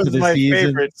went up to the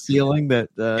favorite ceiling. That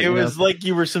it was like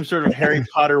you were some sort of Harry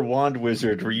Potter wand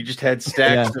wizard, where you just had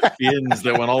stacks of fins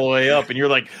that went all the way up, and you're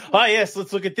like, "Oh yes,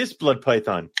 let's look at this blood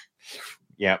python."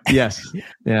 Yeah. Yes.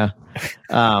 Yeah.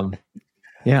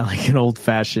 Yeah, like an old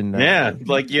fashioned.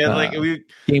 Like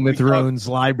Game of Thrones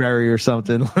library or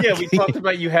something. Yeah, we talked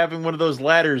about you having one of those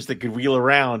ladders that could wheel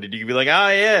around, and you could be like,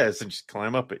 yes, and just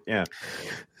climb up it. Yeah.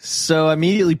 So I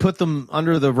immediately put them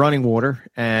under the running water,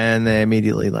 and they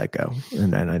immediately let go,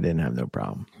 and then I didn't have no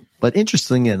problem. But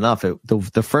interestingly enough,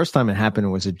 the first time it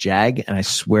happened was a Jag, and I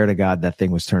swear to God that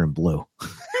thing was turning blue.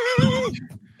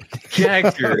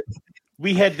 Jags are.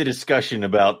 We had the discussion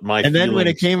about my. And then when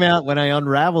it came out, when I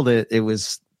unraveled it, it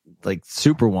was like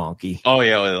super wonky. Oh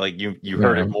yeah, like you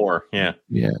heard it more. Yeah.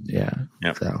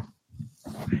 So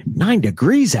 9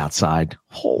 degrees outside.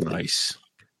 Holy nice.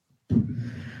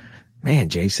 Man,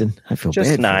 Jason, I feel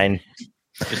just bad.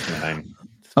 Just 9.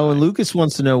 Oh, and Lucas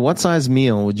wants to know, what size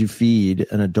meal would you feed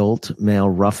an adult male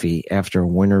roughy after a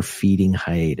winter feeding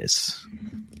hiatus?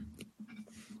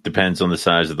 Depends on the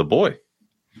size of the boy.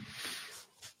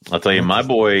 I'll tell you, my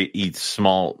boy eats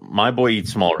small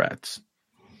rats.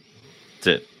 That's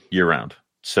it, year round.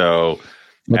 So,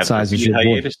 what size is your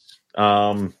hiatus?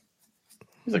 Boy?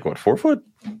 He's like, what, 4 foot?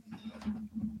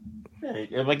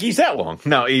 Yeah, like he's that long.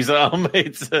 No, he's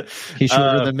he's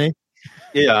shorter than me.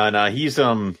 Yeah, no, he's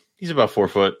about 4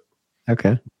 foot. Okay,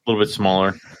 a little bit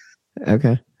smaller.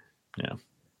 Okay, yeah.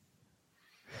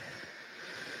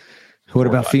 What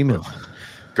about female?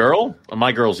 Girl?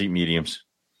 My girls eat mediums.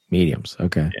 Mediums,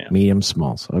 okay. Yeah. Medium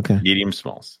smalls, okay. Medium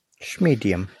smalls.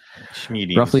 Medium.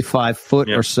 Roughly 5 foot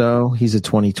or so. He's a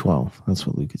 2012. That's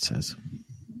what Lucas says.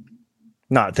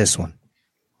 Not this one.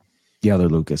 The other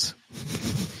Lucas.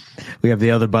 We have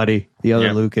the other buddy, the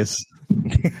other Lucas.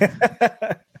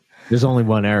 There's only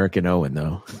one Eric and Owen,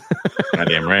 though.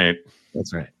 Goddamn right.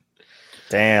 That's right.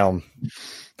 Damn.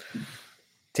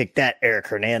 Take that, Eric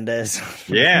Hernandez.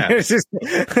 Yeah.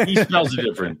 He smells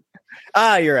different.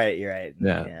 You're right. Yeah.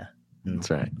 That's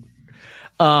right.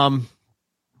 Yeah,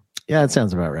 that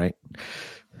sounds about right.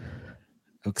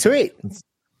 Okay. Sweet.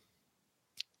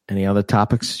 Any other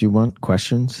topics you want?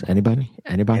 Questions? Anybody?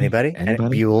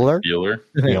 Bueller.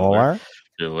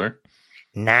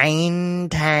 9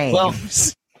 times. Well,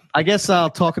 I guess I'll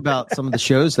talk about some of the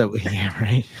shows that we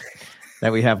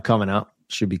have coming up.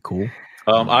 Should be cool.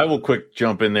 I will quick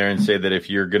jump in there and say that if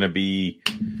you're going to be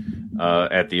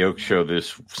at the Oak Show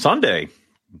this Sunday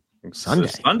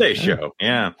show,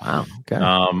 yeah. Wow. Okay.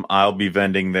 I'll be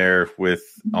vending there with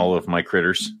all of my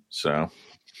critters, so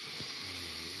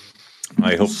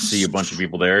I hope to see a bunch of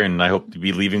people there, and I hope to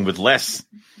be leaving with less.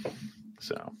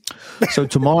 So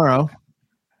tomorrow,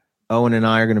 Owen and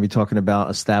I are going to be talking about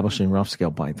establishing rough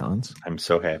scale pythons. I'm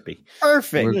so happy.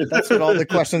 Perfect. That's what all the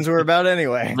questions were about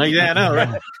anyway. Yeah, I know,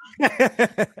 right?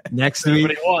 Next week,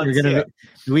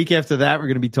 the week after that, we're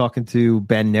going to be talking to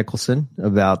Ben Nicholson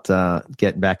about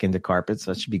getting back into carpets.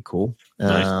 That should be cool.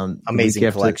 Nice.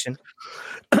 Amazing collection.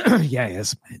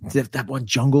 Yes. That one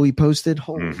jungle he posted.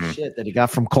 Holy shit, that he got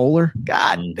from Kohler.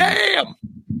 God damn.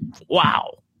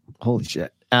 Wow. Holy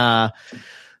shit.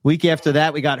 Week after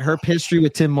that, we got Herp History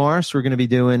with Tim Morris. We're going to be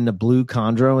doing the blue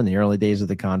chondro in the early days of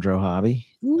the chondro hobby.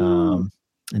 And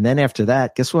then after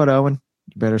that, guess what, Owen?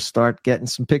 You better start getting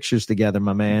some pictures together,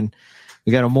 my man.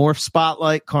 We got a Morph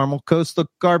Spotlight Caramel Coastal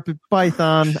Carpet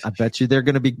Python. I bet you they're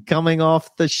going to be coming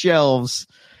off the shelves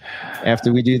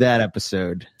after we do that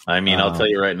episode. I mean, I'll tell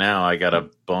you right now, I got a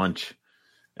bunch,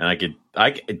 and I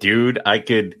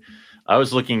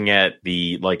was looking at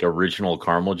the like original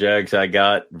caramel jags I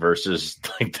got versus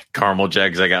like the caramel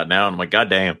jags I got now, and I'm like, God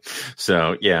damn.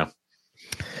 So yeah,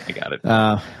 I got it.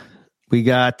 We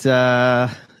got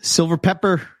Silver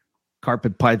Pepper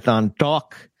Carpet Python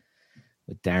Talk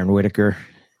with Darren Whitaker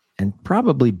and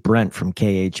probably Brent from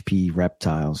KHP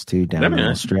Reptiles too down in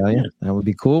Australia. Yeah. That would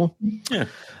be cool. Yeah.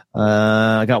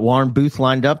 I got Warren Booth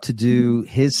lined up to do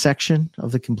his section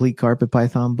of the complete Carpet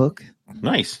Python book.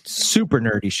 Nice. Super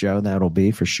nerdy show that'll be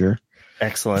for sure.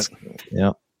 Excellent.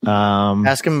 Yeah.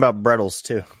 Ask him about Brettles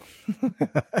too.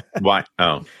 Why?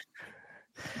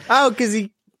 Because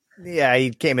he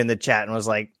came in the chat and was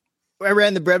like, I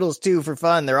ran the Brettles too for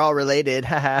fun. They're all related.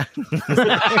 He's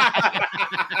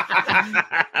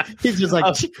just like,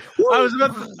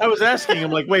 I was asking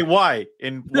him like, wait, why?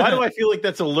 And why do I feel like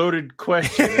that's a loaded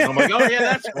question? And I'm like, oh yeah,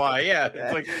 that's why. Yeah.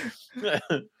 It's like,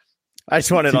 I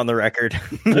just want it on the record.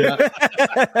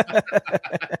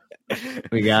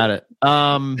 We got it.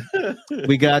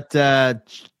 We got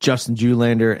Justin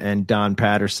Julander and Don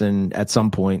Patterson at some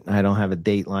point. I don't have a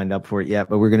date lined up for it yet,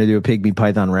 but we're going to do a Pygmy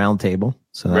Python roundtable.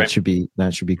 So that should be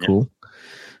cool.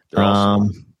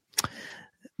 Awesome.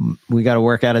 We got to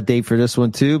work out a date for this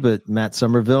one too, but Matt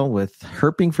Somerville with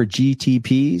herping for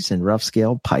GTPs and rough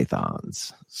scale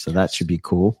pythons. So that should be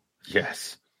cool.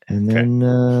 Yes. And then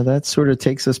that sort of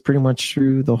takes us pretty much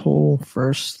through the whole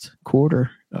first quarter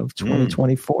of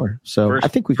 2024. So I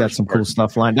think we got some cool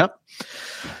stuff lined up.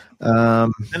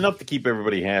 Enough to keep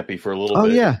everybody happy for a little bit. Oh,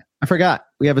 yeah. I forgot.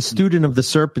 We have a Student of the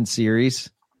Serpent series.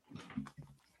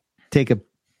 Take a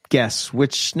guess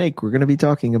which snake we're going to be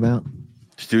talking about.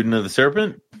 Student of the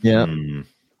Serpent? Yeah.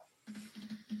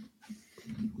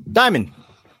 Diamond.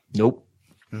 Nope.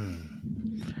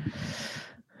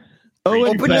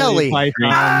 Owen Pelly.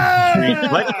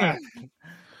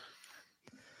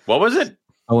 What was it?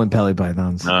 Owen Pelly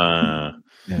pythons. Yeah.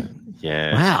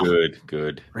 Wow.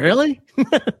 Good. Really?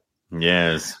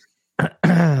 Yes.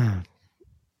 One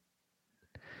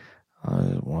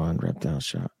reptile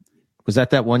shot. Was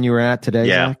that one you were at today,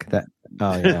 Yeah. Zach?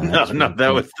 Yeah. No,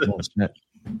 that was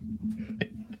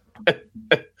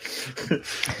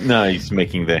No, he's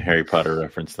making the Harry Potter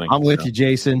reference thing. I'm with you,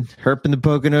 Jason. Herping the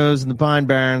Poconos and the Pine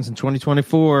Barrens in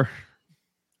 2024.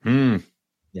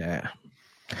 Yeah.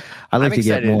 I'd like to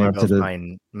get more up to the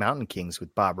Pine Mountain Kings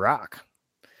with Bob Rock.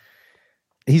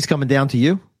 He's coming down to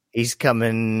you? He's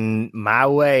coming my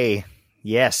way.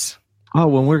 Yes. Oh,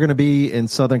 when we're going to be in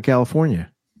Southern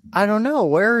California. I don't know.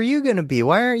 Where are you going to be?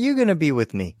 Why aren't you going to be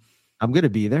with me? I'm going to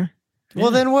be there.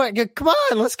 Well, then what? Come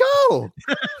on, let's go.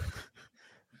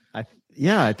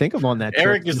 I think I'm on that trip.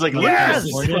 Eric is like, yes,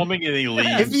 coming and he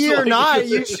leaves. If you're not,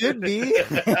 you should be.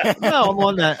 No, I'm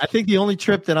on that. I think the only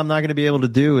trip that I'm not going to be able to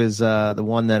do is the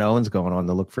one that Owen's going on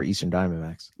to look for Eastern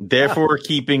Diamondbacks. Therefore,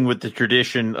 keeping with the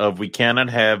tradition of we cannot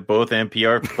have both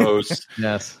NPR posts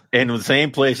yes. in the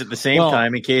same place at the same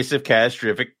time in case of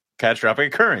catastrophic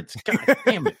occurrence. God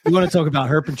damn it. We want to talk about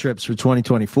herping trips for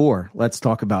 2024. Let's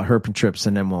talk about herping trips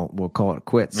and then we'll call it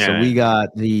quits. Yeah. So we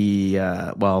got the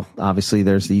obviously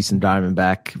there's the Eastern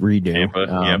Diamondback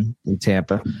redo in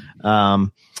Tampa.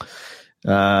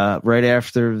 Right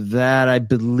after that, I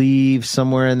believe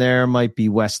somewhere in there might be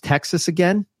West Texas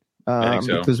again.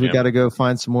 Because we got to go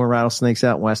find some more rattlesnakes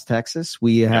out in West Texas.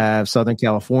 We have Southern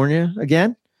California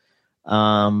again.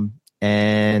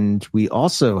 And we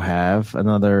also have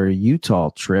another Utah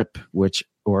trip,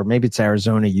 or maybe it's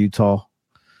Arizona, Utah.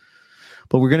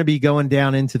 But we're going to be going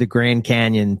down into the Grand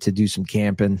Canyon to do some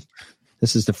camping.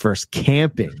 This is the first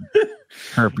camping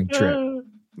herping trip.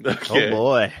 Okay. Oh,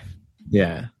 boy.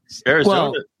 Yeah.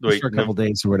 Arizona. For a couple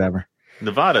days or whatever.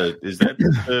 Nevada, is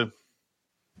that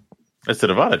that's the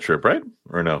Nevada trip, right?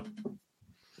 Or no?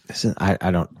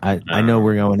 I know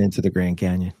we're going into the Grand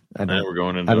Canyon. I know we're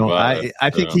going into Nevada. I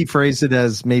think he phrased it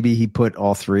as maybe he put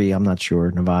all three. I'm not sure.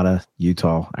 Nevada,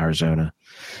 Utah, Arizona.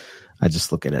 I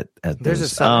just look at it. There's a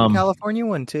Southern California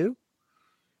one too.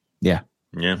 Yeah.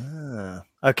 Yeah.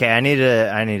 Okay, I need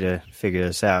to figure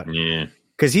this out. Yeah.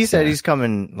 Because he said he's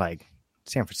coming like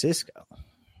San Francisco.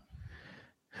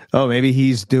 Oh, maybe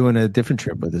he's doing a different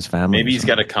trip with his family. Maybe he's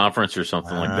got a conference or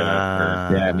something like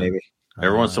that. Yeah, maybe.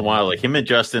 Every once in a while, like him and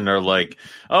Justin are like,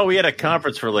 oh, we had a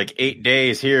conference for like 8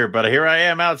 days here, but here I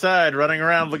am outside running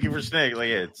around looking for snakes. Like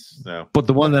it's so. But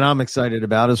the one that I'm excited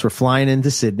about is we're flying into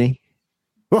Sydney.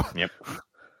 Yep.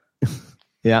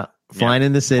 Yeah, flying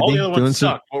into Sydney. All the other ones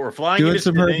suck, but we're flying doing into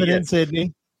some herping in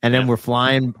Sydney, and then we're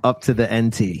flying up to the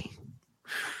NT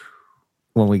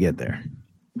when we get there.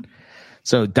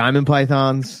 So diamond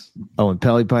pythons, Owen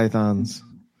Pelly pythons,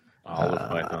 olive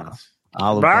pythons,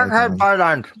 blackhead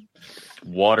pythons.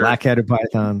 Black-headed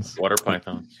pythons. Water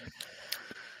pythons.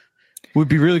 Would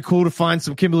be really cool to find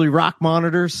some Kimberly Rock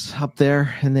monitors up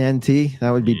there in the NT. That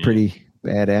would be pretty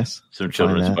badass. Some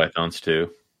children's pythons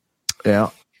too. Yeah.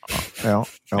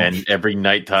 And every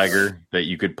night tiger that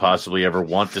you could possibly ever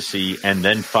want to see, and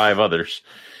then 5 others.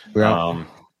 Yeah.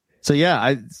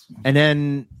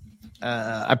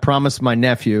 I promised my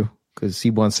nephew, because he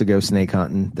wants to go snake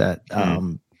hunting, that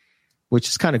which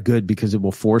is kind of good because it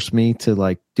will force me to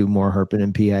like do more herping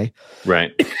in PA,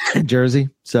 right? Jersey.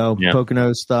 So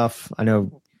Pocono stuff. I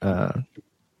know, that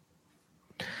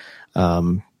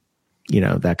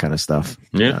kind of stuff.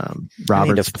 Yeah.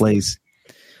 Robert's Place.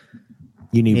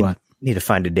 You need what? Need to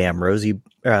find a damn rosy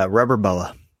rubber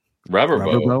boa. Rubber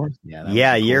boa.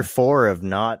 Yeah, cool. Year 4 of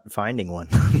not finding one.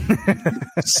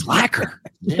 Slacker.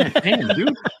 Yeah, damn,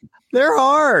 dude. They're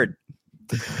hard.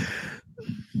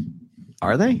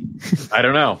 Are they? I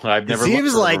don't know. I've never.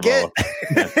 Seems like it.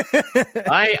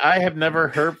 I have never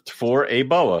herped for a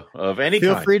boa of any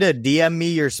kind. Feel free to DM me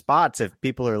your spots if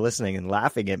people are listening and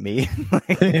laughing at me.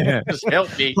 Just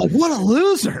help me. Like, what a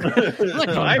loser!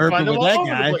 I find them all over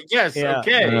the place. Yes. Yeah.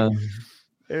 Okay.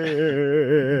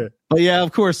 But yeah,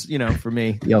 of course, for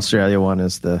me, the Australia one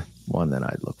is the one that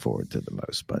I look forward to the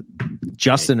most. But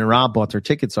Justin and Rob bought their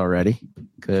tickets already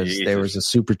because there was a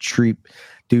super cheap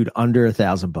dude under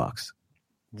 $1,000.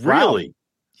 Really?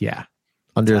 Yeah,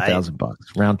 under $1,000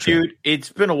 round trip. Dude,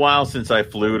 it's been a while since I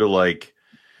flew to like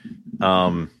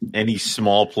any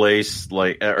small place,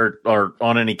 like or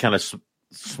on any kind of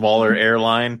smaller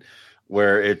airline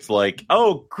where it's like,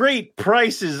 oh, great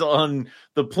prices on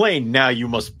the plane. Now you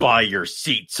must buy your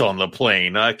seats on the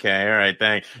plane. Okay, all right,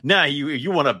 thanks. Now you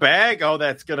want a bag? Oh,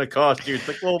 that's gonna cost you. It's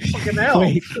like, well, fucking hell.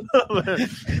 Wait.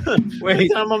 By the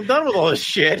time I'm done with all this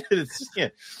shit,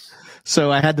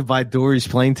 So I had to buy Dory's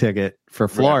plane ticket for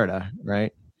Florida,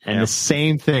 right? And the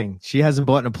same thing. She hasn't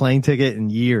bought a plane ticket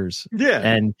in years. Yeah.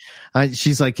 And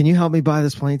she's like, can you help me buy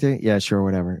this plane ticket? Yeah, sure,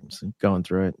 whatever. So going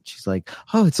through it. She's like,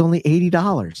 oh, it's only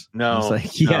 $80. No. It's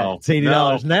like, yeah, it's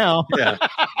 $80 now. Yeah.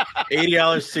 $80,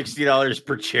 $60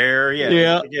 per chair.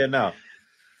 Yeah. Yeah, no.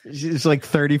 It's like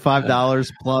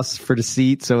 $35 plus for the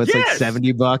seat. So it's like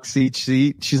 $70 each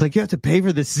seat. She's like, you have to pay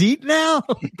for the seat now?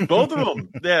 Both of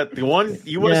them. Yeah. The one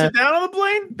you want to sit down on the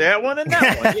plane? That one and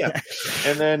that one. Yeah.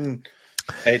 And then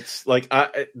it's like,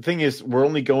 the thing is, we're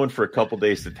only going for a couple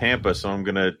days to Tampa, so I'm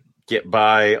gonna get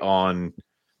by on,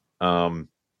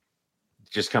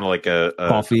 just kind of like a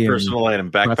personal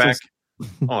item backpack. Breakfast?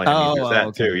 Oh, I need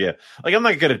that too. Yeah, like I'm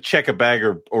not gonna check a bag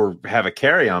or have a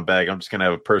carry-on bag. I'm just gonna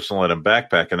have a personal item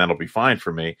backpack, and that'll be fine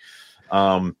for me.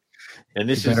 And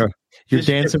this You're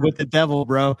dancing with the devil,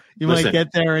 bro. Listen, might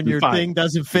get there and your thing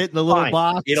doesn't fit in the little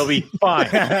box. It'll be fine.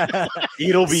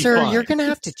 It'll be Sir, fine. You're going to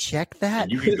have to check that.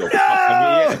 You can go.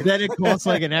 No! Then it costs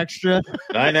like an extra.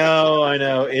 I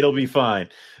know. It'll be fine.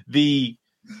 It'll be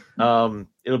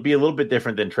a little bit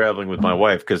different than traveling with my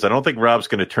wife because I don't think Rob's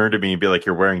going to turn to me and be like,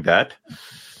 you're wearing that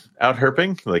out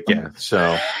herping? Like, yeah.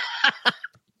 So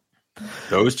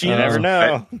those jeans. You never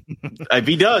know. If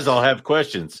he does, I'll have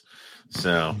questions.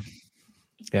 So.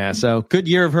 Yeah, so good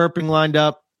year of herping lined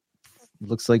up.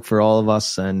 Looks like for all of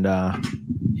us, and I'm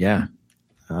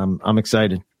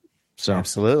excited. So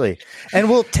absolutely, and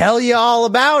we'll tell you all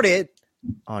about it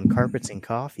on Carpets and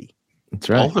Coffee. That's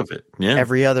right, all of it. Yeah,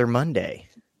 every other Monday.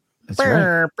 That's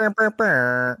right.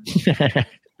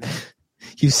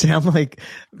 You sound like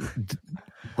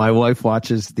my wife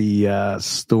watches the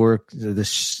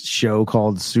show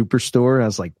called Superstore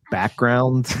as like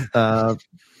background.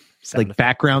 Like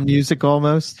background music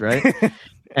almost, right?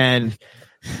 And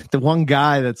the one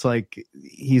guy that's like,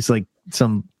 he's like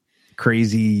some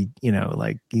crazy,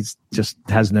 like he's just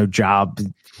has no job,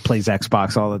 plays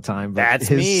Xbox all the time. But that's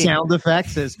his me. Sound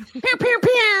effects is pew, pew, pew,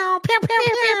 pew, pew,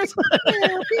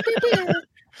 pew, pew.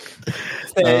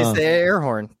 It's the air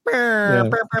horn. Yeah.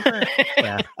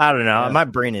 I don't know. My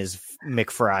brain is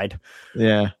McFried.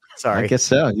 Yeah. Sorry. I guess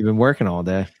so. You've been working all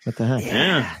day. What the heck?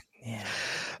 Yeah.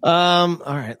 All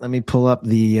right, let me pull up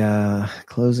the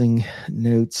closing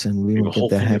notes and we will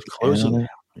get the heck closing.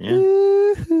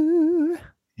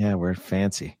 Yeah, we're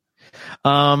fancy.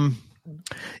 Yeah,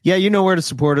 you know where to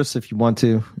support us if you want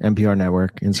to. NPR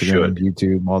Network, Instagram,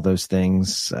 YouTube, all those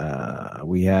things.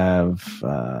 We have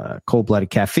Cold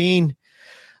Blooded Caffeine,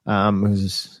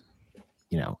 who's,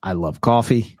 I love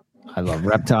coffee. I love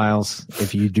reptiles.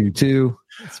 If you do too,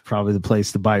 it's probably the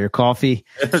place to buy your coffee.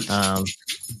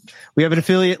 We have an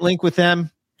affiliate link with them.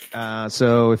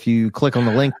 So if you click on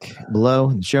the link below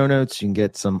in the show notes, you can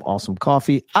get some awesome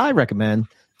coffee. I recommend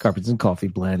Carpets and Coffee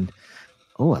Blend.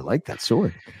 Oh, I like that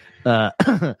sword. You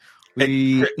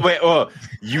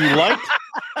like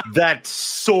that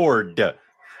sword?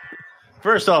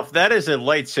 First off, that is a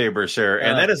lightsaber, sir.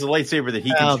 And that is a lightsaber that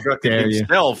he constructed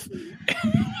himself.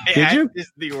 Did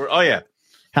you? Oh, yeah.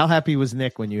 How happy was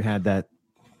Nick when you had that?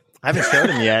 I haven't showed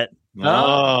him yet.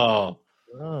 Oh,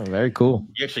 very cool.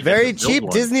 Very cheap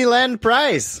Disneyland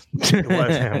price. It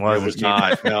was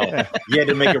not. No. He had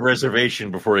to make a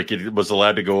reservation before he was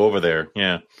allowed to go over there.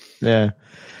 Yeah. Yeah.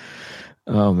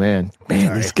 Oh, man.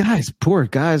 These guys, poor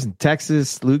guys in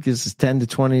Texas. Lucas is 10 to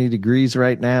 20 degrees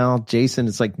right now. Jason,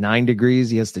 it's like 9 degrees.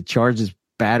 He has to charge his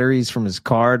batteries from his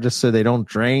car just so they don't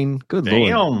drain. Good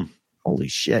Lord. Holy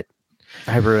shit.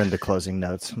 I ruined the closing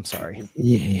notes. I'm sorry.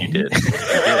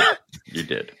 Yeah. You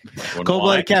did. Cold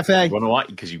Blooded Cafe.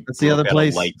 Because you that's the other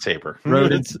place. Lightsaber.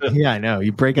 Rodents. Yeah, I know.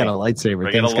 You break out a lightsaber.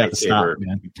 Things got to stop,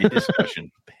 man. Discussion.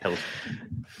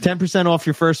 10% off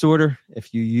your first order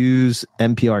if you use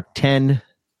NPR 10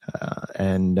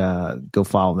 and go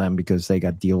follow them because they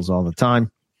got deals all the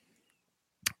time.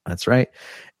 That's right.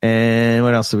 And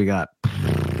what else do we got?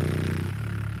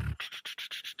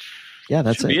 Yeah,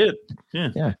 that's it.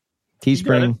 Yeah.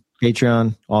 Teespring,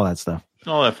 Patreon, all that stuff.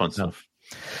 All that fun stuff.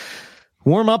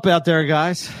 Warm up out there,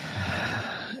 guys.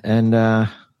 And we'll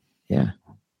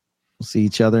see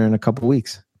each other in a couple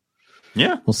weeks.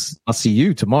 Yeah. I'll see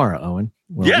you tomorrow, Owen.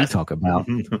 When we talk about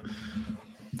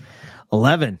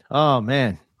 11. Oh,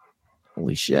 man.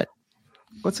 Holy shit.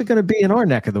 What's it going to be in our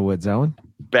neck of the woods, Owen?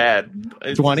 Bad.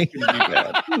 20.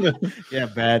 Bad. Yeah,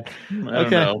 bad. I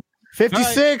don't know.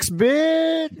 56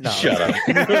 bit. No. Shut up.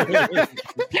 Pew,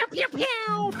 pew, pew.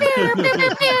 Pew, pew,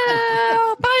 pew,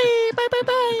 pew. Bye, bye, bye,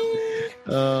 bye.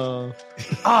 Oh,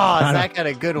 Zach got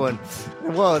a good one.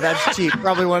 Whoa, that's cheap.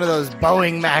 Probably one of those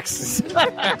Boeing Maxes.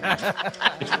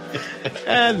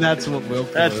 And that's what we'll.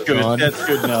 That's good. On. That's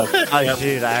good enough. Oh,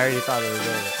 dude, I already thought it was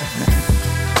over.